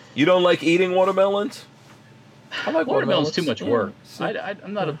 You don't like eating watermelons? I like watermelons. Too much work.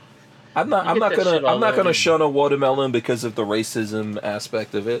 I'm not a. I'm not gonna shun a watermelon because of the racism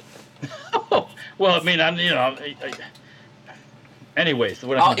aspect of it. Well, I mean, anyways,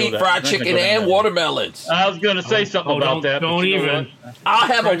 I'll eat fried chicken and watermelons. I was going to say something about that. Don't even. I'll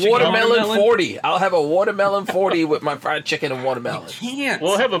have a watermelon 40. I'll have a watermelon 40 with my fried chicken and watermelon. You can't.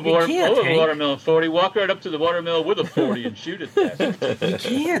 We'll have a watermelon 40. Walk right up to the watermelon with a 40 and shoot it. You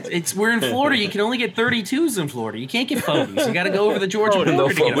can't. We're in Florida. You can only get 32s in Florida. You can't get 40s. You got to go over the Georgia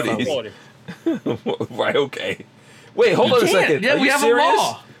border to get a 40. Right, okay. Wait, hold on a second. Yeah, we have serious? a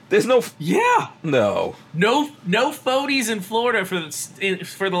law. There's no... Yeah. No 40s in Florida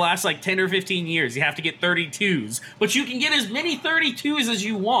for the last like 10 or 15 years. You have to get 32s, but you can get as many 32s as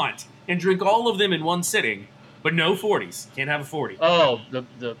you want and drink all of them in one sitting. But no 40s. Can't have a 40. Oh,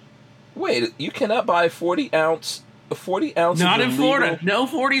 the Wait, you cannot buy 40 ounces. Not in Florida. No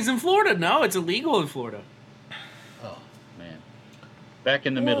 40s in Florida. No, it's illegal in Florida. Oh man, back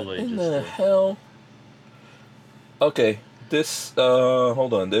in the Middle Ages. What in the hell? Okay, this.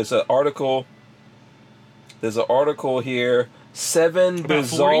 Hold on. There's an article. There's an article here. 7 About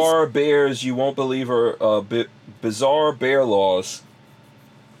bizarre 40s? bears you won't believe are bizarre bear laws.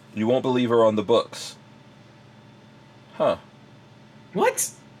 You won't believe are on the books. Huh.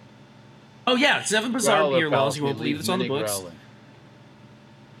 What? Oh yeah, 7 bizarre Growler beer laws. You policy won't believe leaves it's on the many books. growling.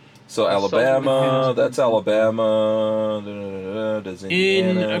 So Alabama, that's Alabama. There's In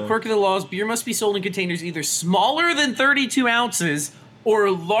Indiana. a quirk of the laws, beer must be sold in containers either smaller than 32 ounces or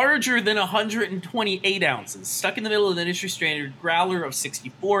larger than 128 ounces. Stuck in the middle of the industry standard growler of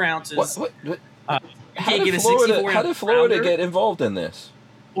 64 ounces. What? You How can't did get a Florida, 64 how did ounce Florida growler get involved in this?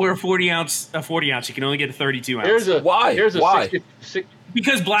 or a 40 ounce. A 40 ounce. You can only get a 32 ounce. Why? Here's a Why? 60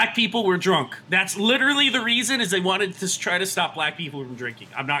 Because black people were drunk. That's literally the reason. Is they wanted to try to stop black people from drinking.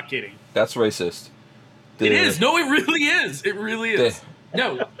 I'm not kidding. That's racist. It is. No, it really is. It really is.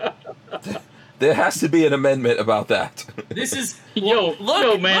 No, There has to be an amendment about that. this is. Yo,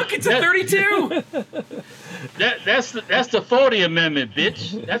 man, Look, it's a 32. that's the 40 Amendment,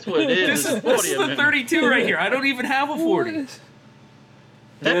 bitch. That's what it is. This It's the is 40 the Amendment. 32 right here. I don't even have a 40. Let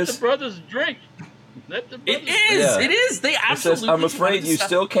There's- the brothers drink. Let the brothers It is. Yeah. It is. They It absolutely. says, I'm afraid wanted to you stop-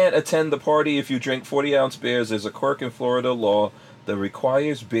 still can't attend the party if you drink 40-ounce beers. There's a quirk in Florida law that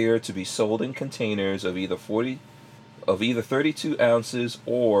requires beer to be sold in containers of either 32 ounces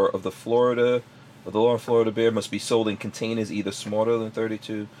or of the law in Florida, beer must be sold in containers either smaller than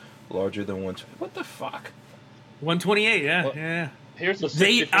 32, larger than 120. What the fuck? 128. Yeah, Well, yeah. Here's a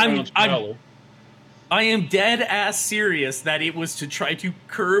They- 64 I'm- ounce I'm- growler. I am dead ass serious that it was to try to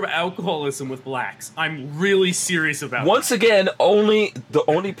curb alcoholism with blacks. I'm really serious about Once again, the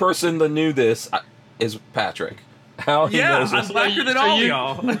only person that knew this is Patrick. How that. he Yeah, knows I'm this. blacker than So all you-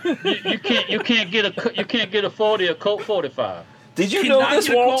 y'all. You can't get a 40 a Colt 45. Did you Can know not this,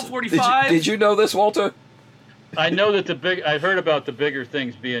 get a Colt Walter? 45? Did you know this, Walter? I know that I've heard about the bigger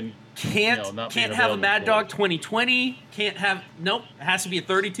things being. Can't not can't being have a available Mad for Dog it. 2020. Can't have. Nope. It has to be a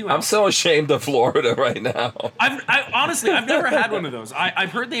 32 I'm ounce. so ashamed of Florida right now. Honestly, I've never had one of those.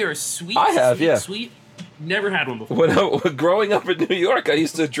 I've heard they are sweet. I have, sweet, yeah. Sweet. Never had one before. When growing up in New York, I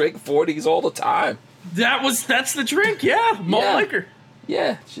used to drink 40s all the time. That's the drink. Yeah, malt Yeah. liquor.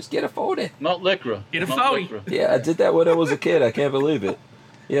 Yeah, just get a 40. Malt liquor. Get a Malt 40. liquor. Yeah, I did that when I was a kid. I can't believe it.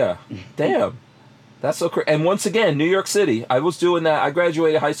 Yeah. Damn. That's so crazy. And once again, New York City. I was doing that. I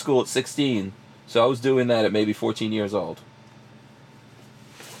graduated high school at 16. So I was doing that at maybe 14 years old.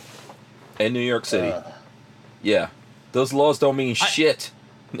 In New York City. Yeah. Those laws don't mean shit.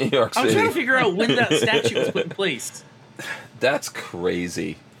 New York I'm City. trying to figure out when that statute was put in place. That's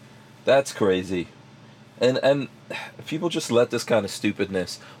crazy. That's crazy. And people just let this kind of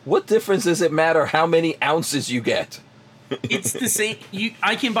stupidness. What difference does it matter how many ounces you get? It's the same.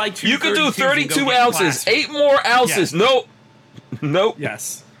 I can buy two. You could do 32s and go 32 get ounces. plastic. 8 more ounces. Yeah. Nope. Nope.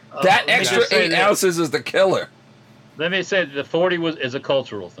 Yes. That Let me extra just say 8 that- ounces is the killer. Let me say the 40 is a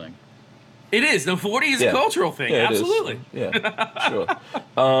cultural thing. It is. The 40 is Yeah. a cultural thing. Yeah, it is. Absolutely. Yeah,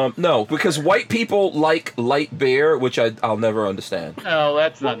 sure. No, because white people like light beer, which I'll never understand. No,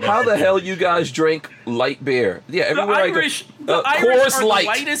 that's not. How the hell you guys drink light beer? Yeah, The everywhere Irish, I go. the Irish Coors are Light. the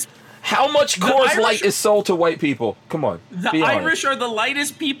lightest. How much the Coors Irish- Light is sold to white people? Come on, The be honest. Irish are the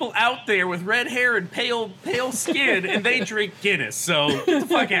lightest people out there with red hair and pale skin, and they drink Guinness. So get the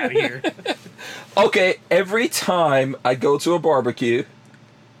fuck out of here. Okay, every time I go to a barbecue,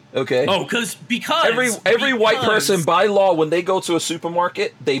 okay. Oh, because Every white person by law when they go to a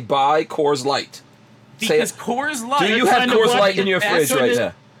supermarket, they buy Coors Light. because Coors Light. Do you have trying to Coors watch Light in it your back fridge on right it.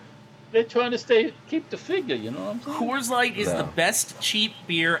 now? They're trying to keep the figure. You know what I'm saying? Coors Light is No. the best cheap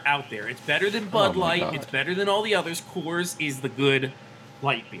beer out there. It's better than Bud Oh my Light. God. It's better than all the others. Coors is the good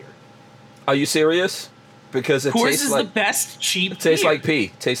light beer. Are you serious? Because it Coors tastes is like the best cheap. it tastes beer. like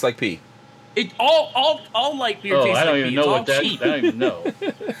pee. Tastes like pee. It all light beer Oh, tastes I don't like even pee. know It's what all that. cheap. I don't even know.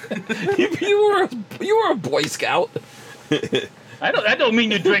 you were a Boy Scout. I don't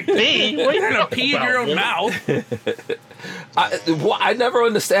mean to drink pee. What are you You're gonna talking pee in your own about, man? mouth. I never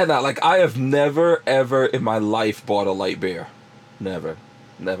understand that. Like I have never ever in my life bought a light beer. Never.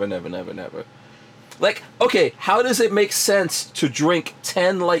 Like, okay, how does it make sense to drink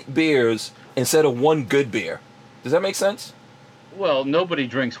 10 light beers instead of one good beer? Does that make sense? Well, nobody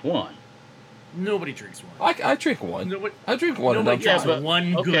drinks one. Nobody drinks one. I drink one. Nobody, I drink one. nobody And drinks Yeah, but-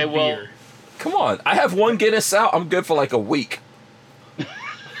 one okay, good well- beer. come on, I have one Guinness out. I'm good for like a week.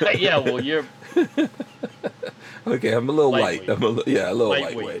 Yeah, well, you're Okay, I'm a little light. Lightweight. I'm a little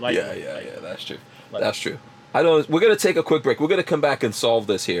Lightweight, lightweight. Yeah, lightweight. that's true. Light. That's true. We're gonna take a quick break. We're gonna come back and solve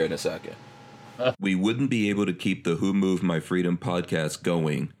this here in a second. We wouldn't be able to keep the Who Moved My Freedom podcast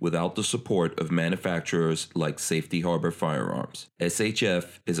going without the support of manufacturers like Safety Harbor Firearms.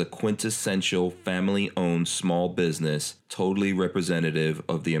 SHF is a quintessential family-owned small business, totally representative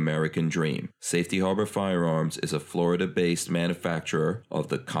of the American dream. Safety Harbor Firearms is a Florida-based manufacturer of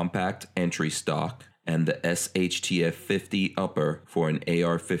the compact entry stock and the SHTF 50 upper for an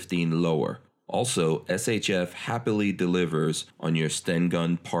AR-15 lower. Also, SHF happily delivers on your Sten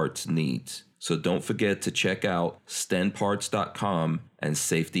gun parts needs. So don't forget to check out stenparts.com and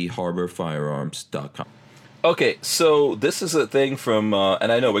safetyharborfirearms.com. Okay, so this is a thing from,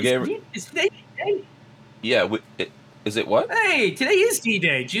 and I know we're getting. Is today D-Day? Yeah, is it what? Hey, today is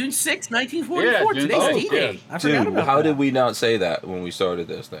D-Day, June 6, 1944. Yeah, June Today's 6th, D-Day. yeah. I forgot Dude, about how that. did we not say that when we started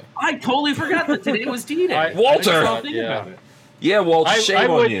this thing? I totally forgot that today was D-Day. Walter! I didn't think Yeah. about it. Yeah, Walt, shame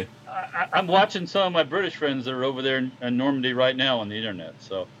on you. I'm watching some of my British friends that are over there in Normandy right now on the internet.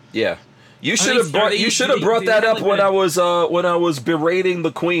 So Yeah, you should they have brought started- that they up when really I was berating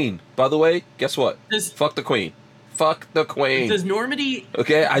the Queen. By the way, guess what? Does- Fuck the Queen. Fuck the Queen. Does Normandy?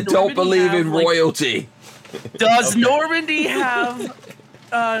 Okay, I does don't Normandy believe have, in like- royalty. Does Normandy have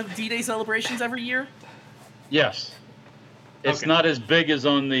D-Day celebrations every year? yes, it's Okay. not as big as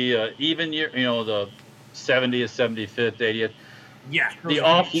on the even year. You know, the 70th, 75th, 80th. Yeah. The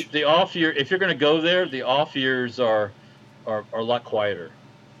off year. If you're going to go there, the off years are a lot quieter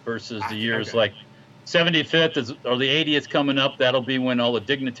versus the years Okay. like 75th or the 80th coming up. That'll be when all the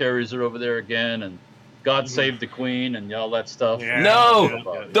dignitaries are over there again and God Save the Queen and all that stuff. Yeah.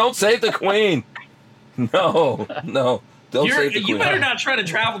 No, don't save the Queen. No, don't save the You Queen. better not try to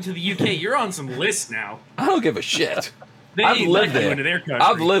travel to the UK. You're on some lists now. I don't give a shit. They I've ain't lived letting you there. into their country.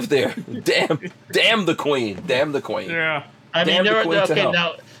 I've lived there. Damn the Queen. Damn the Queen. Yeah. I mean, Damn the there Queen are to okay hell.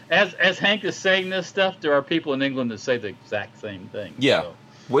 now. As Hank is saying this stuff, there are people in England that say the exact same thing. Yeah. So.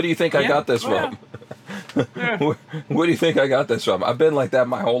 Where do you think I Yeah, got this yeah. from? Yeah. Where do you think I got this from? I've been like that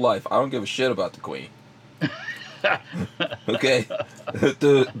my whole life. I don't give a shit about the Queen. Okay?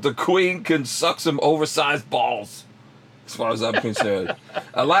 The Queen can suck some oversized balls, as far as I'm concerned.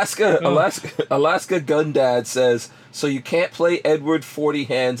 Alaska Gun Dad says, so you can't play Edward 40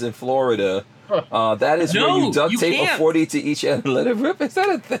 hands in Florida. That is where No, you duct you tape a can't. 40 to each end and let it rip. Is that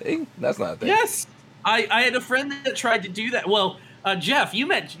a thing? That's not a thing. Yes. I had a friend that tried to do that. Well, Jeff, you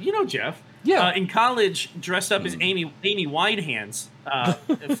know Jeff. Yeah. In college, dressed up as Amy Winehands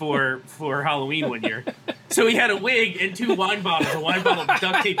for Halloween one year. So he had a wig and two wine bottles, a wine bottle with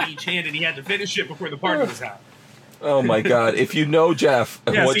duct tape to each hand, and he had to finish it before the party was out. Oh my God! If you know Jeff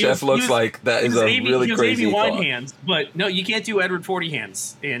and Yes, what he Jeff was- looks he was- like, that He is was a Amy, really he was crazy Amy thought. Winehands, but no, you can't do Edward 40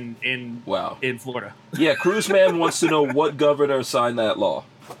 hands in Wow. in Florida. Yeah, Cruiseman wants to know what governor signed that law.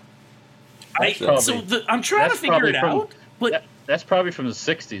 I'm trying That's to figure it probably out, but That's probably from the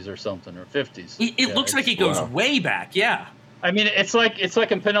 60s or something, or 50s. it looks like it goes Wow. way back. Yeah, I mean, it's like in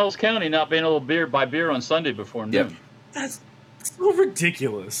Pinellas County not being able to buy beer on Sunday before noon. Yep. that's so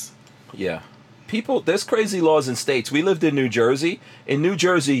ridiculous. Yeah. People, there's crazy laws in states. We lived in New Jersey. In New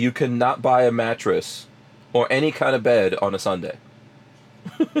Jersey, you cannot buy a mattress or any kind of bed on a Sunday.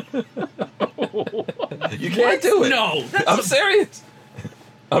 You can't do it. No, I'm serious.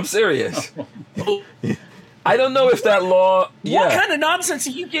 I'm serious. I don't know if that law. What kind of nonsense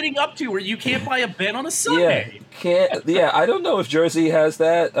are you getting up to where you can't buy a bed on a Yeah, Sunday? can't. Yeah, I don't know if Jersey has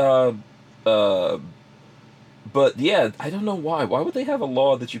that. But yeah, I don't know why. Why would they have a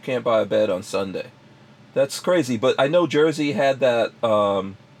law that you can't buy a bed on Sunday? That's crazy. But I know Jersey had that.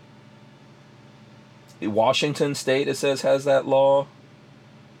 Washington State, it says, has that law.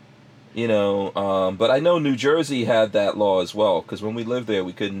 You know, but I know New Jersey had that law as well, because when we lived there,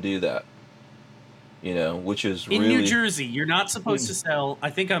 we couldn't do that. You know, which is In really... New Jersey, you're not supposed to sell. I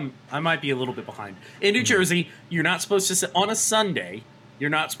think I might be a little bit behind. In New Jersey, you're not supposed to sell on a Sunday. You're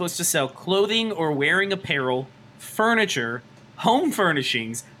not supposed to sell clothing or wearing apparel, furniture, home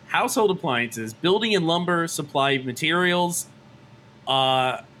furnishings, household appliances, building and lumber supply materials,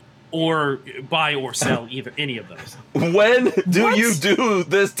 or buy or sell either any of those. When do What? you do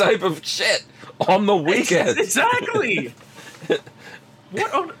this type of shit on the weekends? Exactly.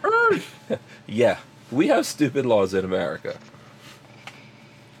 What on earth? Yeah, we have stupid laws in America.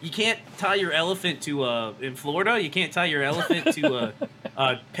 You can't tie your elephant to in Florida. You can't tie your elephant to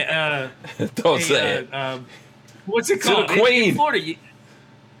Don't say it. What's it called? To the queen. In Florida,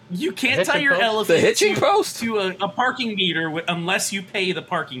 you can't tie your post? elephant The hitching post? to a parking meter unless you pay the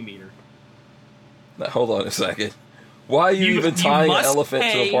parking meter. Now, hold on a second. Why are you even tying an elephant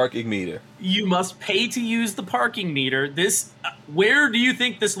to a parking meter? You must pay to use the parking meter. This, where do you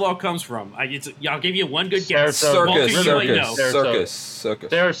think this law comes from? I'll give you one good guess. Circus.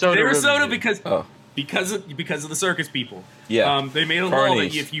 Sarasota, because of the circus people. Yeah, they made a law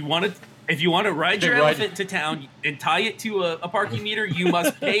that if you want to ride your elephant to town and tie it to a parking meter, you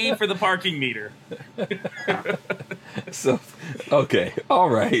must pay for the parking meter. So, okay, all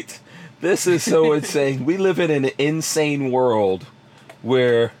right. This is so insane. We live in an insane world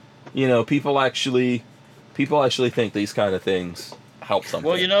where, people actually think these kind of things help something.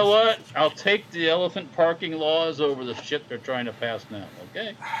 Well, you know what? I'll take the elephant parking laws over the shit they're trying to pass now.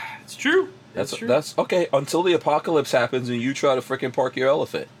 Okay, it's true. That's okay. Until the apocalypse happens and you try to frickin' park your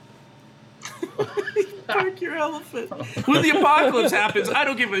elephant. Park your elephant. When the apocalypse happens, I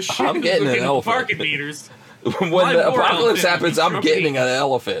don't give a shit. I'm getting an elephant. Parking meters. When the apocalypse happens, I'm getting an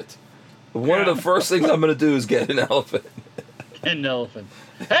elephant. One of the first things I'm going to do is get an elephant. Get an elephant.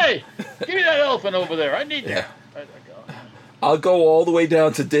 Hey, give me that elephant over there. I need that. I'll go all the way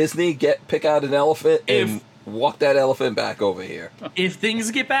down to Disney, pick out an elephant, and walk that elephant back over here. If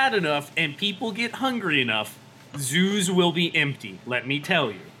things get bad enough and people get hungry enough, zoos will be empty. Let me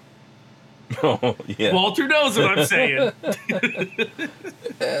tell you. Oh, yeah. Walter knows what I'm saying.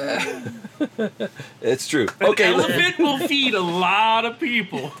 It's true. An elephant will feed a lot of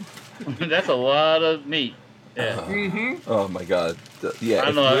people. That's a lot of meat. Yeah. Oh my God.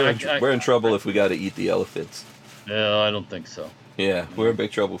 Yeah. We're in trouble if we got to eat the elephants. No, I don't think so. Yeah, we're in big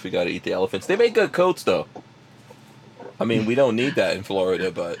trouble if we got to eat the elephants. They make good coats, though. I mean, we don't need that in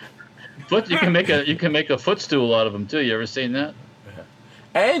Florida, but you can make a footstool out of them too. You ever seen that?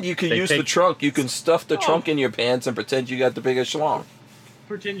 And you can use the trunk. You can stuff the trunk in your pants and pretend you got the biggest schlong.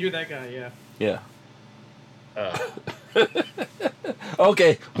 Pretend you're that guy, yeah. Yeah.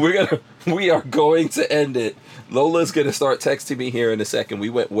 Okay, we are going to end it. Lola's gonna start texting me here in a second. We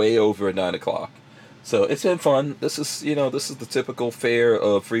went way over 9 o'clock, so it's been fun. This is the typical fare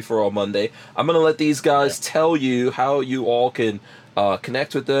of Free for All Monday. I'm gonna let these guys tell you how you all can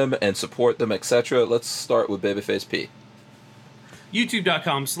connect with them and support them, etc. Let's start with Babyface P.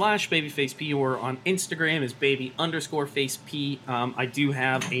 YouTube.com/BabyfaceP or on Instagram is baby_faceP. I do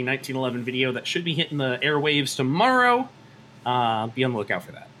have a 1911 video that should be hitting the airwaves tomorrow. Be on the lookout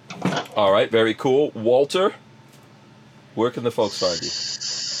for that. All right, very cool. Walter, where can the folks find you?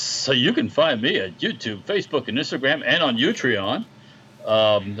 So you can find me at YouTube, Facebook, and Instagram, and on Utreon.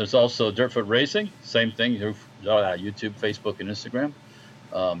 There's also Dirtfoot Racing, same thing. YouTube, Facebook, and Instagram.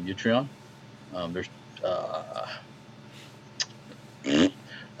 Utreon. There's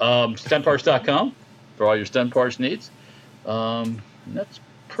STEMparts.com for all your STEM parts needs. That's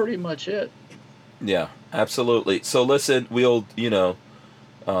pretty much it. Yeah, absolutely. So listen, we'll be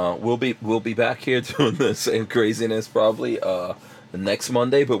back here doing the same craziness probably next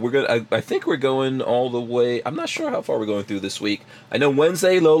Monday, but I think we're going all the way. I'm not sure how far we're going through this week. I know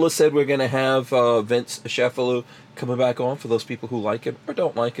Wednesday Lola said we're going to have Vince Sheffield coming back on for those people who like him or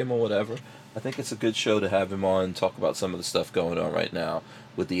don't like him or whatever. I think it's a good show to have him on, talk about some of the stuff going on right now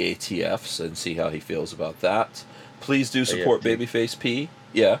with the ATFs and see how he feels about that. Please do support Babyface P.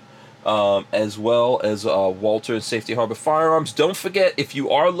 Yeah. As well as Walter and Safety Harbor Firearms. Don't forget, if you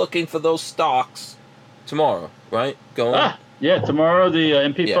are looking for those stocks, tomorrow, right? Tomorrow the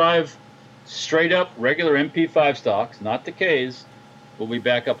MP5, straight up regular MP5 stocks, not the Ks, will be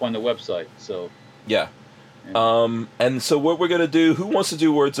back up on the website. So yeah. And so what we're gonna do? Who wants to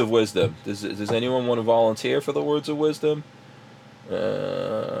do words of wisdom? Does anyone want to volunteer for the words of wisdom?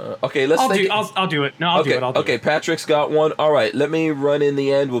 Okay, let's. I'll do it. No, I'll do it. Okay, Patrick's got one. All right, let me run in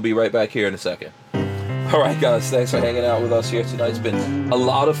the end. We'll be right back here in a second. All right, guys, thanks for hanging out with us here tonight. It's been a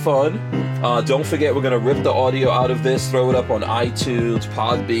lot of fun. Don't forget, we're gonna rip the audio out of this, throw it up on iTunes,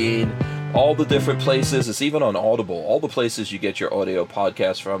 Podbean, all the different places. It's even on Audible. All the places you get your audio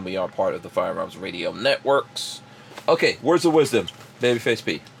podcast from. We are part of the Firearms Radio Networks. Okay, words of wisdom, Babyface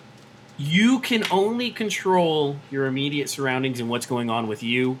P. You can only control your immediate surroundings and what's going on with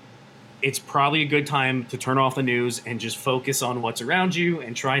you. It's probably a good time to turn off the news and just focus on what's around you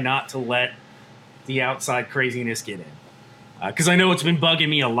and try not to let the outside craziness get in. Because I know it's been bugging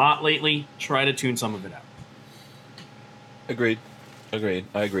me a lot lately. Try to tune some of it out. Agreed.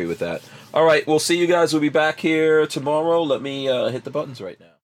 I agree with that. All right, we'll see you guys. We'll be back here tomorrow. Let me hit the buttons right now.